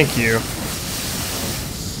 Thank you.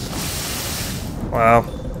 Wow.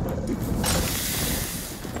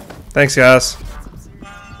 Thanks, guys.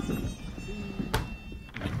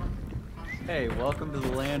 Hey, welcome to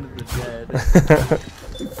the land of the dead.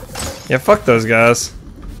 Yeah, fuck those guys.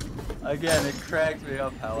 Again, it cracks me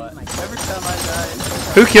up how every time I die.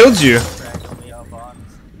 Who killed you?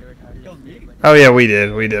 Killed me. Oh yeah, we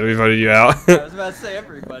did. We voted you out. I was about to say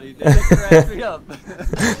everybody did. It cracks me up.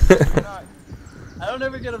 I don't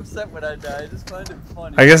ever get upset when I die. I just find it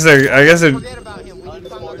funny. I guess they're. Forget about him. We need to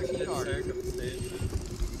find another key card.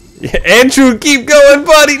 Yeah, Andrew, keep going,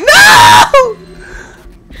 buddy. No!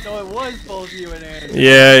 So it was both you and Andrew.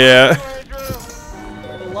 Yeah.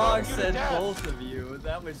 The log said both of you.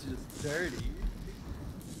 That was just dirty.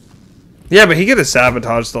 Yeah, but he could have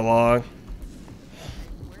sabotaged the log.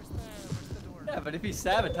 Yeah, but if he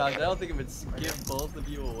sabotaged, I don't think it would give both of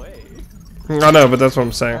you away. I know, but that's what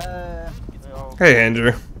I'm saying. Hey,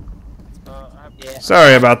 Andrew. Yeah.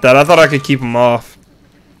 Sorry about that. I thought I could keep him off.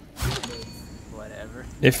 Whatever.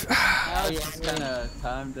 If. Now it's kind of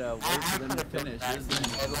time to wait for them to finish,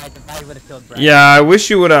 isn't it? Yeah, I wish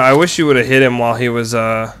you would have. I wish you would have hit him while he was.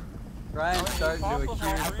 Ryan's starting to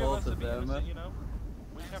accuse both of them.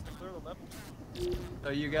 have to clear the level. So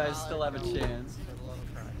you guys still have a chance.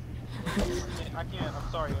 I can't.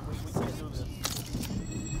 I'm sorry. We can't do this.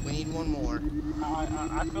 We need one more.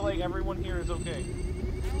 I feel like everyone here is okay.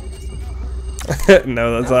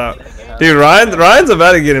 No, that's not. Dude, Ryan's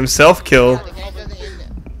about to get himself killed. Yeah, the game doesn't end.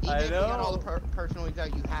 Even if you got all the personalities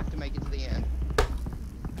out, you have to make it to the end.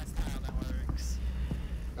 That's not how that works.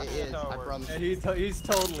 It is, I promise. And he's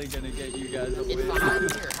totally gonna get you guys a It's win.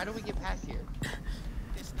 behind here. How do we get past here?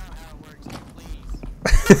 It's not how it works.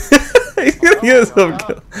 Please. He's gonna get himself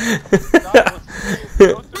killed. We gotta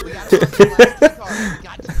find the last key card. We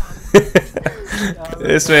got to find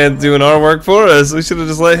This man's doing our work for us. We should have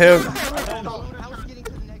just let him.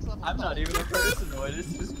 I'm not even a personoid.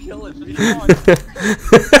 It's just killing me.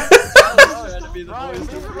 Ryan, let's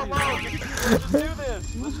do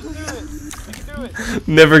this. Let's just do it. We can do it.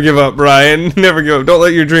 Never give up, Ryan. Never give up. Don't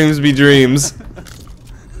let your dreams be dreams. What?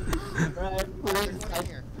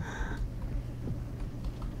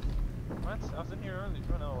 I was in here early.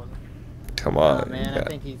 No, I wasn't. Come on. Oh, man, I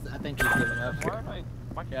think he's giving up. Why am I?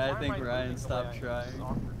 Yeah, I think Ryan stopped trying.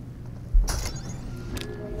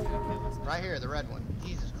 Right here, the red one.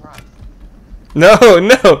 Jesus Christ. No,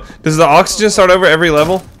 no. Does the oxygen start over every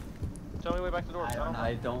level? Tell me the way back to the door.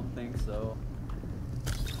 I don't think so.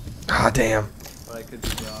 Ah, damn. But I could be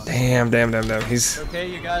wrong. Damn. He's. Okay,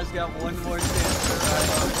 you guys got one more chance for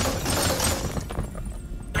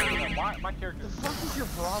My character. The fuck is your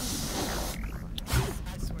problem?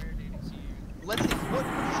 I swear, dude, it's you. Let's see. What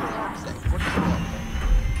does your log say? What does your log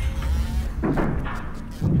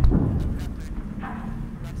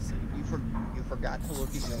say? You forgot to look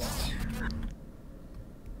at your log.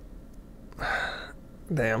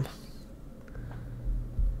 Damn.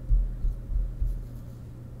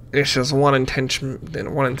 It's just one intense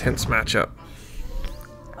matchup.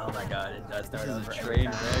 Oh my god, it does start This is over. a train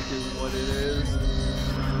wreck is what it is.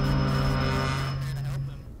 Help him.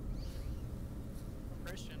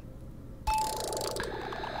 Christian.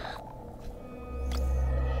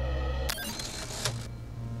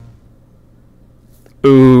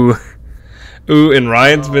 Ooh, and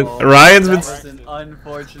Ryan's been. That was an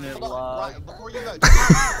unfortunate loss. Right, before you go,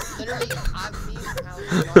 literally, me and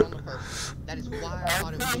Alex got on the person. That is why I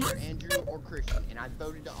thought it was either Andrew or Christian, and I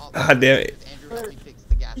voted to opt. Ah, damn it. Andrew helped me fix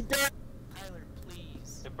the gas. Tyler,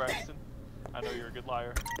 please. Hey, Braxton. I know you're a good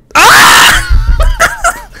liar.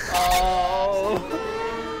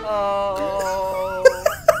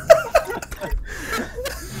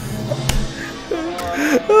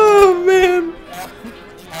 Oh man.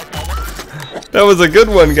 That was a good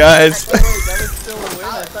one, guys. That was still a win.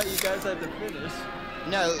 I thought you guys had to finish.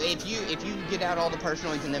 No, if you get out all the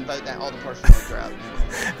personalities and then vote that all the personalities are out. No,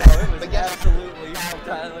 it was absolutely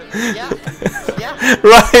Tyler. Yeah.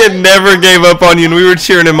 Ryan never gave up on you, and we were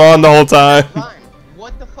cheering him on the whole time. Ryan,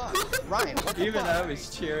 what the fuck? Ryan, what the Even fuck? I was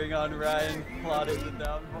cheering on Ryan, plotting the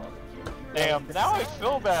downfall. Damn, now I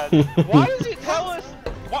feel bad. Why does it tell us?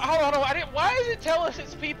 Hold on, why does it tell us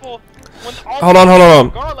it's people when all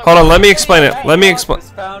Hold on. Let me explain it. Let me explain.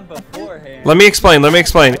 Let me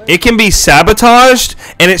explain. It can be sabotaged,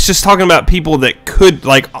 and it's just talking about people that could,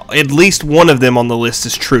 like, at least one of them on the list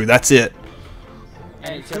is true. That's it.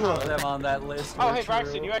 And two of them on that list. Oh, were hey, true.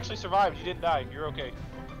 Braxton, you actually survived. You didn't die. You're okay.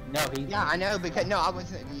 No, he. Yeah, I know because no, I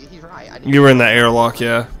wasn't. He's right. I didn't. You were in that airlock,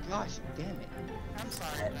 yeah. Gosh, damn it. I'm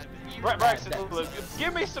sorry. Braxton, look,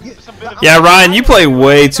 give me some bit of. Yeah, Ryan, you play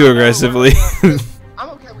way too aggressively. I'm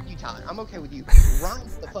okay with you, Tyler. I'm okay with you.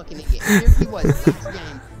 Ryan's the fucking idiot. Here he was last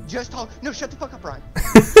game. Just talk. No, shut the fuck up, Ryan.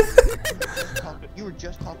 You were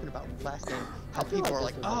just talking about last game. How people are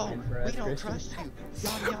like, oh, we don't trust you.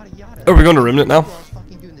 Yada yada yada. Are we going to Remnant now? I was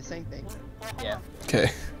fucking doing the same thing. Yeah. Okay.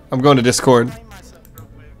 I'm going to Discord.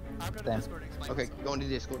 Okay, go into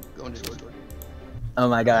Discord. Go into Discord. Oh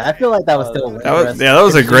my god, I feel like that was still. That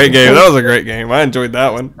was a great game. That was a great game. I enjoyed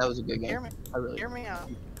that one. That was a good game. Hear me out.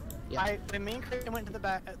 When me and Christian went to the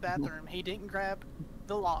bathroom, he didn't grab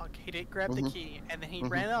the lock, he didn't grab the key, and then he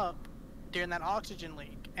ran up during that oxygen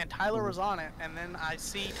leak, and Tyler was on it, and then I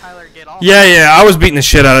see Tyler get off. Yeah, I was beating the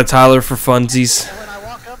shit out of Tyler for funsies. And when I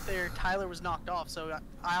walk up there, Tyler was knocked off, so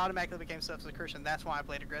I automatically became substitution. That's why I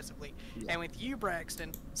played aggressively. And with you,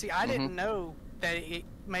 Braxton, see, I didn't know that it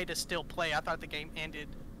made us still play. I thought the game ended.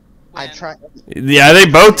 I tried. Yeah, they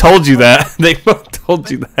both told you that. They both told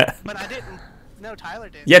you that. But I didn't. No, Tyler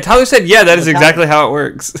did. Yeah, Tyler said, yeah, that is exactly how it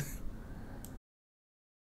works.